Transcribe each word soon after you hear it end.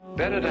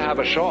Better to have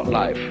a short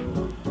life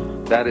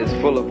that is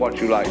full of what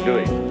you like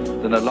doing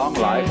than a long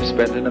life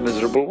spent in a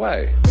miserable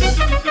way.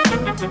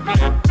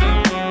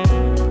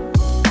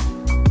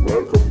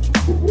 Welcome to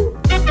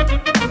Footwork.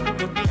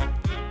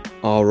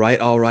 All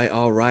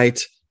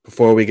right.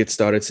 Before we get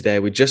started today,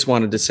 we just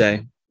wanted to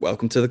say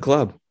welcome to the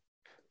club.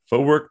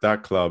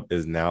 Footwork.club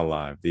is now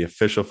live, the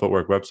official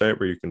Footwork website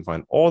where you can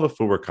find all the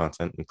Footwork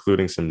content,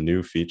 including some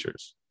new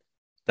features.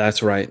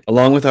 That's right.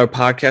 Along with our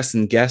podcast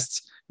and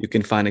guests, you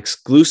can find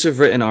exclusive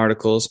written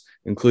articles,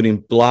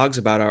 including blogs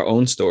about our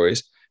own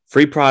stories,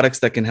 free products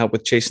that can help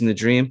with chasing the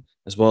dream,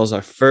 as well as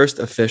our first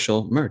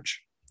official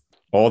merch.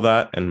 All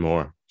that and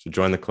more. So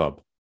join the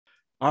club.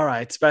 All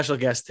right. Special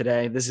guest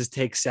today. This is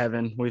take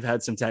 7. We've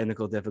had some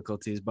technical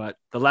difficulties, but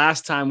the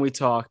last time we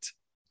talked,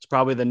 it's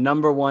probably the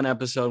number one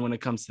episode when it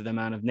comes to the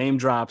amount of name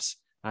drops.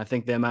 I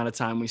think the amount of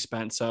time we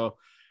spent. So,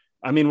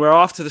 I mean, we're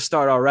off to the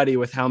start already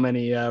with how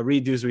many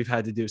redos we've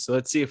had to do. So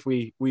let's see if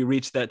we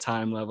reach that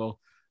time level.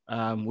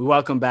 We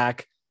welcome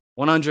back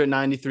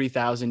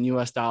 $193,000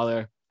 US.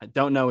 I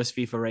don't know his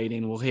FIFA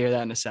rating. We'll hear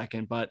that in a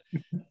second, but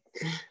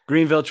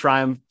Greenville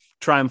triumph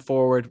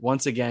forward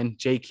once again.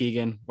 Jay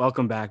Keegan,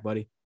 welcome back,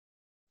 buddy.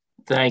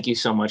 Thank you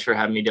so much for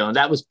having me, Dylan.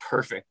 That was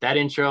perfect. That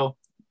intro,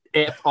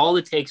 if all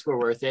the takes were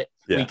worth it,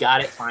 We got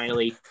it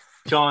finally.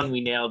 Sean,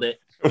 we nailed it.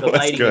 The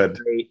lighting is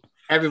great.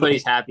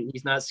 Everybody's happy.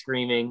 He's not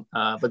screaming,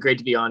 but great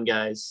to be on,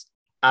 guys.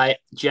 I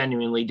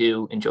genuinely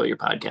do enjoy your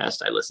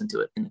podcast. I listen to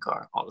it in the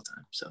car all the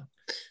time. So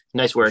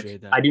nice work.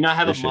 I do not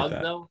have a mug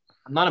though.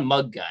 I'm not a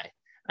mug guy.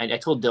 I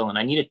told Dylan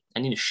I need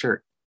a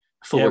shirt.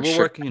 Footwork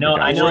shirt.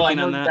 I know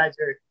you guys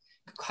are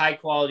high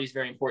quality is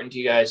very important to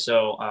you guys.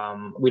 So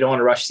we don't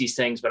want to rush these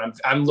things, but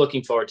I'm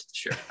looking forward to the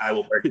shirt. I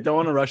will work. We don't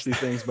want to rush these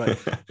things, but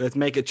let's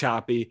make it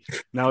choppy.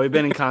 Now we've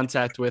been in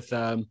contact with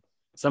some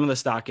of the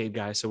Stockade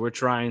guys, so we're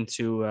trying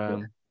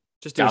to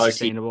just do a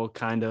sustainable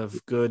kind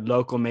of good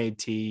local made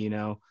tea,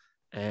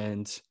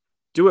 and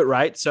do it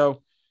right.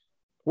 So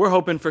we're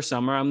hoping for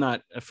summer. I'm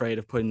not afraid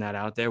of putting that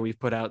out there. We've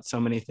put out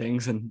so many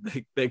things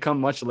and they come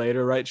much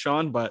later, right,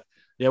 Sean? But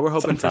yeah, we're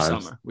hoping for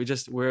summer.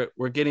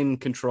 We're getting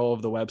control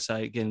of the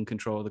website, getting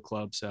control of the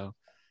club. So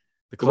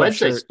the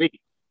website's sweet.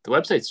 The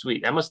website's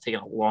sweet. That must have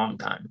taken a long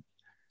time.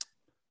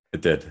 It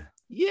did.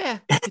 Yeah.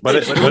 But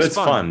it's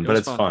fun. But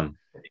it's fun.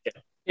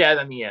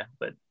 Yeah,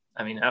 but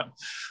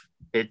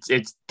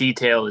it's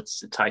detailed.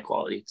 It's high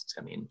quality.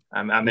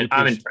 I'm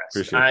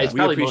impressed.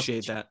 We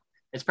appreciate that.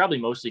 It's probably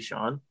mostly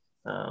Sean.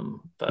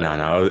 But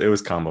no, it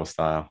was combo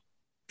style.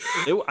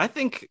 I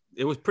think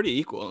it was pretty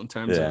equal in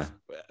terms of,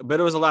 but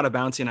it was a lot of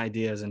bouncing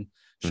ideas. And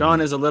Sean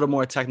is a little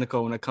more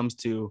technical when it comes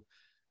to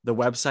the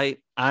website.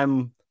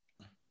 Dylan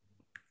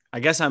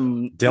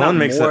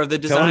makes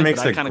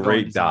a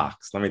great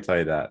docs. Let me tell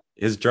you that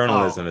his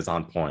journalism is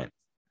on point.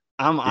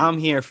 I'm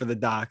here for the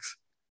docs.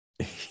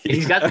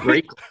 He's got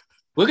great.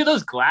 Look at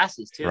those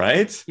glasses too.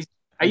 Right?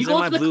 Are you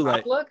going for the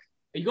Klopp look?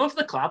 Are you going for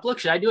the Klopp look?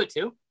 Should I do it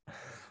too?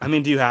 I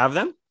mean, do you have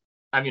them?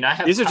 I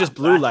have. These are just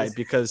blue light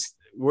because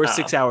we're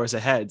 6 hours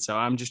ahead. So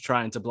I'm just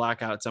trying to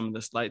block out some of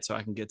this light so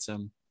I can get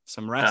some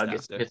rest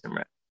after. Get some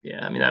rest.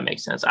 Yeah, that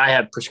makes sense. I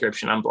have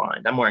prescription. I'm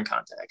blind. I'm wearing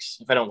contacts.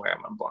 If I don't wear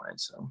them, I'm blind.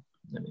 So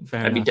if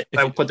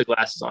I put the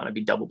glasses on, I'd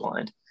be double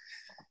blind.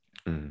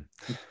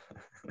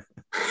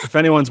 If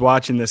anyone's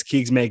watching this,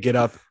 Keegs may get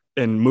up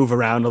and move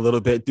around a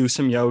little bit, do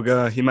some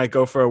yoga. He might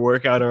go for a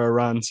workout or a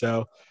run.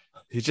 So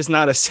he's just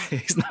not a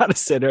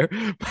sitter,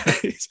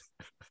 but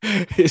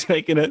he's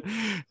making it.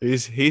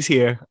 He's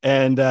here.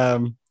 And,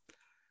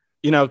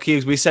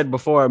 Keegs, we said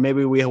before,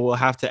 maybe we will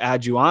have to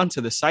add you on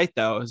to the site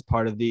though, as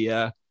part of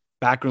the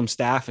backroom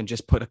staff and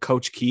just put a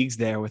Coach Keegs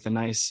there with a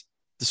nice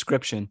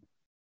description.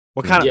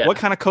 What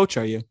kind of coach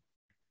are you?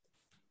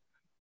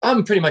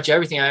 I'm pretty much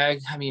everything. I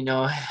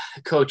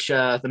coach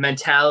the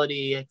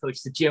mentality, I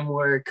coach the gym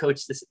work,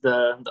 coach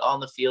the on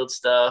the field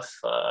stuff.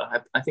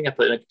 I think I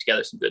put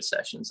together some good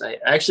sessions.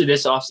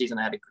 This offseason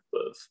I had a group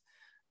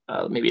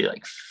of maybe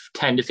like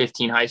 10 to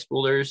 15 high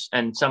schoolers,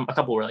 and a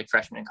couple were like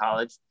freshmen in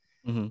college.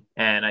 Mm-hmm.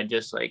 And I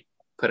just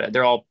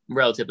they're all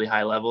relatively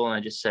high level, and I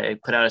just say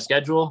put out a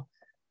schedule,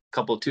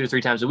 2 to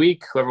 3 times a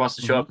week. Whoever wants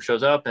to show up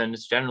shows up, and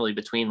it's generally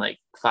between like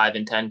 5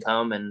 and 10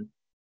 come. And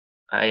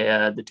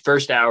the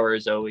first hour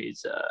is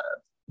always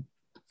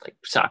like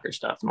soccer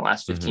stuff, and the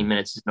last 15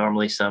 minutes is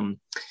normally some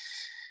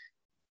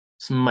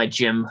of my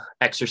gym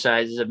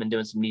exercises. I've been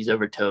doing some knees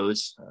over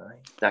toes.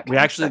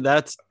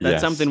 That's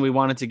something we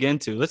wanted to get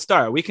into. Let's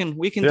start. We can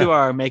do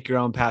our make your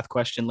own path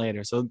question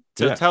later. So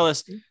tell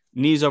us,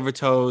 knees over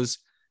toes.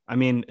 I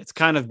mean, it's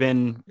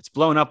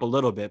blown up a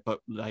little bit, but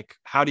like,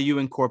 how do you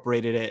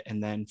incorporate it?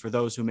 And then for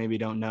those who maybe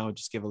don't know,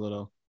 just give a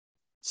little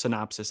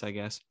synopsis, I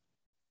guess.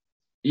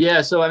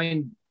 Yeah. So,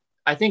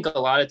 I think a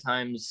lot of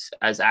times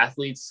as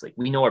athletes, like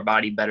we know our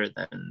body better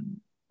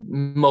than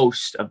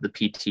most of the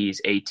PTs,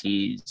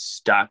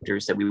 ATs,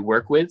 doctors that we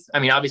work with.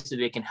 Obviously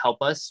they can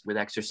help us with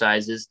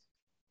exercises,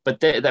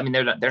 but they're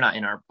not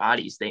in our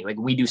bodies.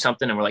 We do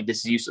something and we're like,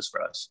 this is useless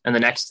for us. And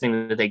the next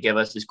thing that they give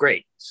us is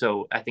great.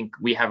 So I think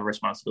we have a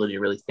responsibility to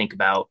really think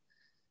about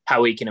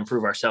how we can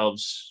improve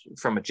ourselves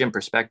from a gym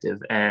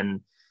perspective.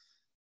 And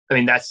I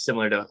mean, that's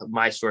similar to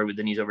my story with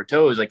the knees over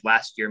toes. Like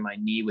last year, my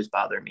knee was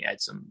bothering me. I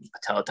had some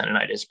patella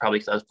tendonitis, probably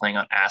because I was playing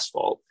on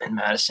asphalt in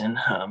Madison.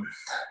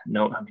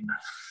 No, I mean,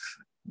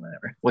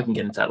 whatever. We can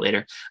get into that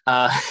later.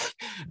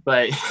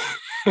 But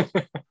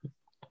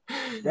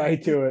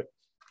Right to it.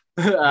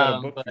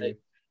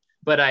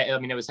 But I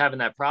mean, I was having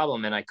that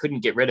problem and I couldn't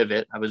get rid of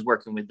it. I was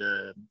working with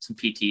some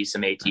PTs,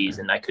 some ATs,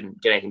 and I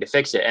couldn't get anything to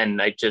fix it.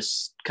 And I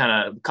just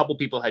a couple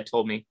people had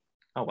told me,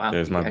 "Oh wow,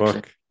 there's my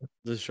book."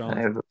 This is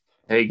Sean.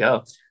 There you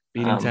go.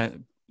 Beating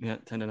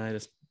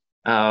tendonitis.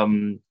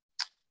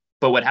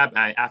 But what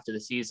happened after the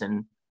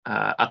season?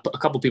 A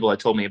couple people had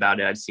told me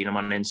about it. I'd seen him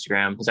on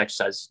Instagram. His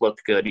exercise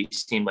looked good. He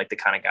seemed like the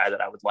kind of guy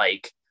that I would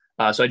like.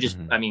 So I just,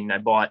 I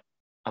bought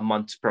a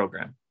month's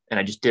program and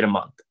I just did a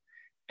month,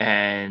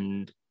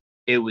 and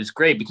it was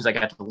great because I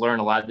got to learn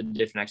a lot of the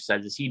different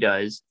exercises he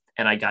does.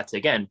 And I got to,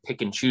 again,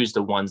 pick and choose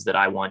the ones that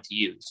I want to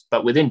use.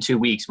 But within 2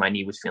 weeks, my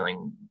knee was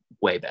feeling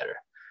way better.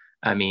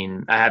 I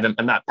mean, I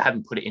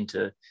haven't put it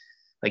into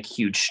like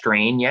huge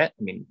strain yet.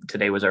 I mean,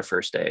 today was our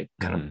first day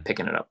kind of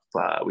picking it up.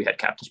 We had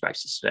captain's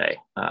practice today.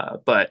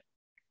 But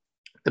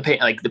the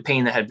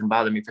pain that had been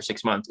bothering me for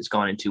 6 months is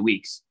gone in 2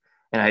 weeks.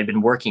 And I had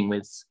been working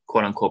with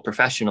quote unquote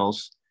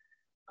professionals.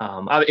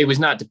 It was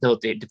not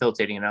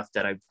debilitating enough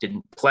that I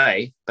didn't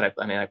play, but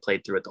I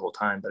played through it the whole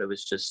time, but it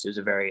was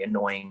a very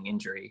annoying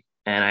injury.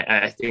 And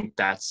I think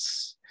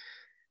that's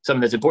something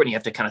that's important. You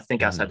have to kind of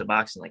think outside the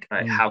box and like,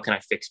 how can I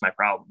fix my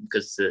problem?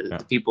 Because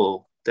the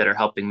people that are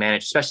helping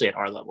manage, especially at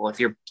our level, if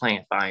you're playing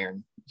at Bayern,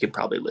 you could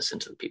probably listen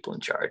to the people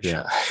in charge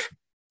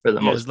for the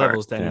most part.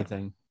 Levels to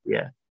anything.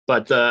 Yeah.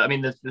 But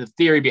the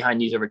theory behind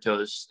knees over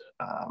toes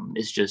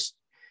is just,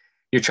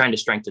 you're trying to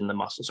strengthen the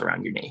muscles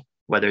around your knee,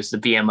 whether it's the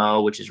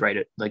VMO, which is right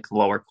at like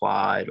lower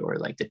quad, or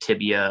like the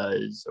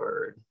tibias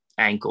or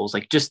ankles,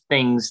 like just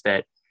things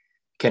that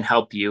can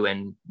help you.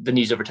 And the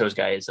knees over toes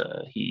guy is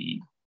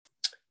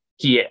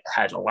he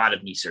had a lot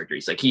of knee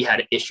surgeries. Like he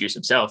had issues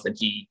himself, and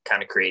he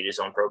kind of created his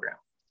own program.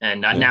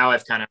 And now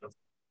I've kind of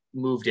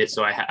moved it,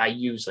 so I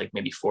use like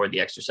maybe 4 of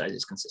the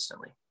exercises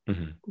consistently.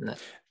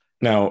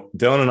 Now,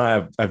 Dylan and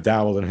I have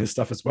dabbled in his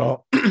stuff as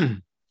well,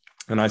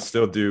 and I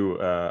still do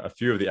a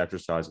few of the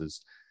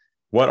exercises.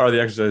 What are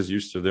the exercises you're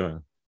still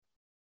doing?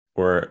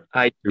 Or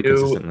I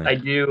do.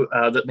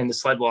 The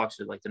sled walks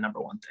are like the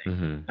number one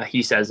thing.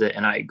 He says it,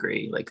 and I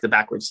agree. Like the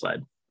backward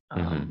sled,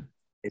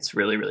 it's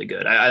really, really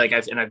good.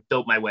 I've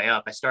built my way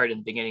up. I started in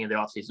the beginning of the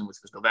off season, which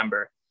was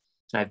November,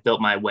 and I've built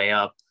my way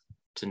up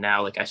to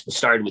now. Like I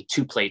started with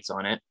 2 plates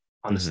on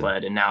the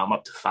sled, and now I'm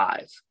up to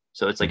 5.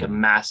 So it's like a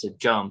massive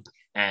jump.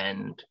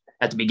 And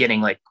at the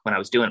beginning, like when I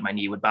was doing it, my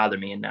knee would bother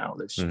me, and now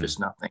there's just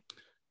nothing.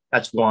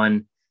 That's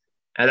one.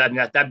 And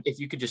that if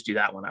you could just do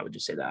that one, I would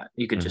just say that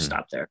you could just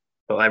stop there.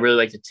 But I really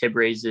like the tib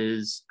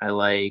raises. I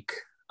like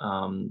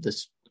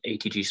this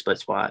ATG split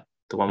squat,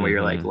 the one where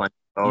you're like lunging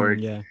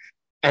forward.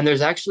 And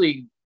there's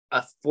actually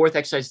a 4th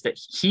exercise that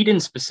he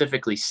didn't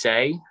specifically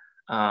say,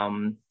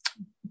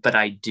 but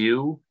I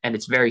do, and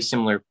it's very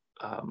similar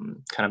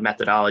kind of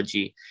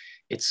methodology.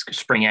 It's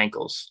spring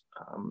ankles.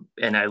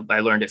 And I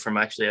learned it from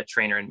actually a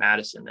trainer in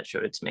Madison that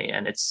showed it to me.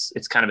 And it's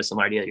kind of a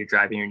similar idea that you're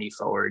driving your knee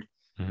forward,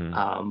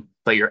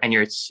 but you're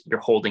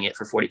holding it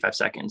for 45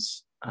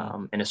 seconds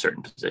in a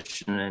certain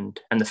position.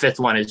 And the 5th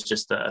one is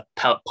just the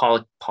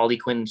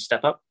polyquin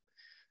step up.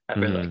 I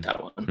really like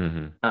that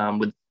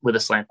one. With a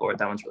slant board,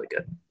 that one's really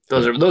good.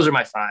 Those are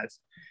my 5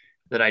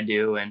 that I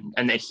do. And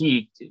that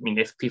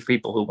if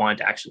people who wanted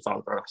to actually follow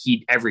the program,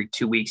 every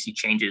 2 weeks he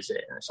changes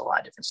it, and it's a lot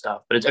of different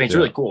stuff. But it's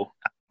really cool,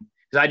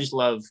 because I just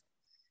love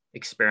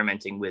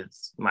experimenting with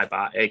my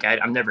body. Like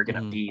I'm never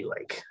gonna be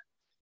like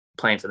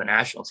playing for the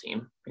national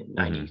team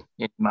in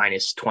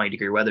minus 20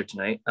 degree weather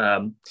tonight.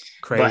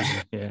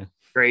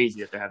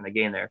 Crazy that they're having a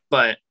game there.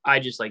 But I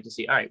just like to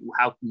see, all right,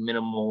 how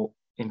minimal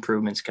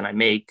improvements can I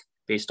make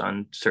based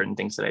on certain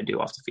things that I do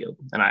off the field,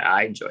 and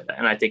I enjoy that,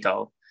 and I think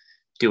I'll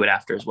do it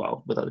after as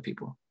well with other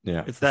people.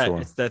 It's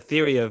the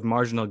theory of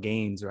marginal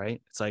gains,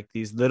 right? It's like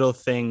these little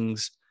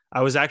things.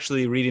 I was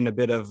actually reading a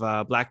bit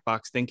of Black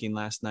Box Thinking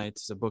last night.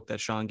 It's a book that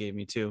Sean gave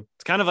me too.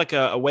 It's kind of like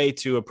a way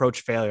to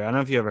approach failure. I don't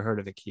know if you ever heard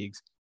of it,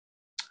 Keegs.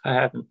 I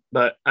haven't,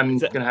 but I'm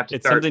going to have to.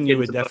 It's something you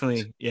would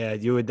definitely,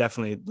 you would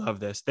definitely love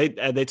this.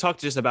 They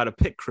talked just about a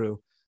pit crew,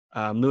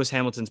 Lewis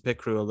Hamilton's pit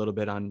crew, a little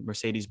bit on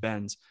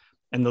Mercedes-Benz,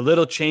 and the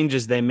little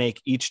changes they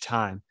make each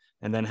time,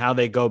 and then how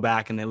they go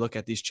back and they look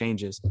at these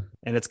changes.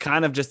 And it's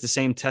kind of just the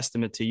same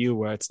testament to you,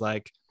 where it's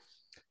like,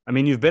 I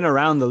mean, you've been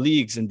around the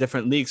leagues and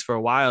different leagues for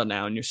a while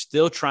now, and you're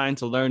still trying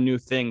to learn new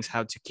things,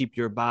 how to keep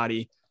your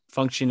body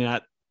functioning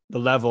at the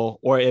level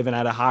or even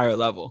at a higher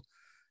level.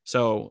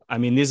 So, I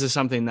mean, this is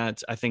something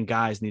that I think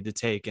guys need to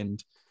take.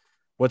 And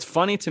what's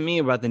funny to me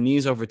about the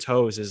knees over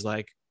toes is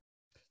like,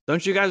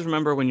 don't you guys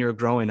remember when you were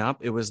growing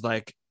up? It was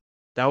like,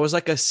 that was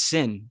like a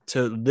sin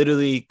to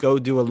literally go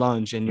do a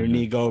lunge and your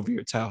knee go over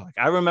your toe. Like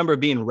I remember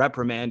being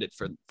reprimanded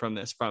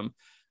from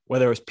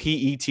whether it was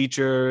PE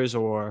teachers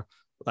or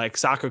like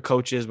soccer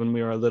coaches when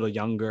we were a little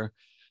younger.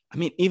 I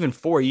mean, even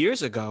 4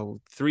 years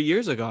ago, 3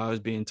 years ago, I was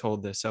being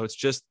told this. So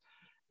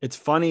it's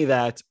funny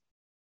that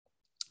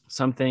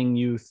something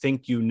you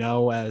think you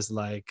know as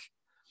like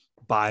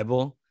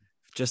Bible,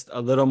 just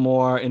a little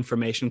more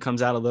information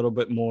comes out, a little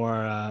bit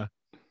more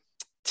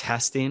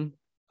testing,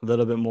 a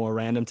little bit more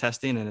random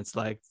testing. And it's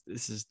like,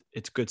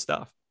 it's good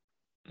stuff.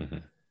 Mm-hmm.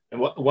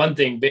 And one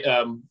thing,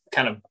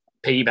 kind of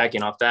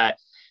piggybacking off that,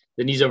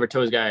 the knees over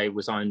toes guy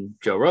was on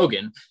Joe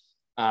Rogan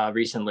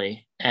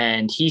recently.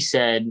 And he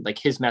said, like,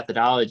 his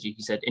methodology,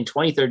 he said, in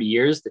 20, 30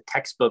 years, the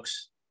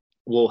textbooks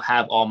will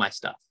have all my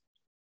stuff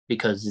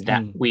because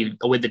that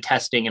with the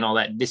testing and all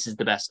that, this is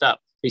the best stuff.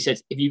 He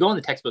says, if you go in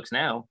the textbooks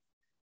now,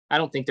 I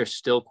don't think they're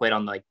still quite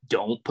on like,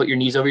 don't put your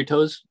knees over your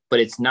toes, but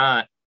it's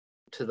not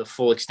to the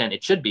full extent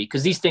it should be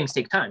because these things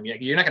take time.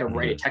 You're not going to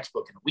write a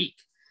textbook in a week.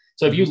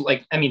 So if you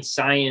like, I mean,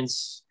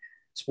 science,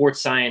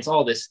 sports science,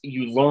 all this,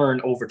 you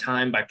learn over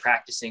time by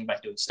practicing, by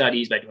doing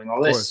studies, by doing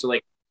all this. So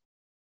like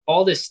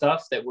all this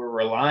stuff that we're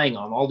relying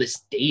on, all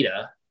this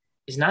data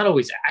is not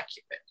always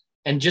accurate.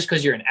 And just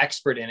because you're an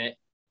expert in it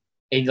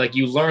and like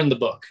you learn the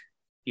book,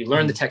 you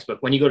learn the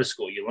textbook, when you go to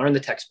school, you learn the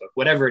textbook,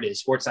 whatever it is,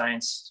 sports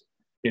science,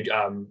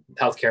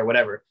 healthcare,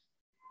 whatever.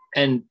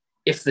 And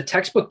if the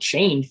textbook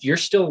changed,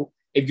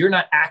 if you're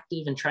not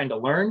active and trying to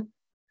learn,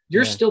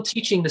 you're still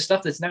teaching the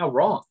stuff that's now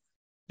wrong.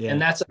 Yeah.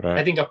 And that's, right.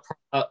 I think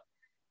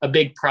a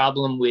big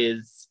problem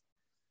with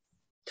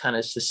kind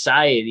of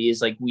society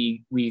is like,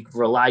 we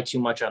rely too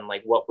much on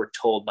like what we're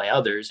told by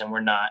others and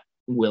we're not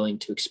willing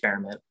to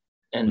experiment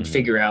and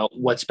figure out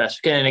what's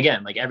best. And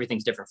again, like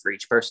everything's different for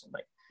each person.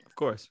 Like, of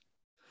course,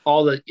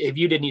 if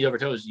you did knees over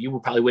toes, you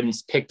probably wouldn't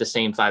pick the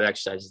same 5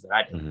 exercises that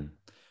I did. Mm-hmm.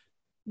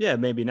 Yeah,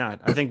 maybe not.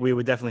 I think we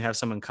would definitely have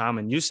some in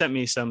common. You sent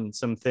me some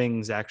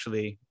things,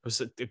 actually. It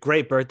was a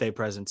great birthday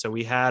present. So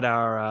we had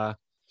our,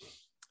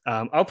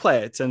 I'll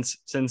play it since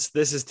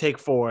this is take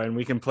 4 and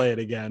we can play it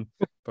again,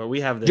 but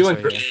we have this right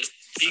here.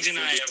 Keegs and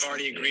I have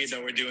already agreed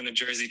that we're doing the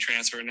jersey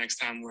transfer next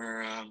time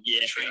we're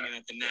training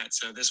at the net.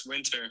 So this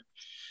winter,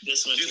 do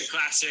the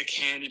classic,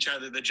 hand each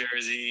other the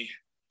jersey.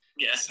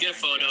 Yeah, get a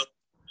photo.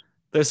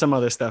 There's some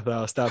other stuff that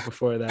I'll stop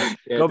before that.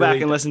 Go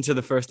back and listen to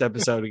the first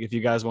episode if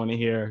you guys want to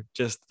hear.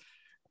 Just,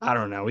 I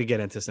don't know, we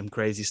get into some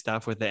crazy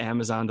stuff with the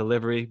Amazon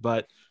delivery,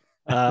 but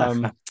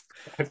I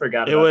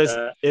forgot about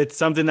that. It's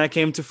something that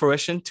came to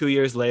fruition 2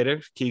 years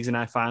later. Keegs and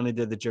I finally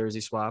did the jersey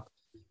swap,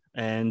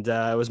 and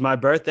it was my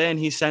birthday, and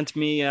he sent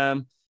me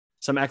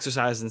some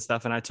exercises and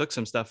stuff, and I took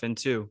some stuff in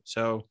too.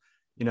 So,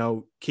 you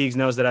know, Keegs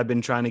knows that I've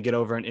been trying to get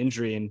over an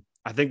injury, and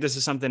I think this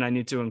is something I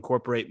need to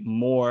incorporate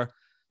more,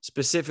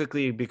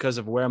 specifically because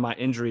of where my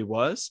injury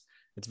was.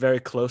 It's very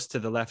close to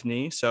the left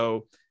knee,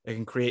 so it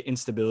can create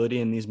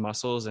instability in these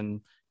muscles and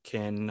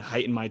can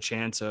heighten my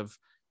chance of,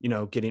 you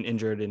know, getting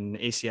injured in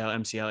ACL,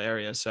 MCL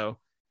area. So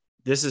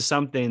this is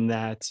something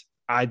that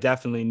I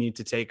definitely need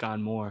to take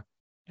on more.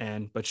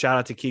 But shout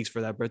out to Keeks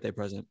for that birthday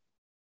present.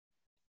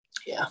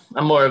 Yeah.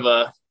 I'm more of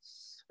I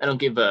don't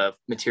give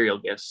material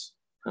gifts.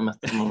 I'm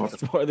more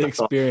of the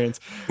experience.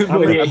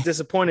 I'm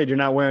disappointed you're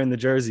not wearing the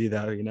jersey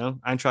though. You know,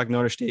 Eintracht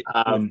Norderstedt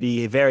would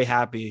be very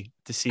happy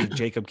to see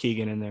Jacob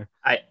Keegan in there.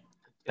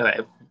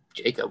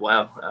 Jacob,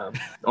 wow.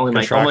 Only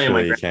my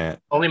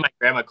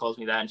grandma calls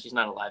me that, and she's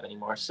not alive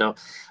anymore. So,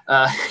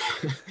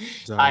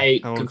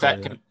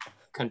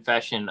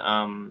 confession.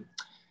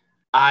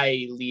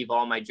 I leave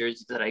all my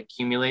jerseys that I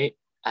accumulate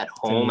at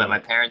home at my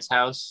parents'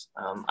 house.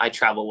 I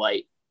travel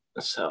light,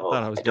 so I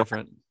thought I was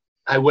different.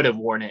 I would have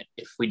worn it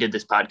if we did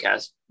this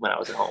podcast when I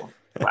was at home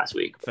last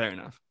week. Fair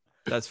enough.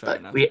 That's fair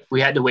enough.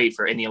 We had to wait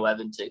for Indy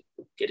 11 to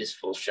get his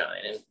full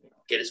shine and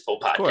get his full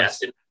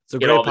podcast. It's a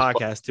great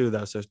podcast too,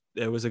 though. So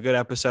it was a good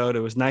episode. It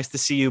was nice to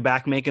see you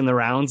back making the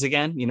rounds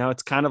again. You know,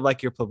 it's kind of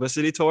like your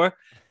publicity tour.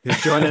 You're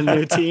joining a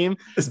new team.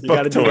 You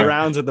got to do the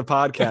rounds of the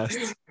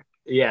podcast.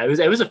 Yeah,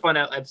 it was a fun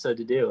episode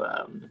to do.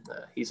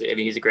 He's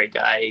a great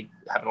guy,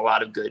 having a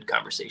lot of good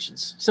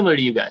conversations, similar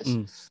to you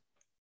guys.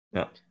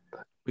 Yeah,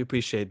 we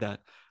appreciate that.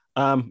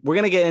 We're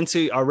gonna get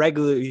into our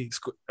regularly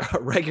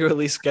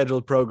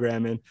scheduled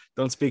programming.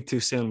 Don't speak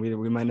too soon.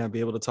 We might not be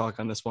able to talk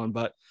on this one,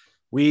 but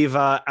we've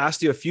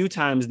asked you a few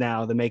times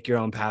now the make your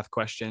own path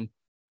question.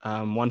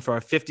 One for our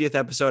 50th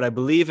episode, I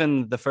believe,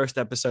 in the first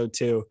episode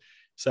too.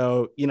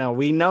 So, you know,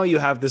 we know you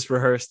have this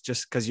rehearsed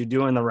just because you're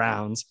doing the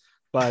rounds,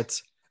 but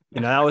you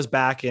know, that was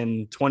back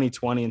in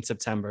 2020 in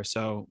September.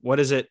 So what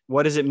does it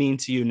mean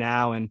to you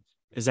now? And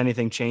is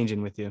anything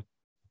changing with you?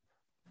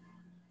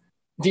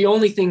 The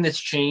only thing that's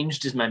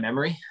changed is my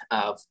memory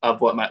of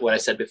what I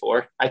said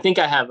before. I think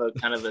I have a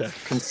kind of a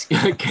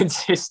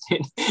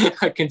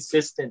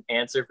consistent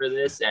answer for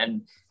this.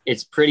 And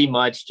it's pretty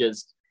much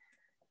just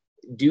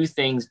do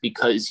things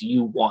because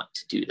you want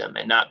to do them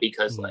and not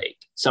because like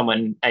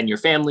someone and your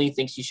family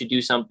thinks you should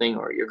do something,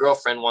 or your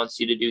girlfriend wants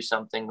you to do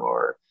something,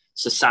 or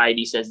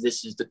society says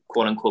this is the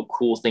quote unquote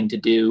cool thing to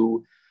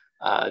do.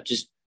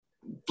 Just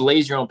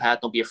blaze your own path.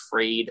 Don't be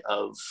afraid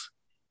of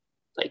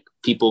like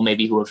people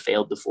maybe who have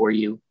failed before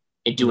you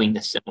in doing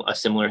a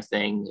similar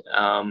thing.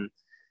 And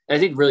And I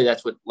think really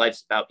that's what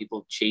life's about.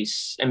 People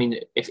chase. I mean,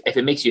 if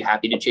it makes you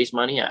happy to chase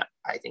money,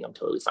 I think I'm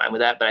totally fine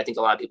with that. But I think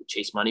a lot of people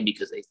chase money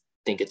because they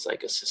think it's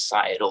like a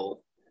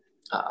societal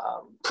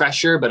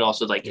pressure, but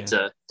also like it's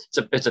a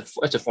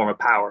form of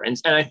power.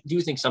 And I do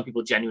think some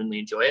people genuinely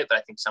enjoy it, but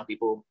I think some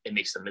people, it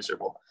makes them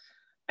miserable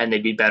and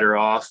they'd be better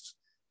off.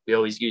 We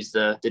always use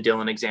the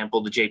Dylan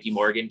example, the JP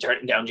Morgan,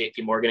 turning down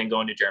JP Morgan and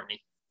going to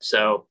Germany.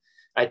 So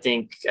I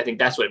think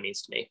that's what it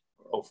means to me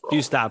overall. A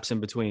few stops in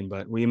between,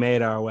 but we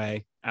made our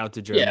way out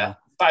to Germany. Yeah,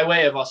 by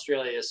way of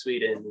Australia,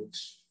 Sweden.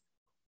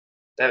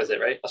 That was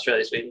it, right?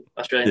 Australia,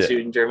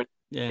 Sweden, Germany.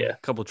 Yeah, a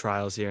couple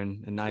trials here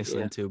in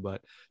Iceland too.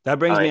 But that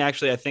brings me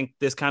actually, I think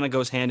this kind of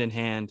goes hand in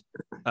hand.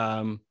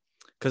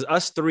 Because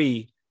us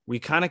three, we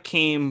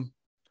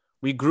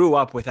grew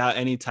up without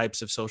any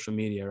types of social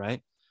media,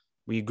 right?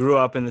 We grew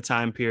up in the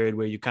time period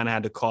where you kind of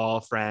had to call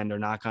a friend or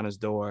knock on his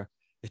door.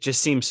 It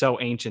just seems so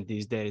ancient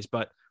these days.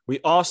 But we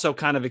also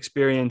kind of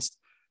experienced,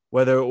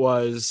 whether it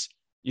was,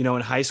 in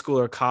high school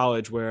or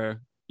college,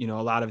 where, a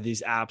lot of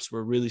these apps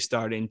were really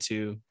starting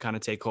to kind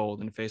of take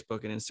hold in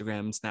Facebook and Instagram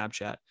and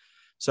Snapchat.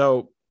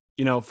 So,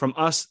 from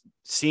us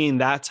seeing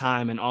that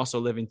time and also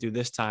living through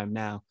this time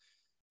now,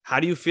 how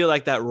do you feel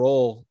like that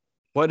role,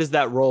 what is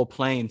that role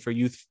playing for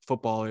youth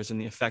footballers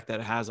and the effect that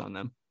it has on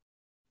them?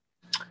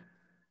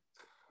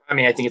 I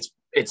mean, I think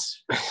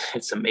it's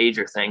a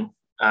major thing.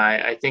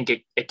 I think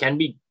it can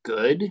be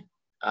good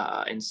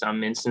in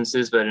some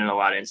instances, but in a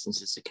lot of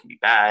instances it can be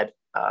bad.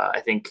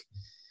 I think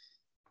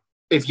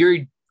if you're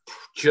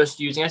just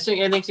using, I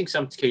think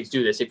some kids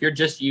do this. If you're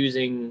just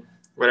using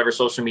whatever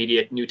social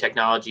media, new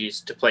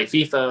technologies to play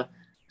FIFA,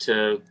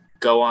 to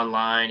go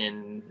online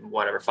and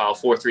whatever, follow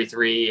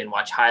 433 and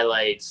watch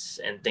highlights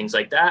and things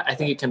like that, I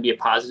think it can be a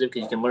positive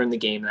because you can learn the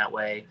game that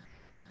way.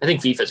 I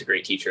think FIFA is a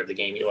great teacher of the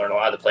game. You learn a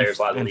lot of the players,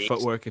 a lot of the leagues.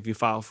 Footwork, if you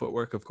follow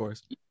footwork, of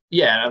course.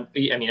 Yeah,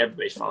 I mean,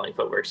 everybody's following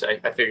footwork, so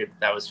I figured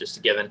that was just a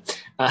given.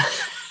 But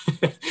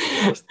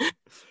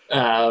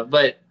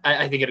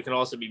I think it can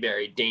also be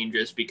very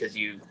dangerous because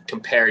you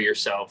compare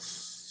yourself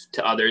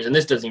to others. And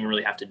this doesn't even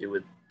really have to do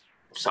with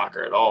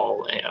soccer at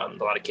all. In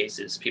a lot of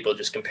cases, people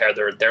just compare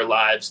their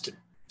lives to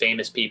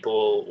famous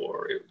people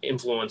or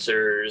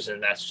influencers,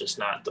 and that's just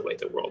not the way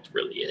the world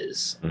really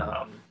is.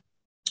 Mm-hmm.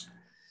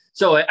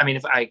 So, I mean,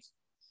 if I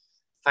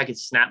could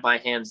snap my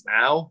hands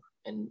now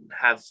and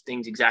have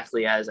things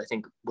exactly as I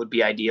think would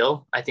be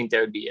ideal, I think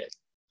there would be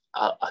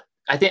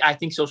I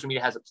think social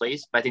media has a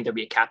place, but I think there'd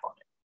be a cap on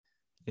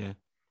it. Yeah.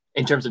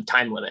 In terms of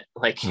time limit,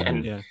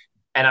 and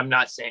I'm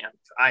not saying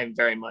I'm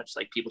very much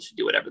like people should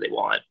do whatever they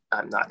want.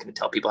 I'm not going to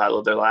tell people how to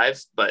live their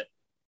lives, but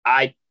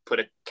I put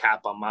a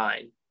cap on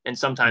mine. And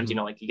sometimes, you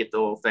get the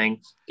little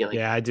thing.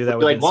 I do that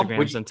with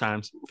Instagram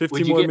sometimes.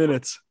 15 more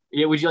minutes.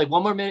 Yeah, would you like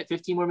 1 more minute,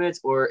 15 more minutes,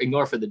 or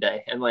ignore for the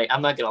day? And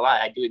I'm not gonna lie,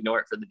 I do ignore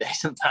it for the day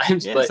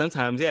sometimes. Yeah,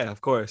 sometimes, of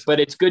course. But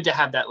it's good to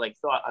have that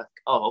thought.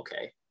 Oh,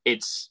 okay,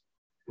 it's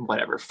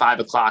whatever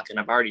 5:00, and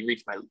I've already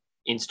reached my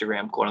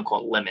Instagram quote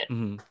unquote limit.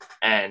 Mm-hmm.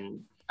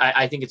 And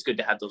I think it's good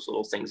to have those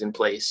little things in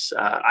place.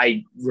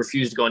 I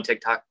refuse to go on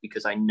TikTok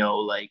because I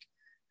know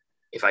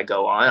if I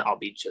go on, I'll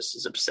be just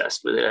as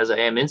obsessed with it as I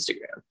am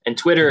Instagram. And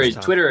Twitter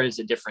is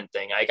a different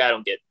thing. I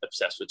don't get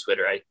obsessed with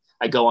Twitter.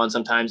 I go on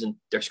sometimes and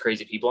there's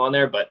crazy people on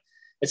there, but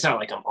it's not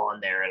like I'm on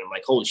there and I'm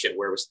like, holy shit,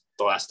 where was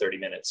the last 30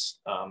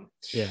 minutes?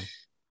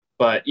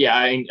 But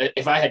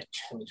if I had,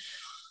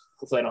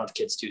 hopefully I don't have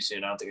kids too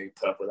soon. I don't think I could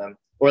put up with them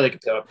or they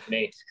could put up with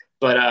me,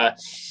 but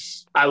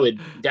I would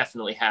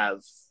definitely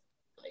have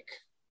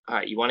all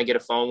right, you want to get a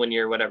phone when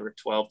you're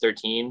 12,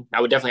 13.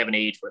 I would definitely have an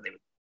age where they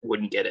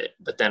wouldn't get it.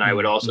 But then I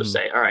would also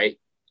say, all right,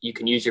 you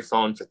can use your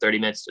phone for 30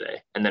 minutes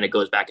today. And then it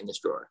goes back in this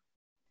drawer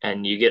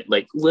and you get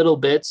little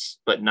bits,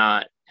 but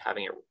not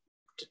having it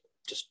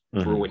just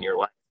ruin your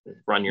life,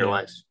 run your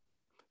life.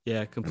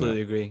 Yeah,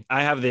 completely agree.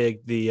 I have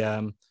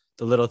the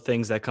little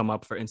things that come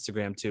up for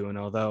Instagram too. And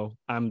although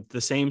I'm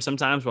the same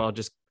sometimes where I'll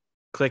just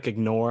click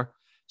ignore,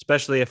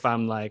 especially if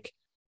I'm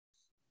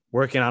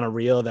working on a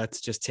reel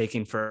that's just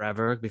taking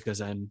forever because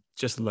I'm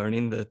just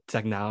learning the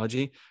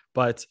technology.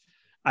 But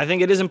I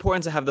think it is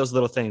important to have those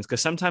little things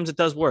because sometimes it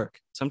does work.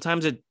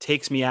 Sometimes it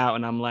takes me out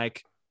and I'm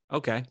like,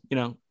 okay,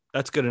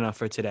 that's good enough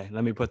for today.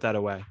 Let me put that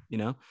away,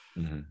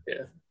 Mm-hmm.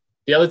 Yeah.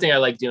 The other thing I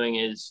like doing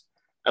is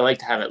I like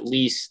to have at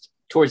least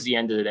towards the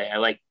end of the day, I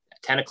like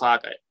 10:00.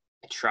 I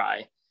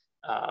try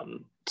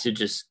to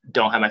just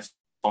don't have my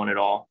phone at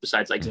all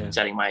besides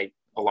setting my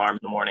alarm in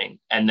the morning.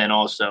 And then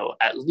also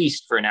at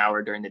least for an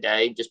hour during the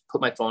day, just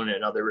put my phone in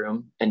another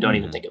room and don't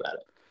even think about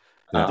it.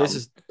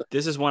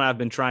 This is one I've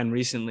been trying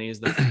recently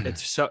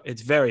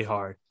it's very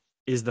hard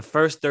is the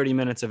first 30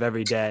 minutes of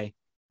every day.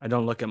 I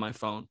don't look at my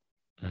phone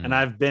and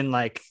I've been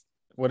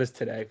what is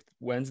today?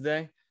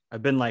 Wednesday.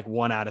 I've been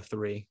 1 out of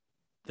 3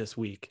 this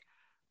week,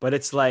 but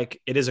it's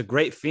it is a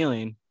great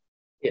feeling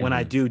when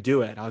I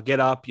do it. I'll get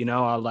up,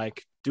 I'll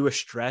do a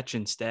stretch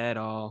instead.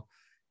 I'll,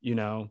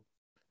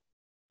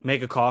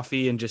 make a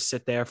coffee and just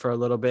sit there for a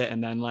little bit.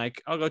 And then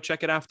I'll go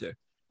check it after.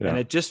 Yeah. And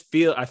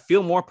I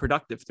feel more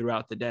productive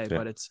throughout the day,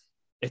 but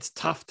it's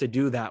tough to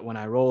do that when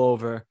I roll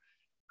over.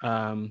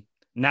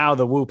 Now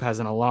the Whoop has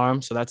an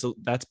alarm, so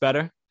that's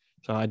better.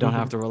 So I don't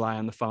have to rely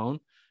on the phone.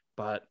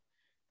 But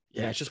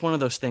yeah, it's just one of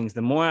those things.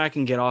 The more I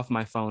can get off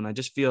my phone, I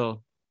just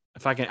feel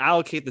if I can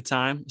allocate the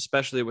time,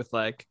 especially with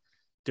like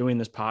doing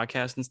this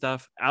podcast and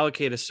stuff,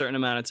 allocate a certain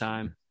amount of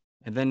time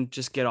and then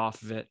just get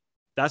off of it.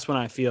 That's when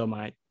I feel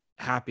my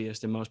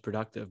happiest and most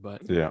productive.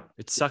 But yeah,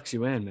 it sucks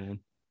you in, man.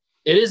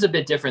 It is a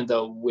bit different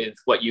though with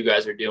what you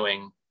guys are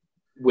doing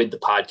with the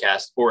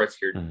podcast, or if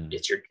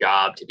it's your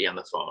job to be on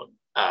the phone.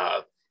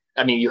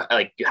 I mean, you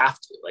have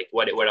to, like,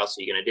 what else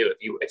are you going to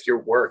do? If your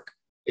work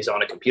is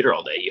on a computer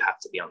all day, you have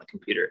to be on the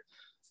computer.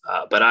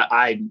 But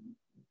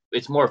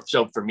it's more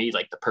so for me,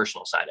 like the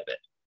personal side of it.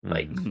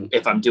 Like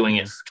if I'm doing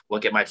it to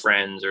look at my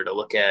friends or to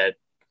look at,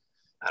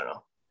 I don't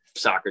know,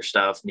 soccer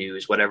stuff,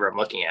 news, whatever I'm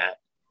looking at,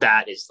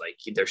 that is like,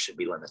 there should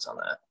be limits on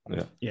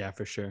that. Yeah,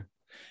 for sure.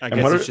 I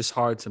guess it's just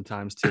hard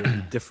sometimes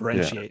to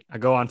differentiate. I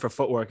go on for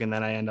footwork and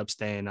then I end up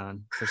staying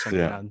on for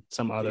something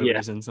some other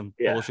reason, some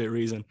bullshit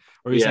reason.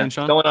 What are you saying,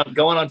 Sean?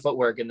 Going on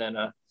footwork and then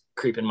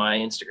creeping my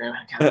Instagram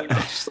account.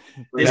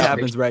 This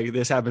happens regularly.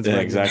 This happens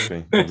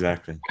regularly.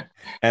 Exactly.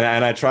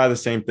 And I try the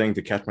same thing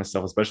to catch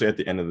myself, especially at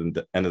the end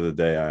of the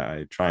day.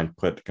 I try and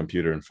put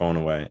computer and phone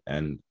away.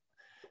 And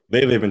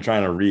lately I've been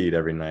trying to read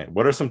every night.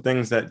 What are some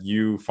things that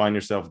you find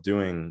yourself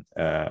doing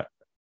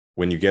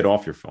when you get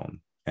off your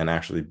phone and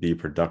actually be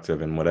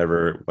productive, and what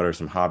are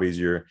some hobbies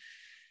you're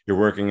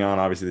working on?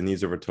 Obviously the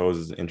Knees Over Toes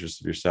is an interest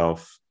of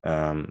yourself,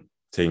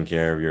 taking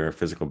care of your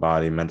physical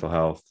body, mental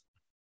health.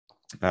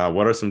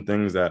 What are some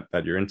things that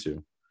you're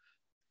into?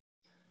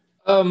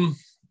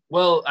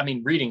 Well,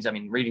 reading's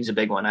a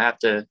big one. I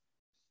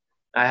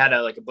had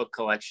a book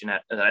collection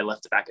that I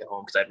left back at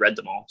home because I'd read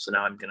them all. So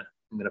now I'm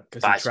gonna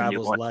buy some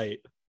new ones. Light.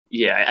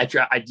 Yeah,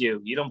 I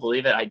do. You don't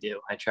believe it? I do.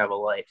 I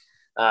travel light.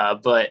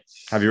 But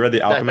have you read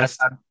The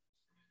Alchemist?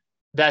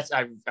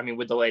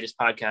 With the latest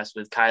podcast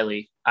with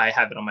Kylie, I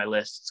have it on my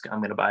list. I'm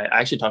going to buy it. I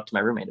actually talked to my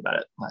roommate about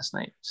it last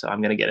night, so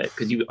I'm going to get it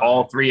because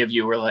all three of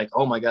you were like,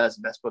 "Oh my God, it's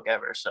the best book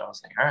ever." So I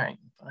was like, "All right,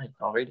 fine,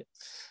 I'll read it."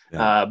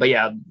 Yeah. But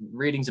yeah,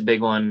 reading's a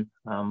big one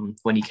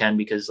when you can,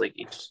 because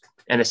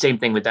and the same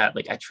thing with that.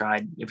 Like I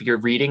tried, if you're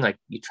reading, like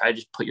you try to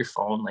just put your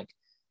phone like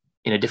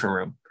in a different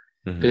room,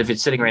 because if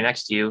it's sitting right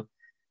next to you,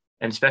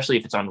 and especially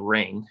if it's on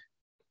Ring,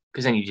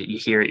 because then you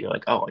hear it, you're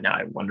like, "Oh, now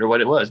I wonder what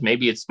it was.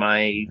 Maybe it's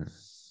my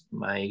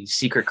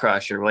secret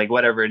crush," or like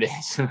whatever it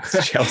is.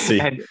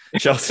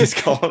 Chelsea's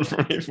calling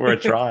for me for a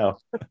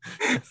trial.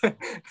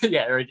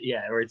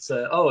 or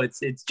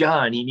it's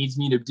John. He needs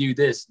me to do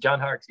this. John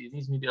Harkes. He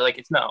needs me to do, like,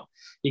 it's no.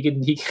 He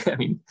can.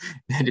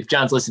 If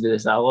John's listening to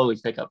this, I'll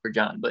always pick up for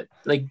John. But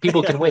like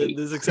people can wait.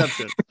 There's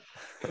exception.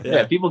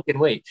 Yeah, people can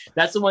wait.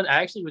 That's the one.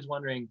 I actually was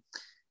wondering,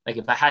 like,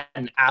 if I had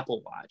an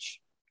Apple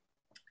Watch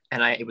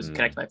and it was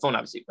connected to my phone,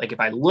 obviously, like if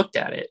I looked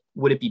at it,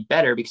 would it be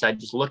better? Because I'd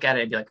just look at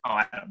it and be like, "Oh,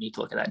 I don't need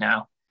to look at that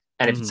now."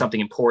 And if it's something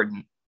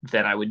important,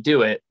 then I would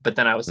do it. But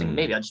then I was thinking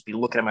maybe I'll just be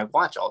looking at my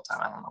watch all the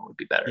time. I don't know what would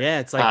be better.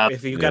 Yeah, it's like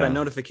if you got a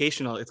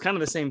notification, it's kind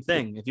of the same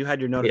thing. If you had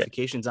your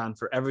notifications on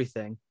for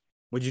everything,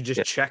 would you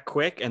just check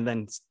quick and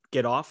then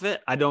get off it?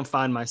 I don't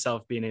find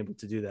myself being able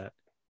to do that.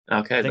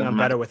 Okay. I think I'm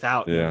better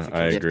without. Yeah,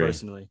 I agree.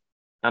 Personally.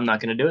 I'm not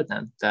going to do it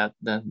then.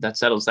 That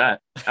settles that.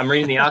 I'm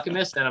reading The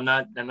Alchemist and I'm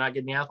not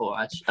getting the Apple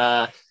Watch.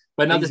 But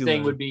another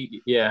thing would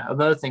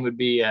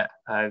be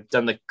I've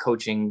done the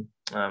coaching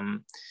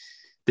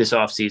this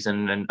off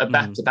season and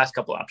the past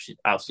couple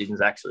off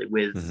seasons actually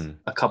with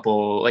a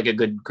couple, like a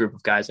good group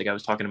of guys, like I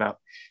was talking about,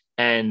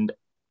 and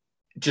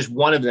just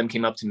one of them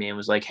came up to me and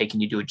was like, "Hey, can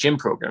you do a gym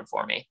program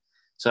for me?"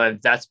 So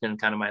that's been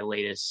kind of my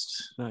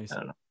latest, I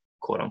don't know,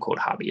 quote unquote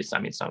hobby. It's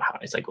not a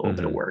hobby. It's like a little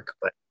bit of work,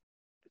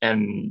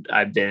 and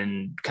I've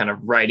been kind of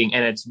writing,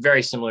 and it's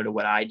very similar to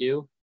what I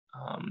do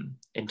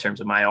in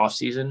terms of my off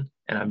season.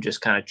 And I'm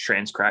just kind of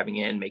transcribing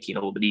it and making it a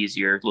little bit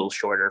easier, a little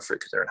shorter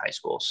because they're in high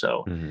school.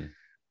 So,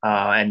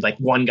 and like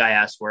one guy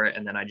asked for it,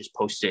 and then I just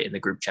posted it in the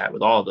group chat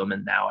with all of them.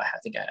 And now I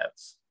think I have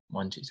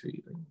 1, 2,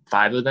 3,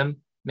 5 of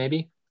them,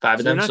 maybe 5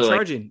 of them.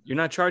 You're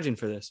not charging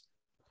for this.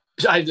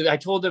 So I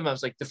told them, I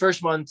was like, the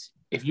first month,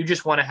 if you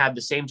just want to have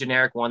the same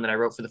generic one that I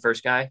wrote for the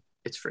first guy,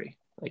 it's free.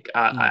 Like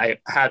I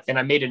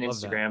made an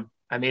Instagram.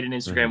 I made an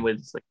Instagram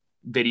with like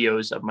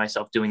videos of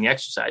myself doing the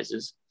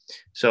exercises.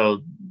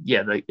 So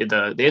yeah, the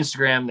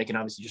Instagram, they can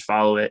obviously just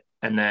follow it.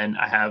 And then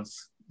I have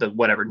the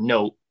whatever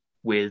note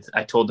with,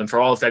 I told them for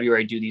all of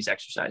February, do these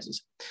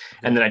exercises.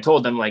 And then I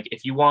told them, like,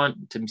 if you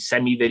want to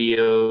send me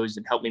videos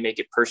and help me make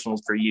it personal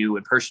for you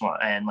and personal,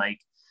 and like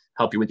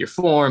help you with your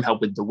form, help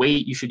with the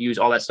weight you should use,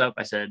 all that stuff,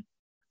 I said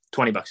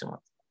 $20 a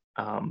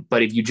month.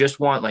 But if you just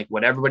want like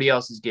what everybody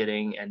else is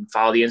getting and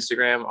follow the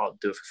Instagram, I'll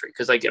do it for free.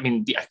 Cause like, I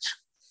mean,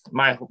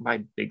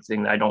 my big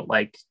thing that I don't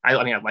like, I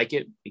like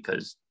it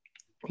because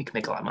you can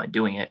make a lot of money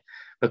doing it,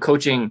 but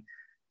coaching,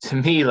 to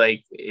me,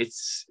 like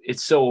it's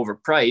so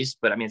overpriced.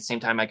 But I mean, at the same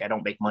time, like I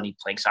don't make money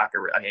playing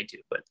soccer. I mean, I do,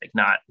 but like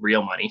not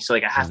real money. So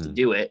like I have to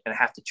do it and I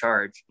have to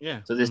charge.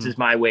 Yeah. So this is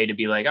my way to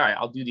be like, all right,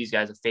 I'll do these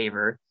guys a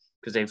favor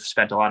because they've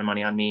spent a lot of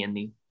money on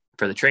me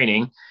for the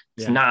training.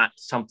 It's not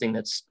something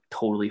that's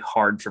totally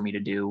hard for me to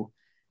do.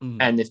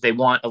 And if they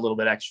want a little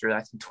bit extra,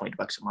 I think $20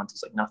 a month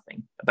is like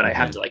nothing. But I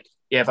have to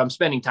if I'm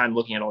spending time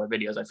looking at all their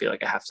videos, I feel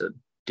like I have to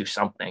do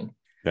something.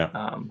 Yeah.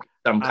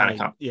 I'm kind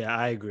of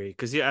I agree.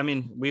 Because I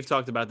mean, we've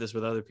talked about this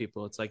with other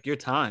people. It's like your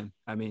time.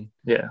 I mean,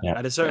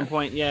 at a certain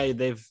point,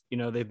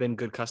 they've been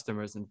good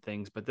customers and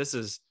things, but this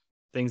is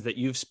things that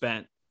you've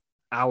spent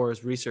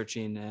hours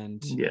researching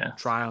and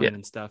trialing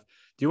and stuff.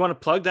 Do you want to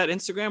plug that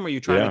Instagram, or are you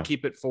trying to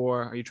keep it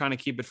for? Are you trying to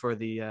keep it for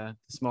the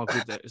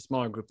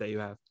smaller group that you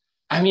have?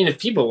 I mean, if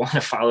people want to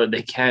follow it,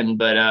 they can.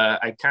 But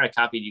I kind of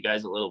copied you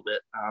guys a little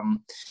bit.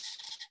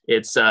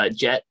 It's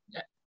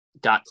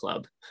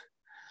jet.club.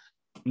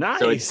 Nice.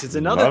 So it's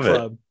another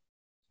club.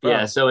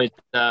 Yeah. So it.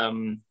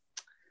 I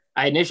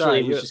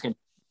initially was just gonna.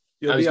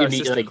 You'll be our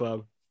sister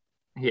club.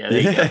 Yeah.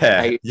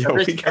 There you go.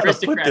 We gotta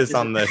put this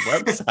on the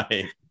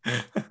website.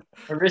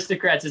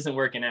 Aristocrats isn't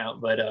working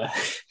out, but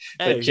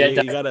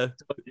you gotta.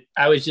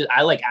 I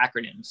like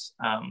acronyms.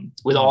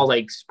 With all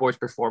like sports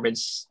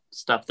performance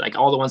stuff, like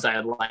all the ones that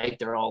I like,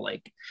 they're all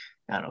like,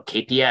 I don't know,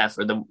 KPF,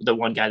 or the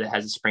one guy that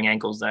has the spring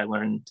ankles that I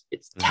learned,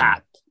 it's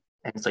TAP,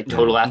 and it's like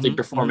total athlete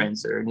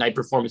performance or night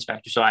performance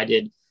factor. So I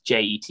did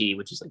JET,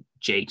 which is like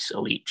Jake's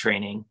Elite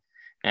Training,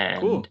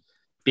 and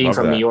being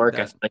from New York,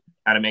 I feel like it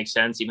kind of makes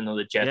sense, even though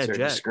the Jets are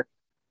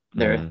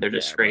they're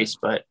disgrace.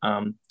 But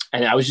and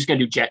I was just gonna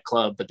do Jet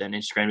Club, but then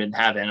Instagram didn't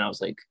have it, and I was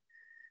like,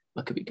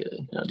 what could be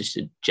good? Just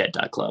did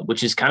jet.club,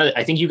 which is kind of,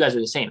 I think you guys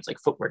are the same. It's like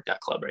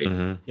footwork.club, right?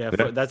 Mm-hmm. Yeah,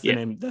 that's the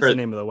name. That's the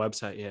name of the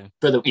website. Yeah.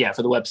 For the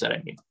website,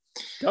 I mean.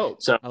 Oh,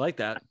 so I like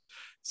that.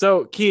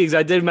 So Keegs,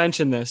 I did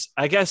mention this.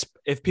 I guess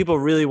if people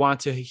really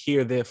want to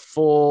hear the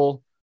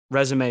full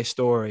resume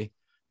story,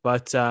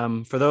 but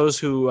for those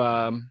who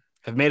have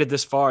made it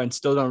this far and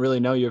still don't really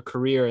know your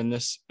career in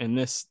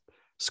this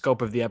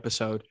scope of the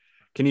episode,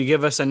 can you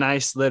give us a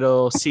nice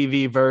little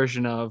CV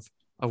version of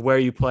where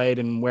you played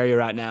and where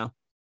you're at now?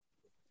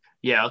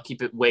 Yeah, I'll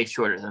keep it way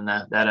shorter than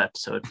that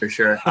episode for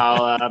sure.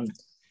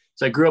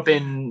 So I grew up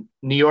in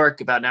New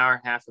York, about an hour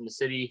and a half from the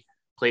city,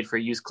 played for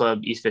youth club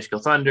East Fishkill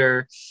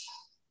Thunder,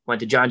 went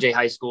to John Jay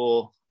High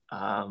School,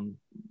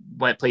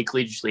 played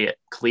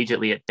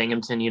collegiately at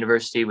Binghamton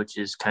University, which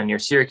is kind of near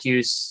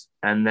Syracuse.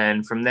 And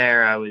then from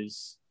there, I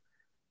was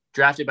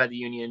drafted by the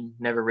Union,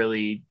 never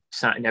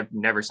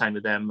signed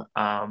with them.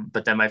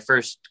 But then my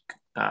first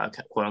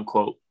quote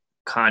unquote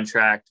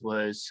contract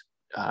was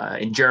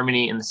in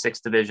Germany in the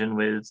 6th division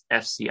with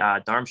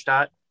FCA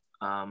Darmstadt.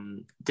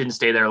 Didn't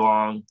stay there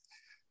long.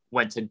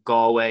 Went to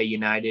Galway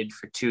United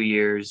for 2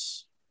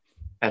 years.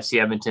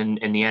 FC Edmonton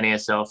in the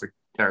NASL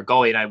or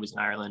Galway United was in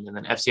Ireland, and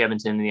then FC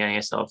Edmonton in the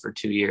NASL for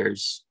 2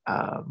 years.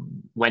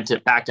 Went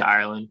back to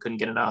Ireland, couldn't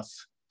get enough,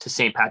 to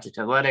St. Patrick's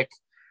Athletic.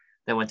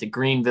 Then went to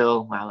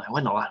Greenville. Wow, I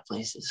went a lot of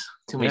places.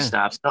 Too many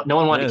stops. No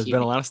one wanted to keep me. There's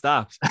been a lot of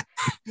stops.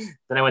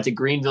 Then I went to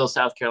Greenville,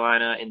 South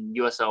Carolina in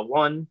USL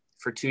 1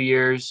 for 2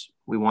 years.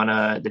 We won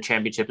the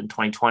championship in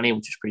 2020,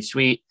 which is pretty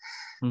sweet.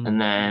 Mm-hmm. And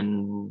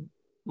then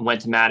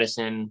went to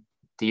Madison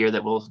the year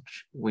that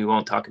we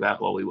won't talk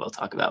about. Well, we will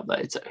talk about, but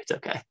it's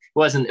okay. It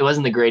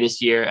wasn't the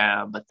greatest year,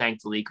 but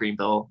thankfully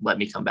Greenville let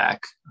me come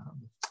back.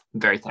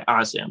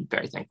 Honestly, I'm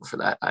very thankful for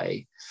that.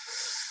 If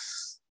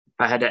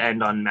I had to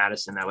end on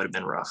Madison, that would have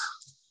been rough.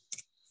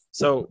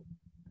 So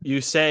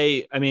you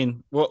say, I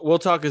mean, we'll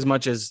talk as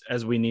much as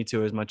we need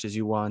to, as much as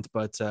you want.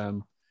 But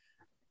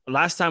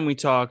last time we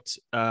talked,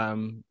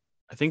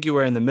 I think you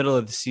were in the middle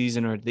of the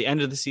season or the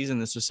end of the season.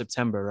 This was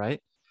September, right?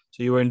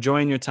 So you were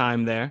enjoying your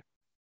time there.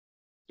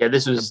 Yeah,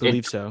 this was, I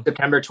believe so,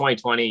 September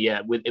 2020.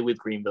 Yeah, with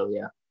Greenville.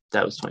 Yeah,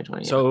 that was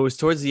 2020. So it was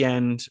towards the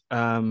end.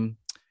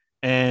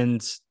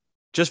 And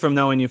just from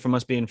knowing you, from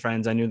us being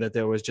friends, I knew that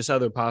there was just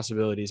other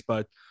possibilities.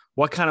 But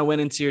what kind of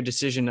went into your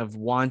decision of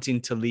wanting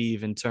to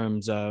leave, in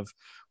terms of,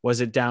 was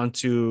it down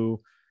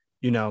to,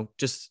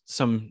 just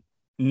some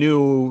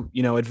new,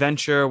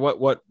 adventure?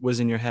 What was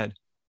in your head?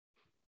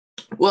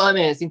 Well, I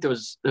mean, I think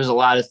there's a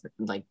lot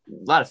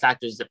of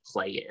factors that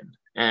play in.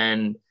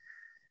 And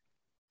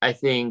I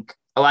think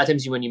a lot of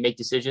times when you make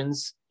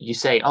decisions, you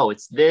say, oh,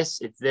 it's this,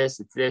 it's this,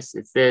 it's this,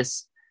 it's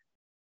this.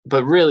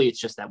 But really,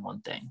 it's just that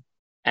one thing.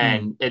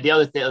 And the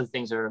other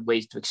things are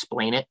ways to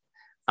explain it.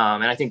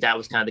 And I think that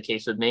was kind of the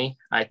case with me.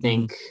 I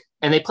think,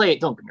 and they play it,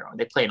 don't get me wrong,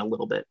 they play it a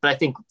little bit, but I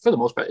think for the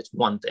most part, it's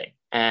one thing.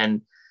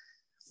 And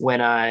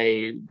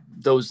when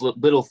those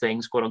little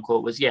things, quote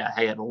unquote, was,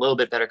 I had a little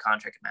bit better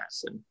contract at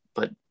Madison,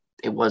 but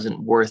it wasn't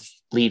worth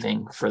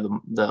leaving for the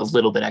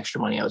little bit extra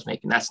money I was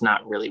making. That's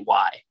not really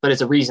why, but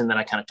it's a reason that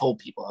I kind of told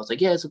people. I was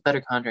like, it's a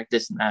better contract,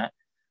 this and that.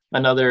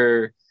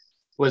 Another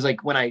was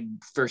like, when I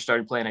first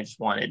started playing, I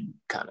just wanted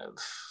kind of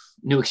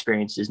new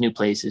experiences, new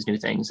places, new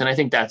things. And I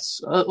think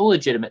that's a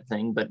legitimate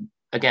thing, but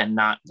again,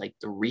 not like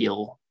the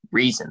real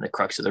reason, the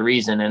crux of the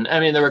reason. And I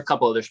mean, there were a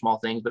couple other small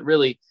things, but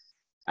really,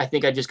 I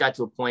think I just got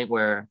to a point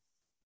where,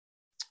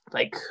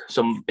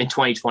 so in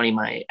 2020,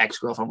 my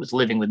ex-girlfriend was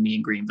living with me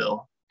in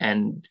Greenville.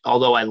 And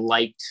although I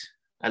loved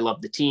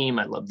the team,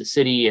 I loved the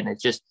city, and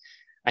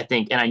I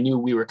think, and I knew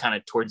we were kind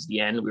of towards the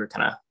end, we were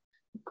kind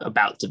of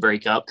about to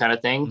break up kind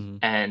of thing. Mm-hmm.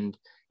 And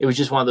it was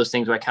just one of those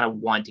things where I kind of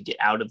wanted to get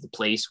out of the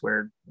place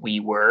where we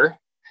were.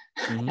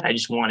 and I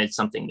just wanted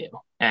something new.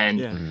 And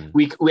Yeah.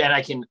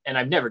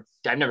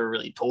 I've never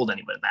really told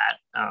anyone that.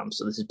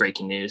 So this is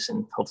breaking news,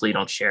 and hopefully you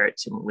don't share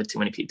it with too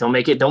many people. Don't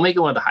make it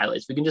one of the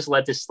highlights. We can just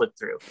let this slip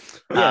through.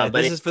 Yeah,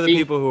 but this is for the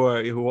people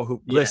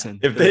who listen.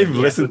 If they've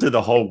listened to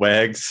the whole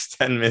Wags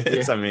 10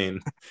 minutes, I mean,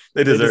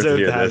 they deserve to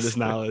hear have this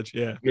knowledge.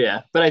 Yeah.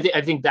 Yeah. But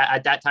I think that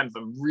at that time, if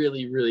I'm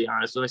really, really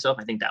honest with myself,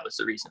 I think that was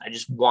the reason. I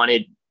just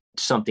wanted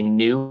something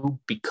new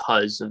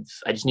because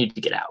I just needed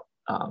to get out.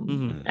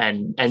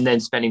 And then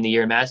spending the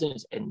year in Madison,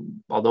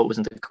 and although it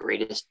wasn't the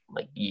greatest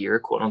like year,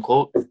 quote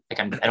unquote, like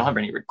I don't have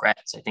any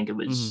regrets. I think it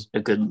was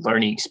a good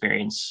learning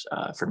experience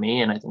for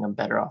me, and I think I'm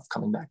better off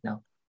coming back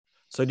now.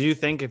 So do you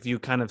think if you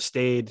kind of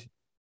stayed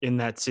in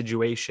that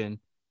situation,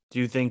 do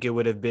you think it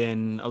would have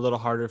been a little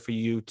harder for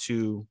you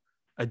to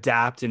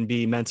adapt and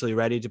be mentally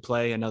ready to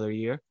play another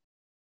year?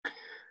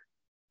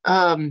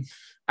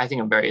 I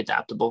think I'm very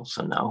adaptable,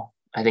 so no.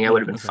 I think I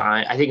would have been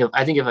fine. I think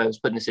if I was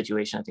put in a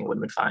situation, I think it would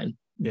have been fine.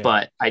 Yeah.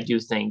 But I do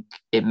think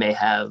it may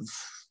have,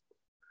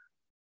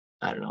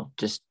 I don't know,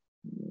 just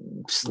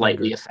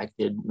slightly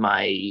affected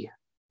my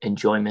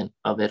enjoyment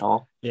of it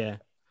all. Yeah.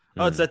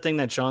 Oh, it's that thing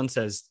that Sean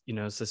says,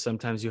 so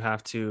sometimes you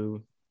have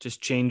to just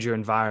change your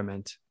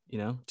environment,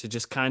 to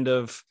just kind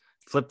of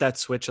flip that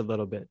switch a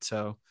little bit.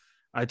 So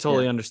I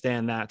totally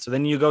understand that. So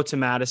then you go to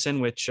Madison,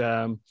 which,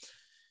 the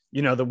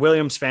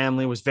Williams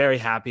family was very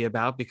happy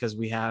about because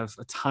we have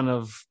a ton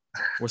of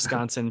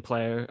Wisconsin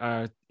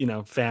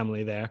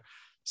family there.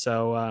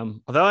 So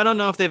although I don't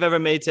know if they've ever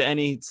made to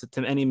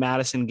any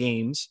Madison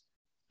games,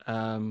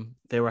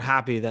 they were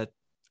happy that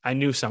I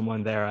knew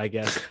someone there, I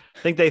guess. I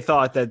think they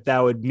thought that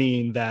would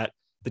mean that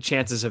the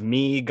chances of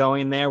me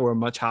going there were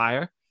much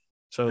higher.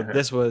 So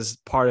this was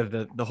part of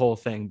the whole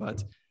thing.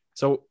 But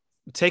so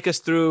take us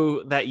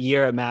through that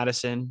year at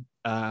Madison,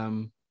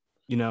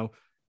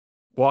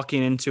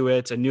 walking into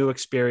it, a new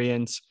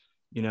experience,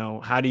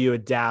 how do you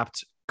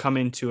adapt, come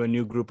into a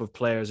new group of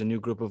players, a new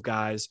group of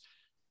guys,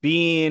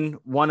 being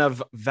one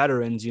of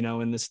veterans,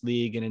 in this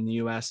league and in the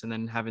US, and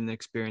then having the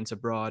experience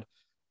abroad,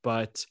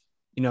 but,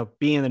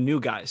 being a new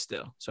guy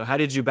still. So how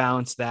did you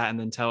balance that? And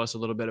then tell us a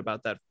little bit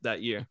about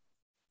that year.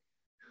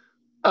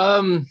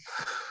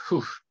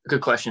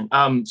 Good question.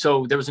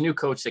 So there was a new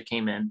coach that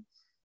came in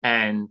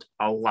and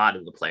a lot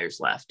of the players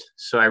left.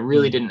 So I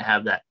really didn't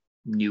have that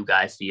new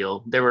guy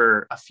feel. There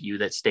were a few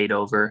that stayed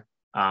over,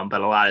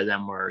 but a lot of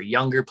them were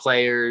younger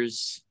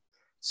players.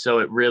 So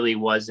it really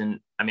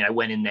wasn't, I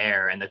went in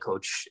there and the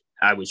coach,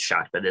 I was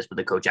shocked by this, but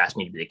the coach asked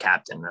me to be the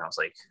captain. And I was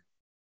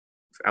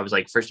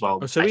like, first of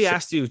all. So he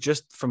asked you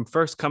just from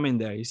first coming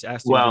there, he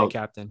asked you to be the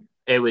captain.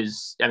 It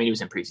was in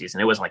preseason.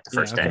 It wasn't like the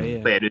first day,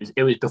 but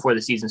it was before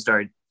the season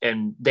started.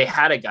 And they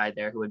had a guy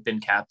there who had been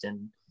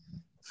captain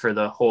for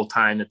the whole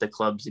time that the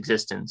club's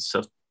existence.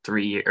 So 2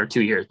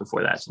 years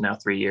before that. So now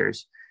 3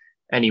 years.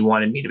 And he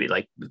wanted me to be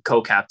like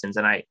co-captains.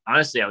 And I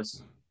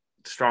was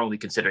strongly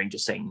considering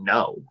just saying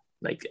no.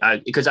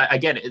 Because I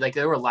get it. Like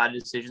there were a lot of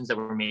decisions that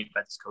were made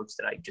by this coach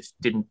that I just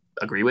didn't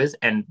agree with.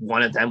 And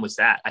one of them was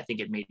that I think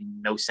it made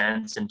no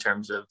sense in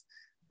terms of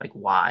like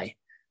why.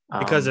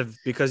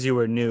 Because you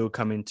were new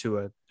coming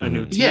to a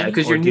new team. Yeah,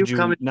 because you're new. Did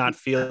you not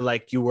feel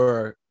like you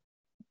were,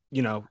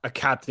 a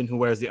captain who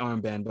wears the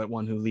armband, but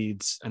one who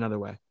leads another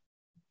way?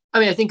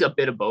 I think a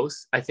bit of both.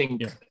 I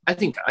think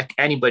like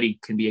anybody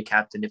can be a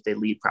captain if they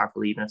lead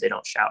properly, even if they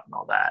don't shout and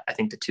all that. I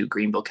think the two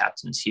Greenville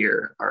captains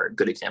here are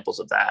good examples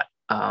of that.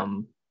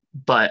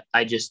 But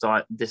I just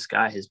thought this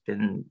guy has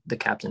been the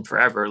captain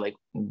forever. Like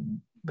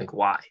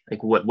why?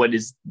 Like what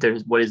is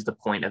the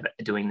point of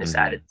doing this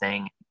added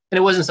thing? And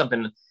it wasn't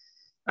something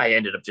I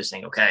ended up just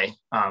saying, okay.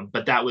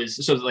 But that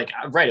was, so like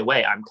right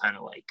away, I'm kind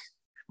of like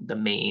the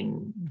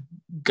main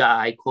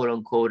guy, quote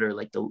unquote, or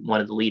like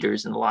one of the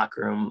leaders in the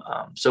locker room.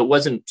 So it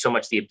wasn't so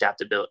much the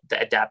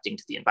adapting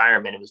to the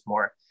environment. It was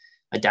more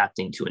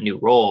adapting to a new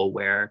role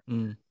where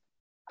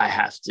I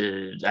have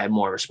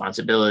more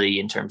responsibility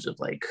in terms of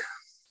like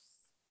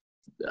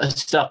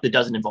stuff that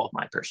doesn't involve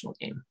my personal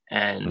game.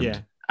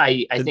 And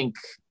I think,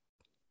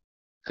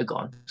 go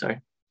on, sorry.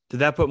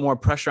 Did that put more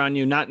pressure on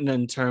you? Not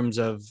in terms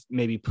of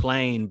maybe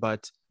playing,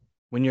 but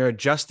when you're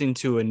adjusting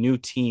to a new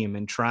team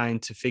and trying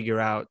to figure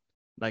out,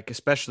 like,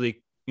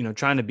 especially,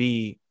 trying to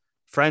be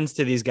friends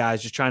to these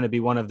guys, just trying to be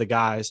one of the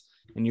guys,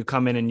 and you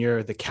come in and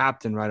you're the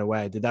captain right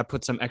away. Did that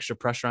put some extra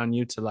pressure on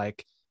you to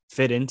like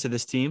fit into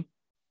this team?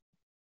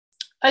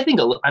 I think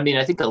a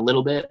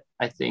little bit,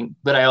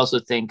 but I also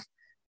think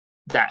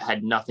that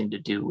had nothing to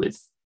do with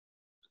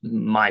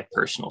my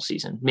personal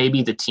season,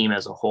 maybe the team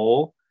as a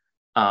whole.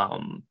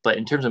 But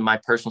in terms of my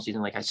personal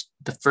season, like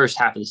the first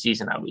half of the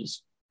season, I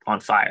was on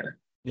fire.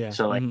 Yeah.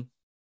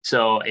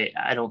 So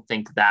I don't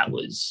think that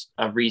was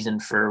a reason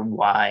for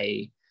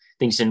why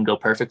things didn't go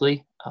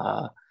perfectly.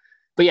 But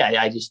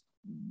yeah,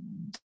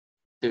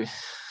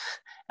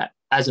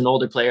 as an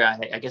older player,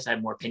 I guess I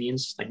had more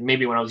opinions. Like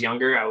maybe when I was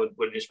younger, I would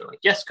have just been like,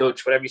 yes,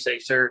 coach, whatever you say,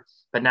 sir.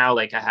 But now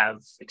like I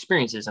have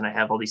experiences and I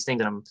have all these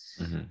things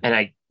and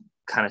I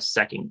kind of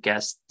second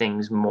guess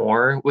things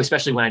more,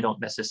 especially when I don't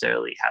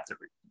necessarily have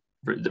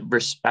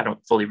I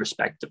don't fully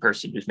respect the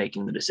person who's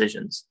making the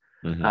decisions.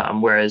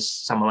 Mhm. Whereas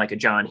someone like a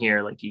John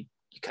here, like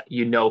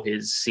you know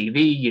his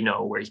CV, you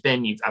know where he's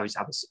been. I've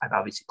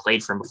obviously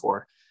played for him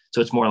before,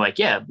 so it's more like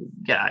yeah,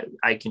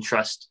 I can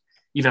trust,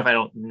 even if I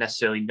don't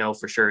necessarily know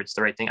for sure it's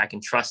the right thing. I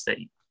can trust that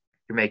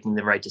you're making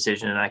the right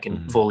decision, and I can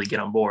Mhm. fully get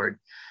on board.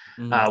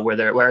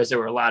 Whereas there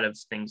were a lot of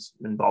things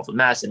involved with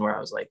Masson where I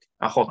was like,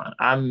 oh, hold on,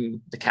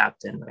 I'm the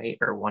captain, right,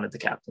 or one of the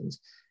captains,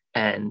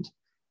 and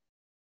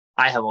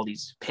I have all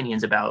these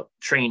opinions about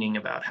training,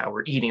 about how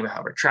we're eating, about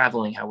how we're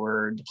traveling, how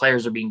the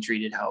players are being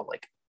treated, how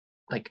like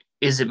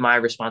is it my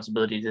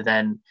responsibility to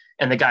then,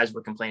 and the guys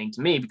were complaining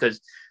to me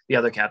because the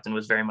other captain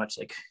was very much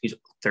like, he's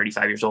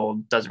 35 years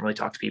old, doesn't really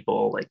talk to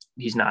people, like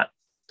he's not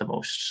the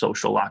most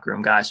social locker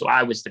room guy. So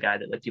I was the guy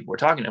that like people were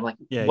talking to. I'm like,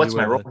 Yeah, what's you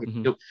my were role?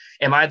 the-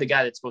 Am I the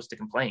guy that's supposed to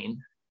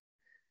complain,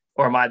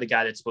 or am I the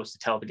guy that's supposed to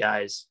tell the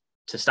guys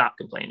to stop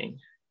complaining?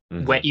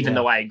 Mhm. Even Yeah.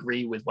 though I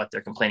agree with what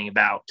they're complaining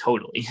about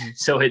totally.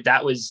 So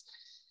that was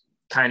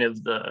kind of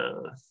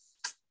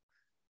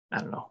I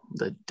don't know,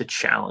 the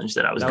challenge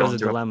that I was That going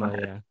was a through.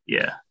 dilemma.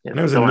 Yeah. And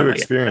it was a new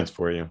experience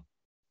for you.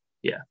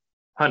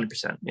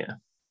 100%. Yeah.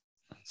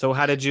 So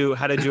how did you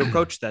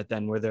approach that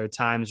then? Were there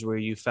times where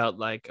you felt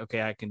like,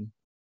 okay,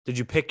 did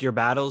you pick your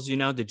battles?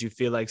 Did you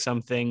feel like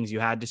some things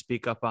you had to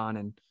speak up on,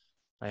 and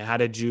like, how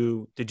did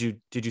you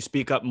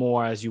speak up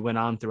more as you went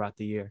on throughout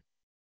the year?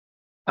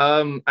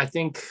 I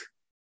think,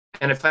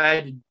 and if I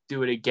had to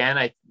do it again,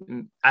 I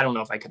don't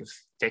know if I could have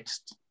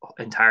fixed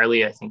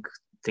entirely. I think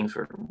things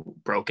were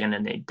broken,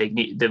 and they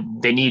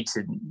need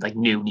to, like,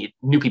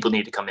 new people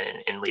need to come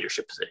in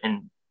leadership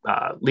and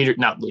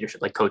not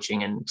leadership, like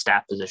coaching and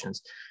staff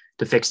positions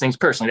to fix things.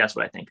 Personally, that's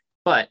what I think.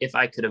 But if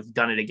I could have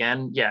done it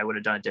again, yeah, I would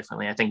have done it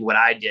differently. I think what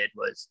I did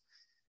was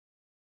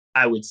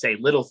I would say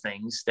little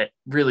things that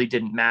really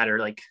didn't matter,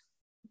 like,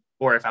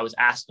 or if I was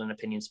asked an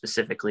opinion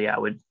specifically, I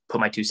would put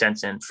my 2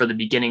 cents in for the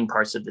beginning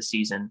parts of the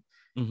season,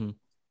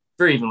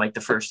 for even like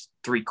the first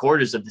 3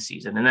 quarters of the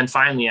season. And then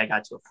finally I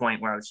got to a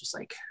point where I was just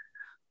like,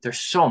 there's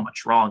so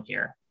much wrong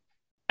here.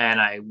 And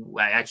I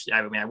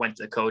went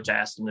to the coach, I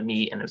asked him to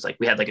meet, and it was like,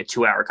 we had like a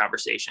 2-hour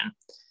conversation,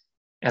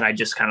 and I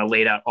just kind of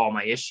laid out all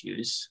my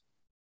issues.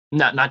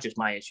 Not just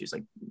my issues.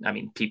 Like, I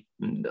mean,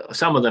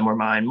 some of them were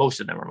mine, most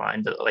of them were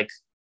mine, but like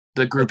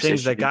the group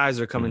things that guys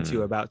are coming to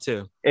you about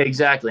too.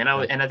 Exactly.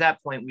 And at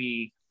that point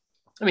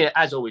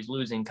as always,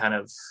 losing kind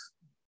of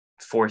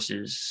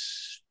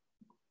forces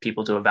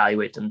people to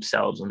evaluate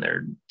themselves and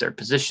their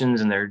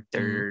positions and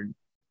their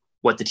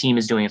what the team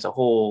is doing as a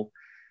whole.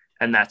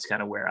 And that's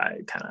kind of where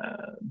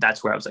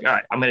that's where I was like, all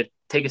right, I'm going to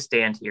take a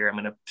stand here. I'm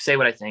going to say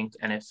what I think.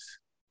 And if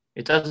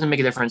it doesn't make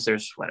a difference,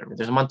 there's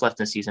a month left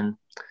in the season.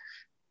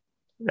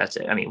 That's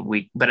it. I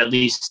mean, but at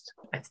least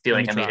I feel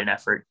like I made an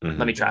effort. Mm-hmm.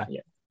 Let me try.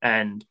 Yeah.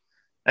 And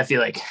I feel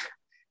like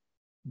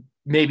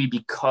maybe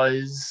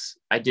because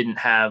I didn't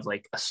have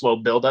like a slow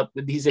buildup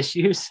with these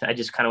issues, I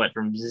just kind of went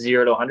from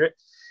 0 to 100.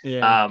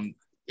 Yeah.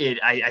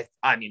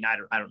 I mean, I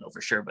don't know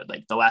for sure, but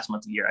like the last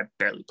month of the year, I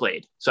barely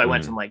played. So I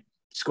went from like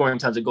scoring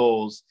tons of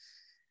goals.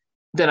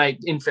 Then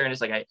in fairness,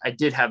 like I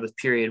did have a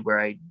period where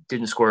I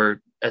didn't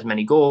score as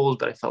many goals,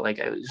 but I felt like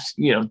I was,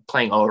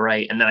 playing all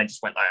right. And then I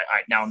just went, all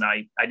right, now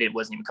I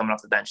wasn't even coming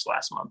off the bench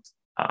last month.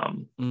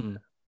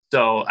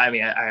 So, I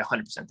mean, I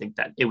 100% think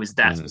that it was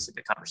that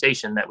specific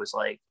conversation that was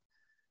like,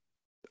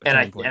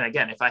 and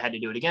again, if I had to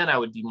do it again, I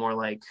would be more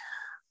like,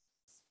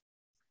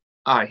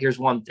 all right, here's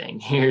one thing,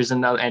 here's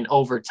another, and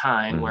over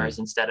time, whereas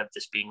instead of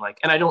just being like,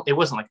 and it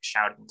wasn't like a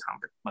shouting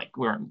conversation, like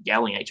we weren't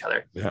yelling at each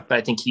other, but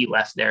I think he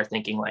left there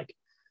thinking like,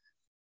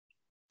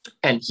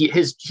 and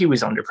he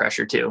was under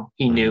pressure too.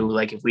 He knew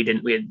like if we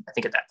I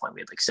think at that point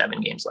we had like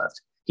 7 games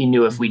left. He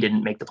knew if we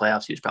didn't make the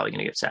playoffs, he was probably going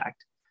to get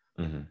sacked.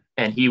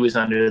 And he was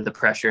under the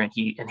pressure, and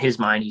in his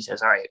mind, he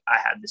says, all right, I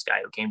had this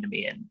guy who came to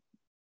me and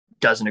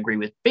doesn't agree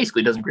with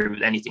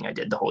anything I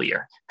did the whole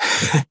year.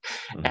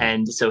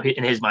 And so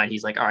in his mind,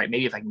 he's like, all right,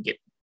 maybe if I can get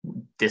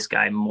this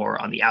guy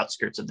more on the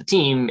outskirts of the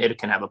team, it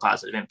can have a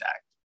positive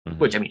impact,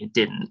 which I mean, it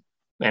didn't.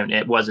 And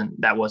I wasn't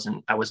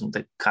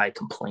the guy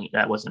complaint.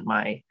 That wasn't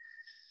my,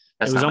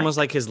 it was almost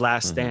like his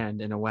last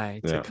stand in a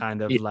way to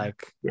kind of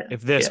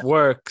if this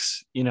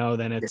works,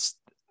 then it's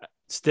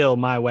still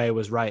my way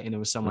was right and it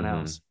was someone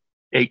else.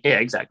 Yeah,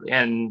 exactly.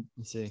 And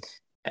you see,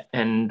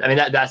 and I mean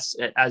that's,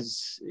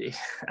 as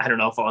I don't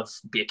know if I'll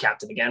be a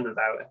captain again, but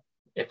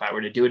if I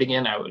were to do it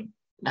again,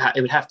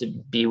 it would have to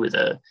be with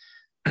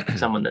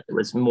someone that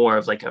was more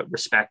of like a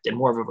respect and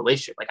more of a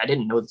relationship. Like I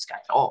didn't know this guy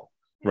at all,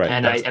 right?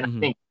 And I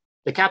think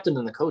the captain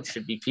and the coach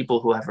should be people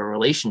who have a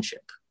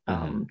relationship.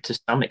 To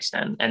some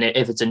extent, and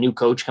if it's a new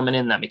coach coming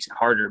in, that makes it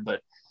harder,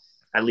 but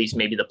at least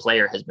maybe the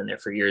player has been there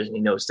for years and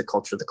he knows the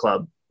culture of the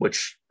club,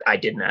 which I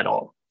didn't at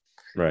all.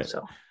 Right.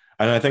 So,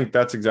 and I think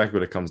that's exactly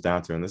what it comes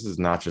down to. And this is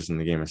not just in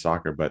the game of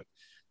soccer, but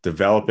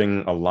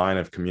developing a line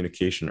of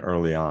communication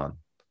early on,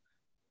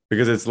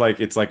 because it's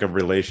like a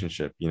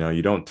relationship.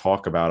 You don't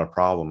talk about a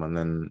problem and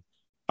then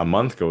a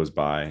month goes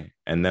by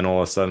and then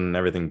all of a sudden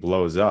everything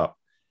blows up.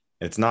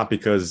 It's not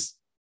because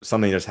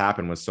something just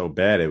happened was so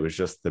bad. It was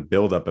just the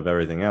buildup of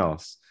everything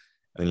else.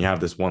 And you have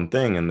this one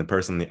thing, and the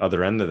person on the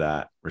other end of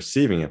that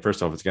receiving it,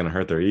 first off, it's going to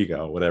hurt their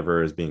ego,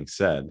 whatever is being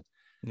said.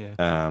 Yeah.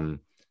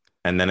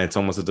 And then it's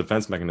almost a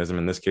defense mechanism.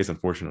 In this case,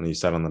 unfortunately, you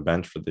sat on the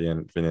bench for the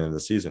end of the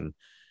season.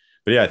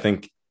 But yeah, I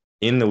think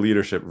in the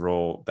leadership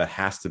role, that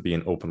has to be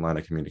an open line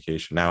of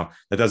communication. Now,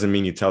 that doesn't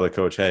mean you tell the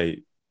coach,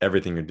 hey,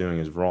 everything you're doing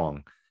is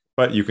wrong,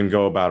 but you can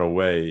go about a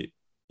way.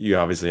 You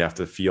obviously have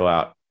to feel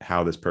out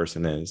how this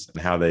person is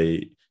and how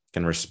they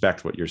can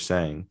respect what you're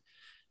saying.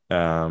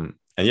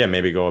 And yeah,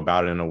 maybe go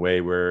about it in a way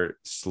where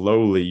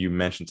slowly you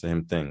mention to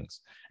him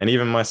things. And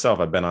even myself,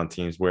 I've been on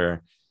teams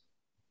where,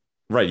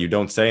 right, you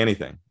don't say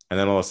anything. And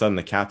then all of a sudden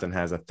the captain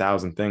has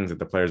 1,000 things that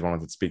the players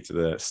wanted to speak to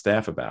the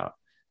staff about.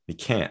 He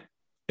can't.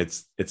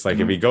 It's like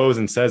if he goes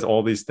and says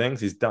all these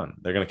things, he's done.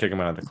 They're going to kick him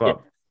out of the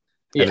club.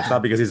 Yeah. And it's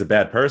not because he's a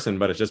bad person,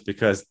 but it's just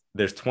because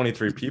there's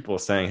 23 people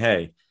saying,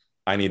 hey,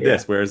 I need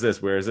this. Where is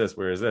this? Where is this?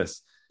 Where is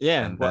this?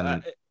 Yeah. And well,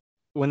 then,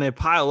 when they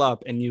pile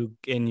up and you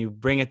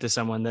bring it to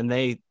someone, then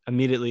they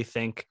immediately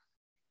think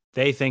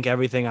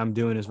everything I'm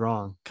doing is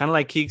wrong. Kind of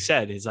like Keek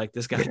said, he's like,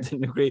 this guy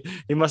didn't agree.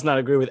 He must not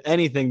agree with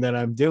anything that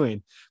I'm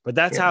doing. But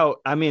that's how,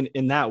 I mean,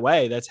 in that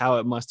way, that's how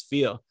it must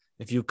feel.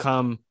 If you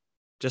come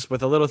just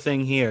with a little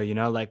thing here, you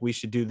know, like we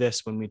should do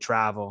this when we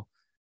travel,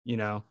 you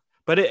know,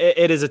 but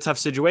it is a tough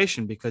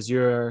situation because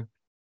you're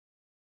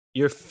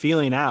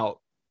feeling out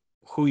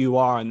who you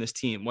are on this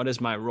team. What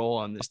is my role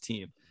on this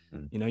team?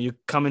 You know, you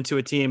come into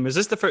a team. Is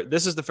this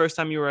this is the first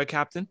time you were a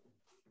captain?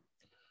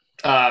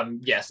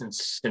 Yeah,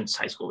 since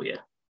high school. Yeah.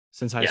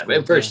 Since high school.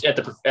 At first at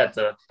the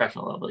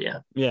professional level. Yeah.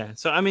 Yeah.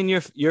 So, I mean,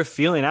 you're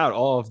feeling out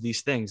all of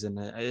these things, and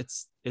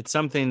it's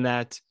something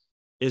that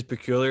is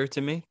peculiar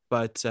to me,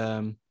 but,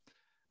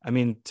 I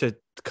mean, to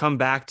come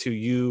back to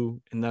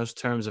you in those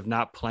terms of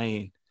not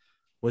playing,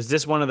 was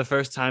this one of the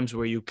first times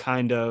where you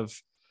kind of,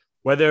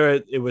 whether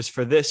it was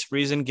for this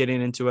reason,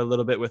 getting into a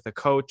little bit with a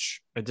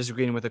coach or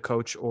disagreeing with a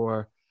coach,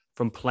 or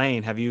from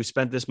playing, have you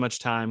spent this much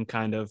time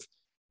kind of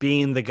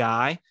being the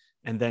guy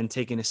and then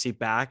taking a seat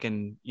back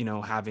and, you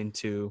know, having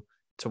to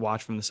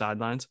watch from the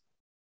sidelines?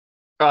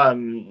 I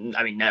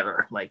mean,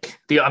 never. Like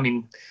the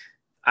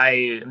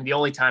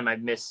only time I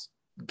missed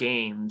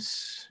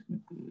games,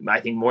 I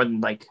think more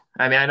than like,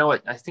 I mean,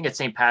 I think at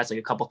St. Pat's, like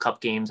a couple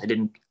cup games, I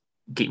didn't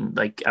get,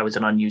 like, I was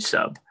an unused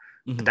sub.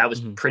 Mm-hmm. But that was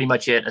pretty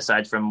much it,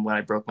 aside from when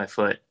I broke my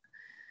foot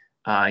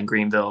in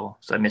Greenville.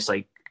 So I missed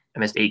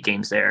 8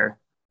 games there.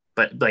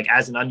 But like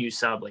as an unused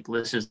sub, like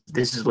this is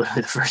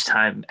literally the first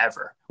time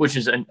ever, which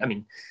is, I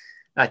mean,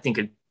 I think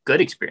a good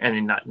experience. I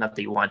mean, not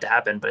that you want it to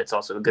happen, but it's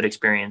also a good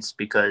experience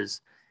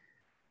because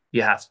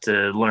you have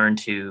to learn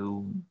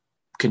to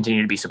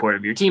continue to be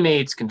supportive of your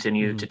teammates,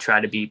 continue to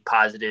try to be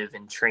positive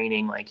in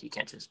training. Like you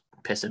can't just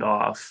piss it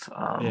off,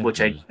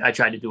 which I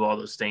tried to do all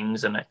those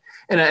things. And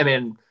I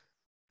mean,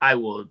 I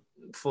will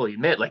fully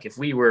admit, like if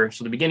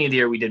so the beginning of the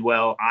year, we did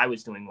well, I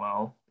was doing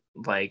well.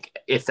 Like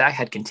if that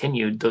had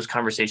continued, those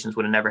conversations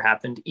would have never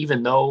happened,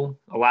 even though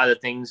a lot of the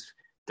things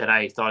that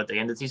I thought at the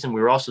end of the season, we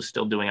were also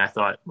still doing, I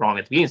thought, wrong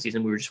at the beginning of the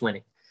season. We were just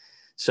winning.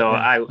 So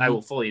I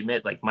will fully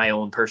admit, like my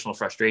own personal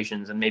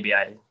frustrations, and maybe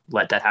I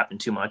let that happen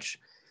too much,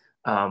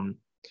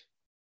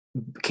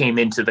 came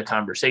into the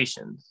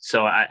conversation.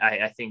 So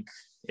I think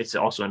it's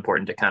also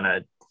important to kind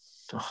of,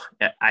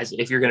 as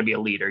if you're going to be a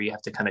leader, you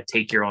have to kind of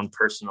take your own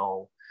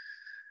personal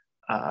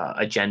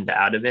agenda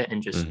out of it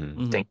and just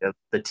think of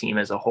the team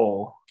as a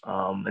whole.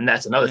 And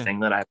that's another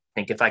thing that I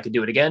think if I could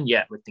do it again,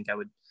 I would think I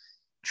would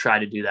try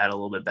to do that a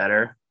little bit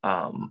better.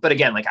 But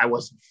again, like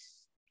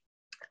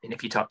and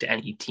if you talk to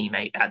any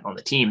teammate on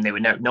the team, they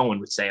would no one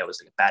would say I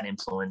was like a bad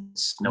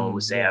influence. No one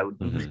would say I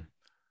would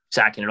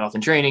sacking it off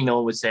in training. No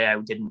one would say I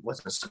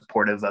wasn't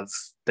supportive of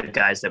the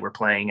guys that were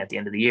playing at the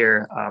end of the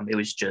year. It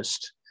was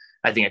just,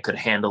 I think I could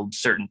have handled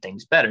certain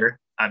things better.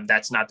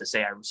 That's not to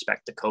say I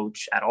respect the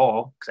coach at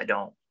all, because I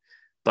don't.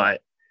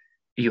 But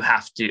you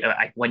have to,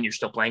 when you're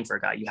still playing for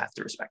a guy, you have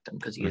to respect him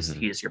because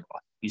he is your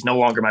boss. He's no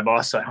longer my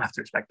boss, so I don't have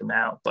to respect him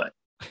now. But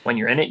when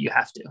you're in it, you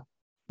have to.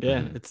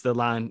 Yeah, it's the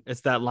line.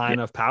 It's that line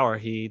of power.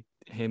 You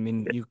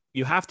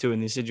have to in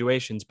these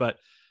situations. But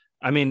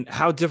I mean,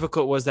 how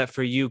difficult was that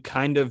for you?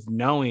 Kind of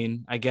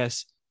knowing, I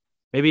guess,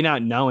 maybe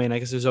not knowing. I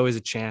guess there's always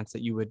a chance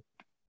that you would,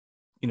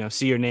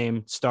 see your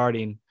name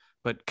starting,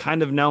 but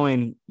kind of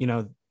knowing,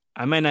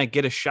 I might not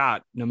get a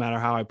shot no matter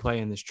how I play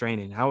in this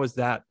training. How was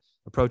that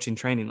approaching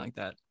training like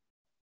that?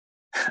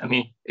 I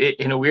mean,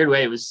 in a weird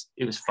way, it was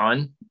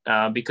fun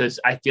because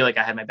I feel like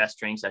I had my best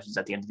training sessions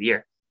at the end of the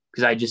year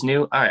because I just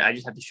knew, all right, I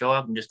just have to show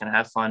up. I'm just going to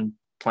have fun,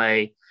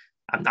 play.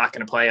 I'm not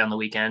going to play on the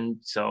weekend.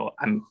 So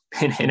I'm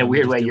in a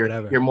weird way,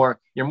 you're more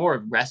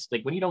rest.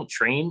 Like when you don't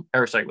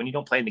when you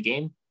don't play in the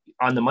game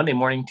on the Monday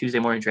morning, Tuesday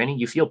morning training,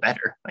 you feel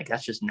better. Like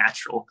that's just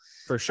natural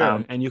for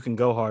sure. And you can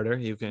go harder.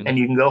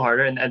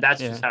 And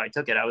that's just how I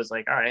took it. I was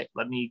like, all right,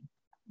 let me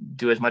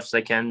do as much as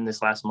I can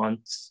this last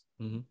month.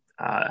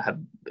 Have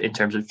in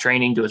terms of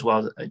training, do as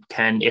well as I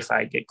can if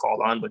I get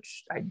called on,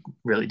 which I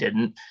really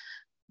didn't.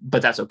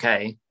 but that's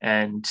okay.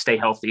 And stay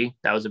healthy.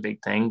 That was a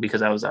big thing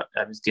because I was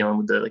dealing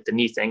with the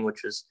knee thing,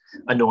 which was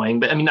annoying.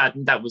 But I mean,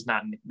 that's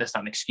not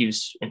an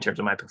excuse in terms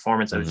of my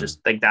performance. I was just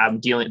like that. I'm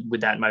dealing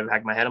with that in my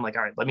back of my head. I'm like,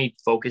 all right, let me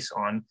focus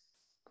on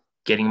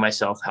getting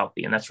myself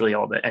healthy, and that's really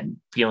all that, and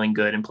feeling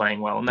good and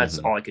playing well, and that's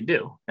all I could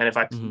do. And if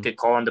I get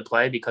called on to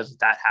play because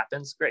that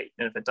happens, great.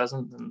 And if it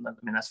doesn't, then I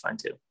mean, that's fine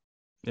too.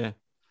 Yeah,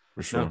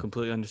 For sure. No,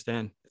 completely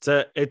understand.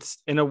 It's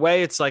in a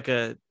way, it's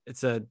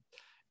a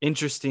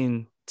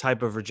interesting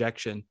type of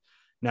rejection.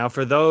 Now,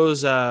 for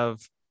those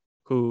of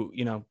who,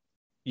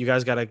 you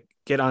guys got to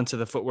get onto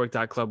the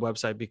footwork.club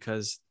website,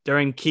 because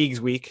during Keegs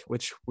week,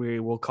 which we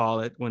will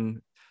call it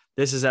when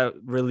this is out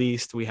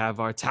released, we have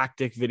our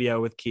tactic video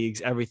with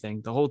Keegs,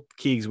 everything. The whole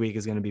Keegs week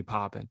is going to be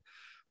popping.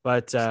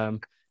 But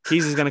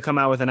Keegs is going to come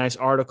out with a nice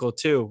article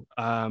too.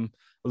 A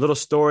little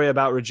story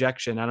about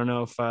rejection. I don't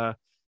know if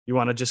you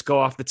want to just go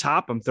off the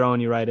top. I'm throwing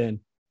you right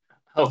in.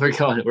 Oh,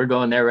 we're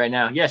going there right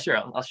now. Yeah, sure.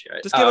 I'll share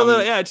it. Just give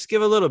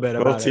a little bit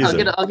about it.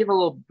 I'll give a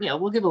little,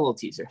 we'll give a little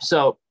teaser.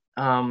 So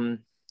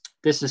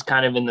this is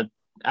kind of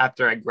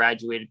after I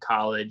graduated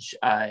college.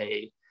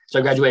 So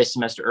I graduated a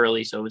semester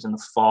early, so it was in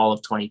the fall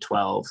of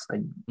 2012.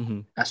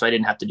 So I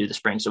didn't have to do the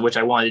spring, so which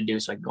I wanted to do,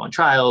 so I could go on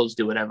trials,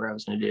 do whatever I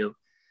was going to do.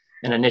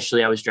 And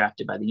initially, I was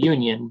drafted by the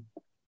Union.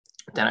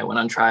 Then I went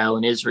on trial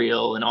in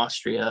Israel and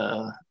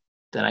Austria.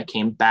 Then I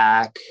came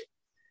back,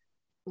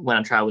 went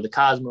on trial with the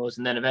Cosmos,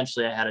 and then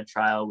eventually I had a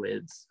trial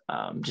with,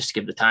 just to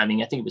give the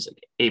timing, I think it was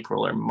like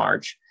April or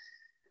March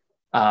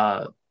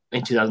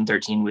in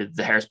 2013 with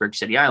the Harrisburg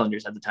City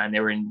Islanders. At the time, they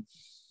were in,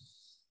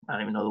 I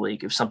don't even know the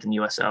league. It was something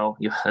USL.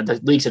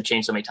 The leagues have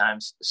changed so many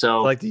times.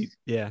 So I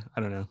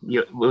don't know.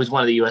 It was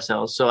one of the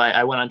USLs. So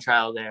I went on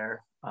trial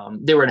there.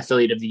 They were an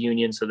affiliate of the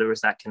Union, so there was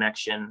that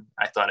connection.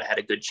 I thought I had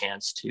a good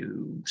chance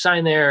to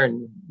sign there,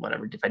 and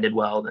whatever, if I did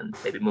well, then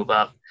maybe move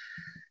up.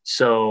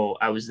 So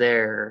I was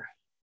there.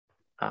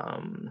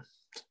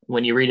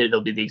 When you read it,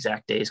 it'll be the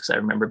exact days because I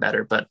remember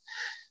better. But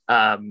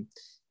I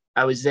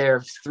was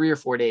there 3 or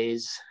 4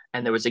 days,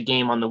 and there was a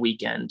game on the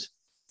weekend,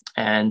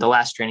 and the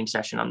last training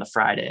session on the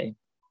Friday.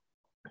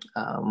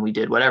 We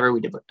did whatever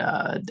we did,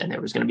 and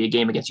there was going to be a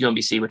game against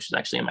UMBC, which was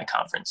actually in my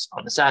conference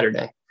on the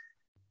Saturday.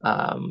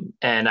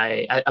 And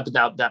I up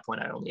until that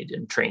point, I only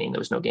did training. There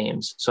was no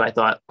games, so I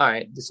thought, all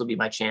right, this will be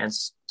my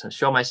chance to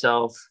show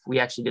myself. We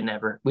actually didn't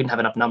have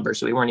enough numbers,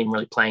 so we weren't even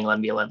really playing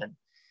 11v11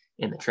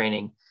 in the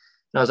training.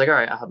 And I was like, all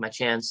right, I'll have my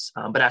chance.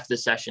 But after the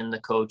session, the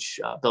coach,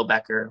 Bill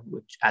Becker,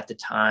 which at the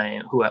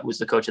time, who was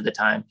the coach at the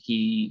time,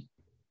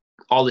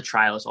 all the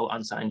trialists, all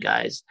unsigned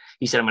guys,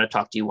 he said, I'm going to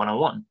talk to you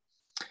one-on-one.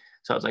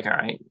 So I was like, all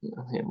right,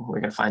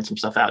 we're going to find some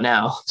stuff out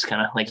now. It's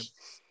kind of like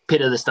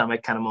pit of the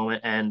stomach kind of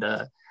moment. And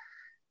I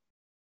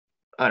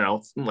don't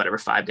know, whatever,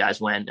 5 guys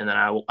went. And then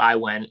I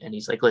went, and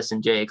he's like,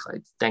 listen, Jake,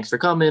 like, thanks for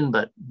coming,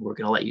 but we're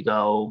going to let you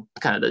go.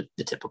 Kind of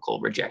the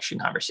typical rejection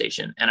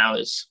conversation. And I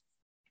was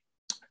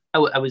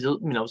a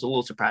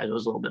little surprised. I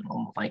was a little bit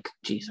like,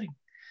 geez, like,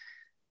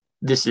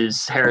 this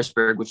is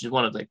Harrisburg, which is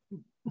one of the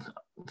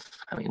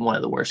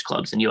worst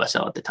clubs in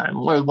USL at the time,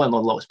 one of the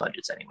lowest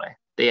budgets anyway.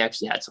 They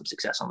actually had some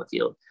success on the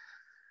field.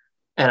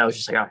 And I was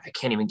just like, oh, I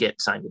can't even get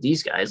signed with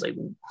these guys. Like,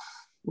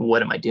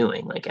 what am I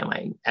doing? Like, am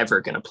I ever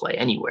going to play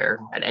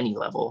anywhere at any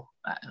level?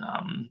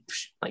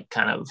 Like,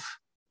 kind of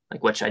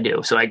like, what should I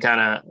do? So I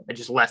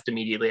just left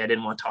immediately. I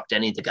didn't want to talk to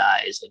any of the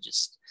guys. I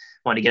just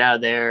wanted to get out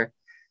of there.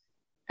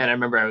 And I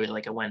remember I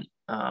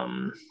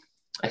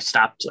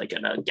stopped like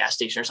at a gas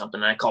station or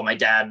something, and I called my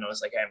dad, and I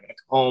was like, hey, I'm going to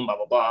come home, blah,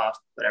 blah, blah,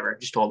 whatever.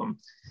 Just told him.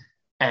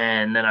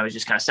 And then I was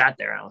just kind of sat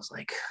there, and I was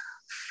like,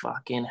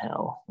 fucking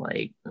hell.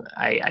 Like,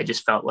 I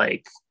just felt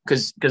like,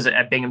 because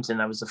at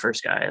Binghamton, I was the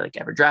first guy like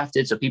ever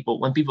drafted. So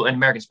when people in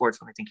American sports,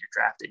 when they think you're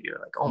drafted, you're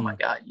like, oh my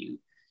God, you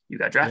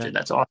got drafted. Yeah.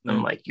 That's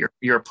awesome. Like,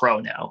 you're a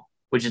pro now,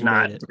 which is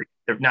not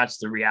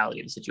the reality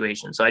of the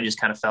situation. So I just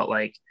kind of felt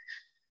like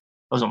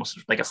I was almost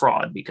like a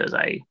fraud, because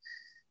I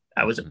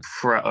was a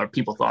pro, or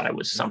people thought I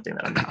was something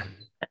that I'm not.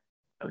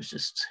 I was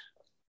just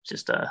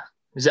all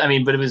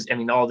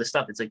this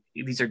stuff. It's like,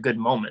 these are good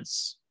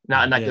moments,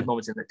 not good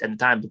moments in the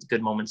time, but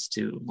good moments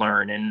to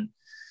learn. And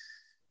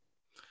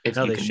if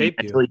you can shape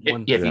if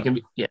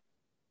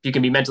you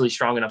can be mentally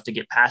strong enough to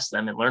get past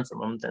them and learn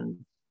from them,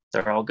 then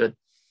they're all good.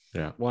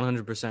 Yeah,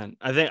 100%.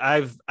 I think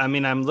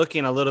I'm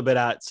looking a little bit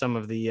at some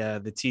of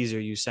the teaser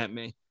you sent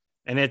me,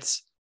 and I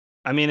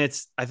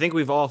think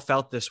we've all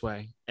felt this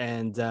way.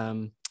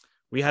 And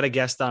we had a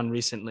guest on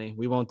recently.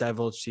 We won't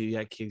divulge to you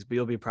yet, Keegs, but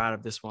you'll be proud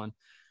of this one,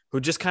 who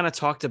just kind of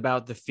talked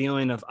about the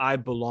feeling of I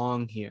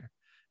belong here.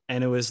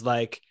 And it was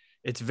like,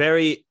 it's a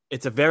very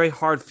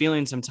hard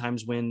feeling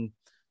sometimes when,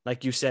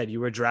 like you said, you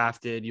were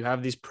drafted, you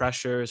have these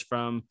pressures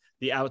from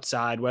the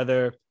outside,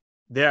 whether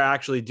they're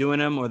actually doing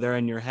them or they're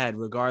in your head.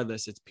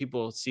 Regardless, it's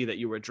people see that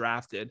you were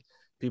drafted.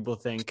 People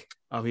think,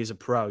 oh, he's a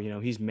pro,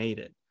 he's made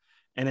it.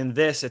 And in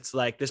this, it's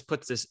like, this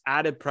puts this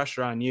added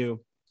pressure on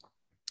you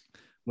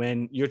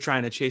when you're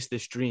trying to chase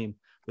this dream.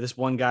 But this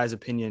one guy's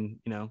opinion,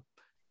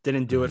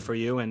 didn't do it for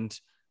you. And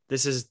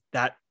this is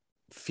that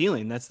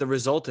feeling. That's the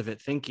result of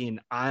it, thinking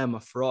I am a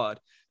fraud.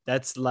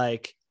 That's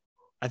like,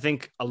 I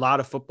think a lot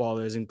of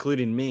footballers,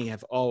 including me,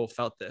 have all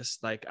felt this.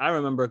 Like, I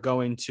remember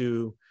going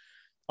to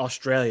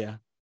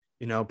Australia,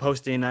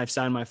 posting I've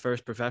signed my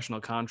first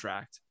professional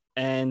contract.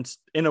 And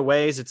in a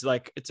ways, it's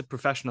like, it's a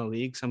professional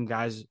league. Some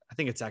guys, I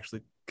think it's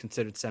actually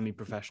considered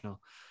semi-professional,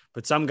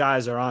 but some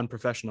guys are on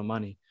professional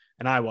money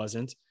and I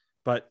wasn't.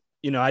 But,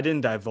 I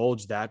didn't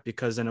divulge that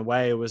because in a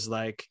way it was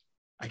like,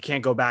 I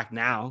can't go back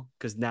now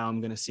because now I'm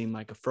going to seem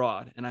like a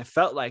fraud. And I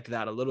felt like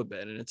that a little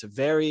bit. And it's a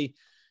very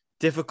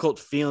difficult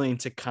feeling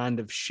to kind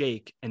of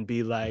shake and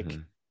be like,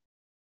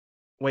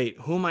 wait,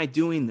 who am I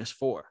doing this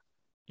for?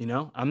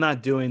 I'm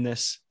not doing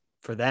this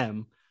for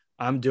them.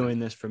 I'm doing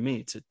this for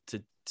me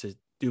to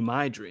do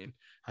my dream.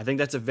 I think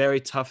that's a very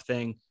tough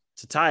thing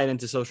to tie it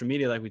into social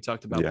media, like we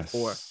talked about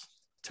before,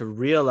 to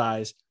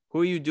realize,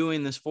 who are you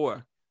doing this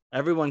for?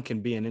 Everyone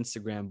can be an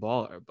Instagram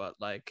baller, but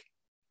like,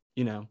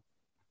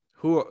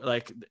 who,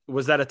 like,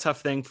 was that a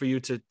tough thing for you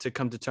to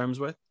come to terms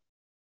with?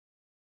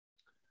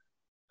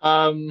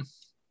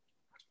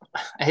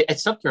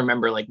 It's tough to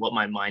remember like what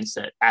my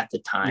mindset at the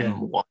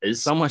time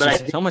was. So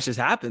much has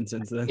happened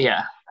since then.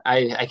 Yeah,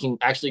 I can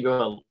actually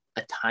grow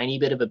a tiny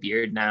bit of a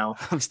beard now.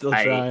 I'm still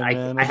trying,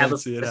 man. I have a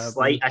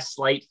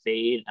slight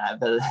fade.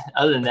 But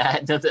other than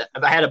that,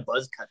 I had a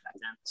buzz cut back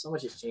then. So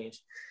much has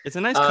changed. It's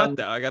a nice cut,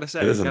 though. I gotta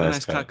say, it's got a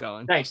nice cut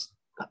going. Thanks,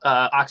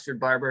 Oxford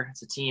Barber.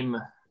 It's a team.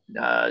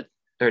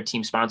 They're a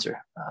team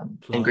sponsor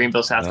in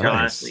Greenville, South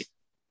Carolina.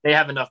 They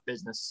have enough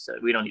business, so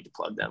we don't need to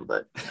plug them.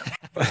 But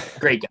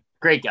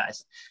great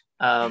guys.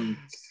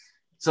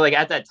 So like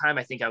at that time,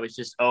 I think I was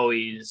just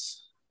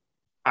always,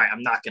 all right,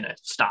 I'm not going to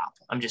stop.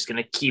 I'm just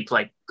going to keep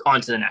like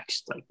on to the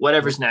next, like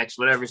whatever's next.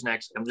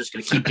 I'm just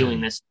going to keep doing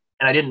this.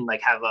 And I didn't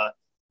like have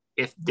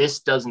if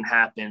this doesn't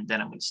happen, then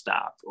I'm going to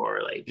stop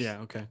or like,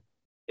 okay.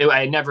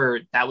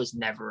 That was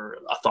never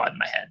a thought in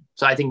my head.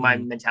 So I think my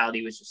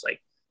mentality was just like,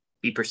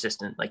 be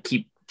persistent, like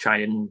keep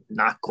trying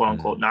to quote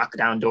unquote, knock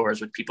down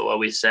doors, what people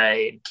always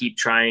say, and keep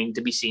trying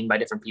to be seen by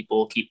different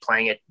people, keep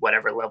playing at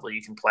whatever level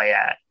you can play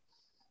at.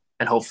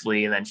 And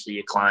hopefully eventually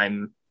you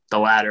climb the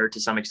ladder to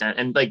some extent.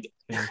 And like,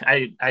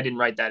 I didn't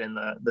write that in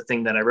the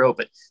thing that I wrote,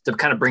 but to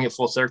kind of bring it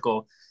full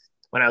circle,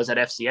 when I was at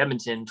FC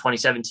Edmonton,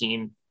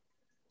 2017,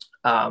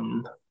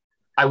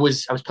 I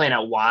was playing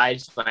out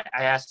wide. So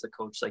I asked the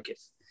coach, like,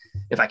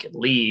 if I could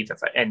leave,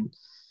 and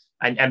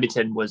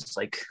Edmonton was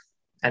like,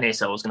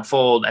 NASL was going to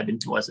fold.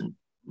 Edmonton wasn't,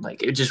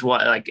 like, it just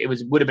was like,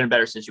 would have been a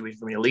better situation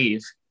for me to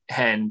leave.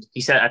 And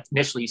he said,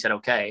 initially he said,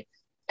 okay.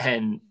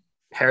 And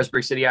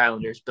Harrisburg City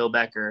Islanders, Bill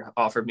Becker,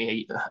 offered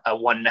me a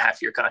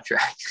 1.5 year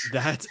contract.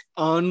 That's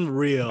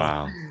unreal.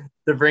 Wow.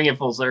 To bring it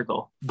full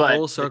circle. But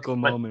full circle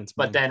moments.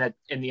 But then at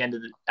the end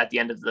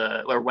of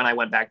the, or when I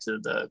went back to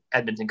the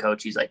Edmonton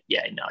coach, he's like,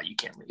 yeah, no, you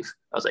can't leave.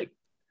 I was like,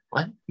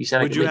 what? You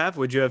said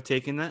would you have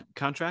taken that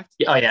contract?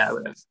 Yeah, oh yeah,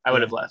 I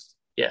would have left.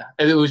 Yeah.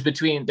 It was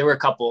there were a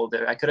couple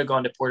there. I could have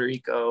gone to Puerto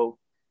Rico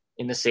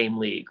in the same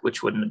league,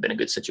 which wouldn't have been a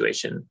good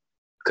situation.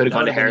 Could have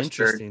gone to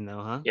Harrisburg. Interesting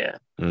though, huh? Yeah.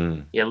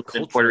 Yeah. Lived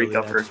in Puerto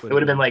Rico first. It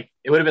would have been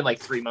like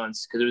 3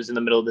 months because it was in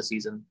the middle of the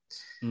season.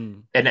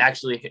 And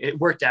actually it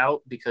worked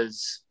out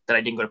because that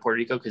I didn't go to Puerto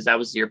Rico because that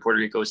was the year Puerto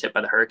Rico was hit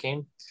by the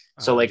hurricane.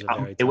 So like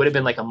it would have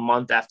been like a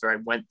month after I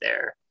went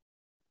there.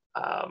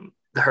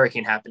 The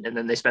hurricane happened and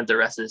then they spent the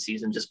rest of the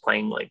season just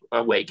playing like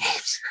away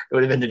games. It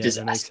would have been a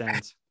disaster. That makes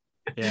sense.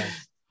 Yeah.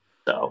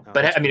 So,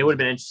 but I mean, it would have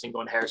been interesting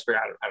going to Harrisburg.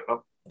 I don't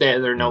know.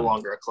 They're no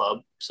longer a club.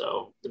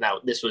 So now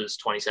this was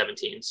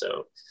 2017.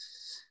 So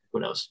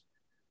who knows?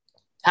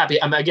 I'm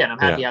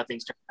happy how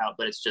things turned out,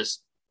 but it's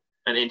just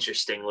an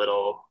interesting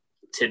little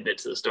tidbit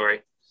to the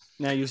story.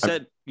 Now you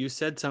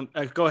said some,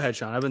 go ahead,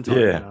 Sean. I've been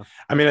talking enough.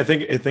 I mean, I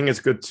think it's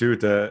good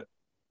too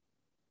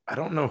I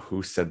don't know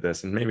who said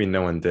this and maybe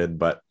no one did,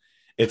 but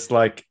it's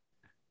like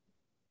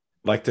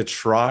to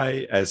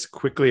try as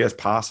quickly as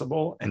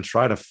possible and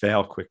try to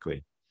fail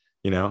quickly,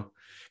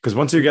 because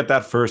once you get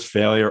that first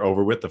failure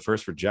over with, the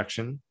first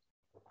rejection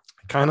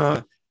kind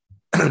of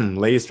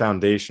lays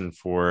foundation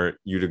for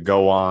you to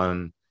go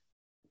on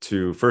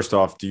to, first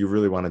off, do you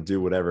really want to do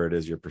whatever it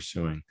is you're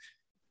pursuing?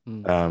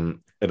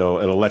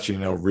 It'll let you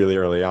know really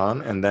early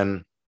on, and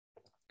then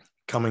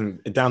coming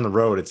down the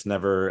road, it's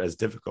never as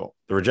difficult.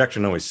 The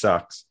rejection always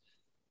sucks,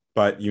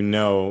 but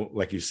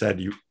like you said,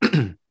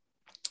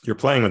 you're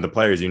playing with the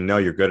players,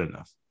 you're good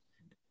enough.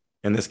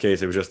 In this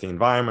case, it was just the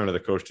environment or the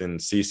coach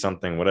didn't see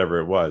something, whatever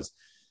it was.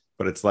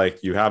 But it's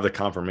like you have the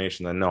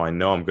confirmation that, no, I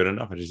know I'm good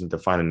enough. I just need to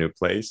find a new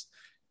place.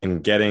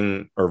 And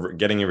getting a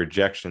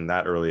rejection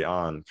that early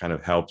on kind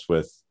of helps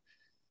with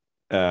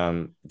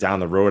down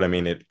the road. I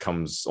mean, it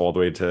comes all the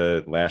way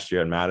to last year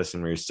at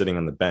Madison where you're sitting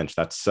on the bench.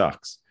 That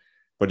sucks.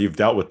 But you've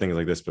dealt with things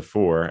like this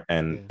before.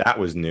 And that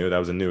was new. That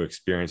was a new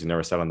experience. You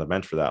never sat on the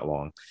bench for that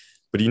long.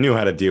 But you knew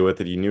how to deal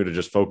with it. You knew to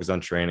just focus on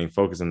training,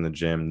 focus in the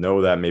gym,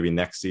 know that maybe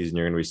next season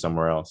you're going to be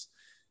somewhere else.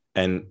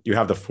 And you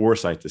have the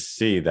foresight to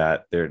see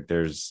that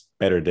there's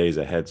better days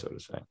ahead, so to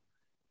say.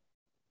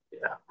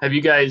 Yeah. Have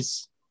you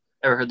guys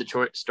ever heard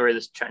the story of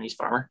this Chinese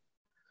farmer?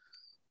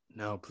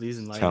 No, please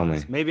enlighten Tell me.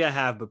 us. Maybe I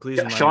have, but please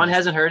enlighten Sean us.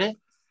 hasn't heard it?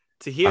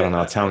 to hear. I don't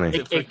know. Tell me.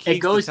 It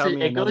goes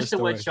to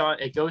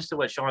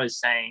what Sean is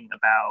saying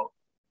about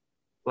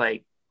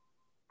like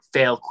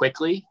fail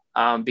quickly.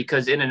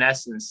 Because in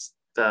essence,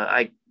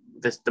 the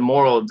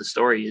moral of the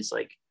story is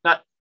like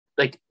not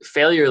like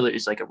failure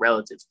is like a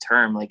relative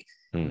term. Like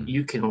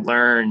you can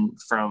learn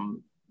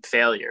from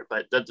failure,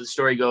 but the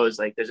story goes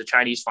like there's a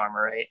Chinese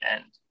farmer, right?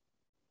 And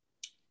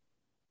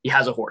he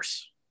has a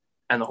horse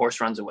and the horse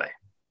runs away.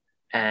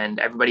 And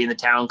everybody in the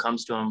town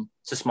comes to him.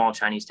 It's a small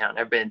Chinese town.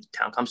 Everybody in the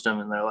town comes to him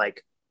and they're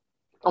like,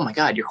 oh my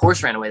God, your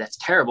horse ran away. That's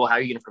terrible. How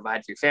are you going to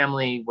provide for your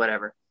family?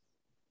 Whatever.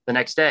 The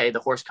next day,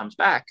 the horse comes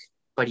back,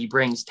 but he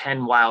brings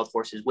 10 wild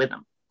horses with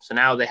him. So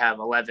now they have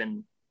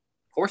 11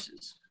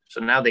 horses.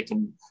 So now they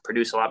can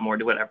produce a lot more,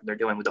 do whatever they're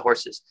doing with the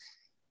horses.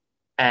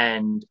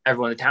 And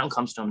everyone in the town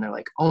comes to him. They're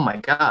like, oh my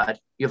God,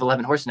 you have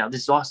 11 horses now.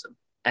 This is awesome.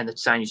 And the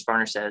Chinese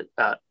farmer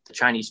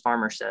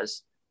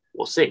says,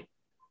 we'll see.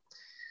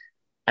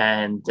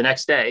 And the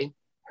next day,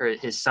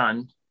 his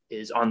son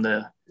is on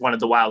one of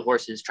the wild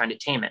horses trying to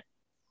tame it.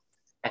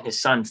 And his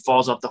son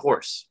falls off the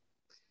horse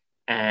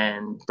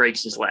and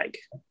breaks his leg.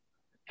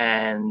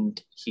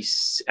 And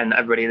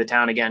everybody in the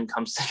town again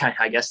comes to China.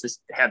 I guess they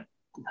have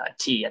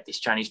tea at these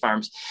Chinese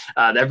farms.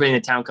 Everybody in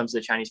the town comes to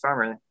the Chinese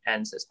farmer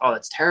and says, oh,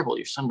 that's terrible.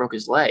 Your son broke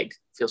his leg.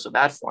 I feel so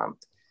bad for him.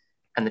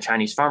 And the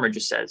Chinese farmer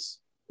just says,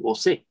 we'll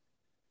see.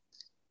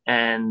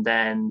 And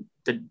then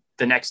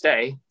the next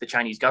day, the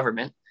Chinese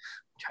government,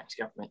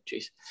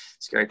 geez,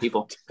 scary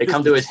people. They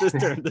come to his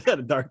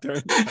dark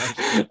turn.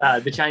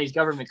 The Chinese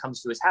government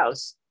comes to his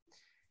house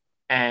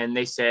and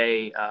they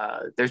say,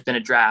 there's been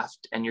a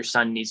draft and your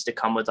son needs to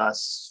come with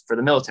us for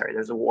the military.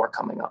 There's a war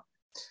coming up.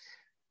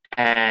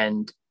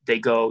 And they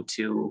go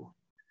to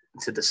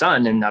the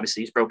son, and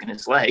obviously he's broken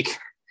his leg.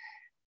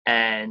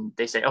 And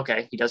they say,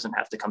 okay, he doesn't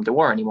have to come to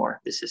war anymore.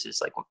 This is his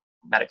like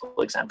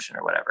medical exemption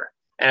or whatever.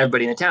 And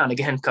everybody in the town,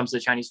 again, comes to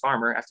the Chinese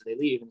farmer after they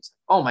leave and it's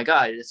like, oh my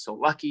God, it's so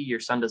lucky.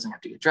 Your son doesn't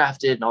have to get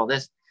drafted and all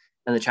this.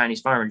 And the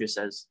Chinese farmer just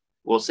says,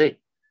 we'll see.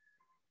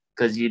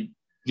 Because you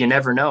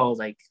never know,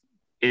 like,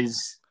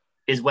 is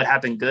what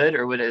happened good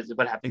or what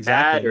happened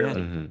bad? Or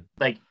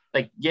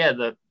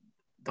the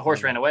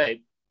horse ran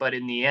away, but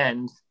in the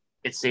end,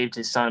 it saved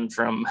his son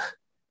from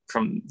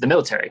the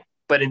military.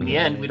 But in the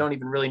end, we don't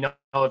even really know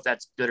if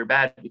that's good or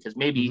bad, because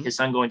maybe his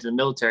son going to the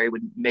military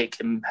would make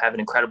him have an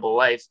incredible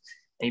life.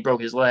 And he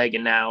broke his leg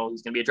and now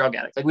he's going to be a drug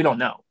addict. Like, we don't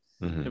know.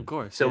 Of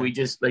course. So we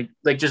just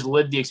just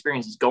live the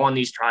experiences, go on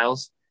these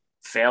trials,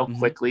 fail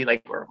quickly.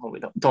 Like,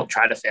 we don't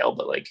try to fail,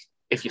 but like,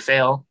 if you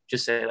fail,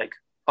 just say like,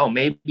 oh,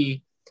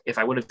 maybe if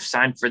I would have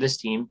signed for this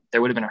team,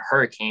 there would have been a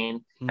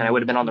hurricane and I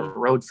would have been on the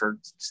road for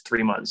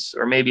 3 months.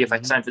 Or maybe if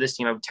I signed for this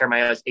team, I would tear my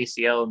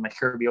ACL and my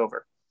career would be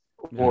over.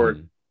 Or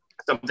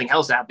something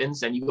else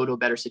happens and you go to a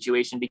better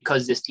situation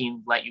because this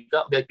team let you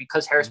go. Like,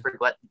 because Harrisburg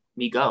let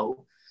me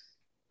go,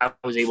 I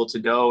was able to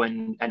go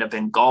and end up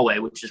in Galway,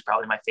 which is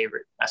probably my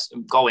favorite.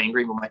 Galway and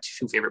Greenville, my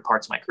two favorite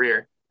parts of my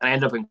career. And I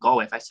ended up in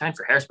Galway. If I signed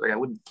for Harrisburg, I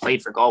wouldn't have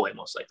played for Galway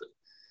most likely.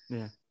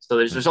 Yeah. So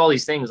there's all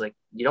these things like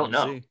you don't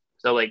know.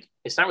 So like,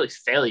 it's not really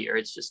failure.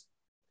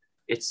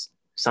 It's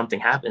something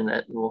happened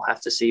that we'll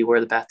have to see where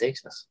the path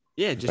takes us.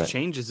 Yeah, it just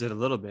changes it a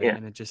little bit,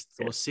 and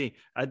we'll see.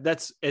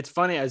 It's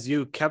funny as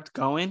you kept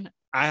going.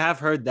 I have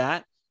heard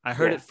that. I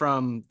heard it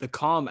from the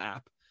Calm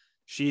app.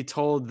 She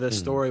told the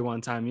story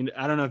one time.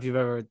 I don't know if you've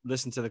ever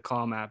listened to the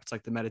Calm app. It's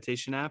like the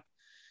meditation app.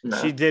 No.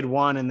 She did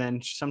one, and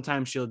then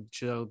sometimes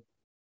she'll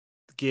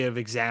give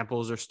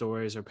examples or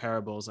stories or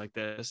parables like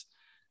this,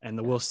 and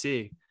we'll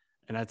see.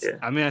 And that's,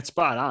 that's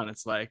spot on.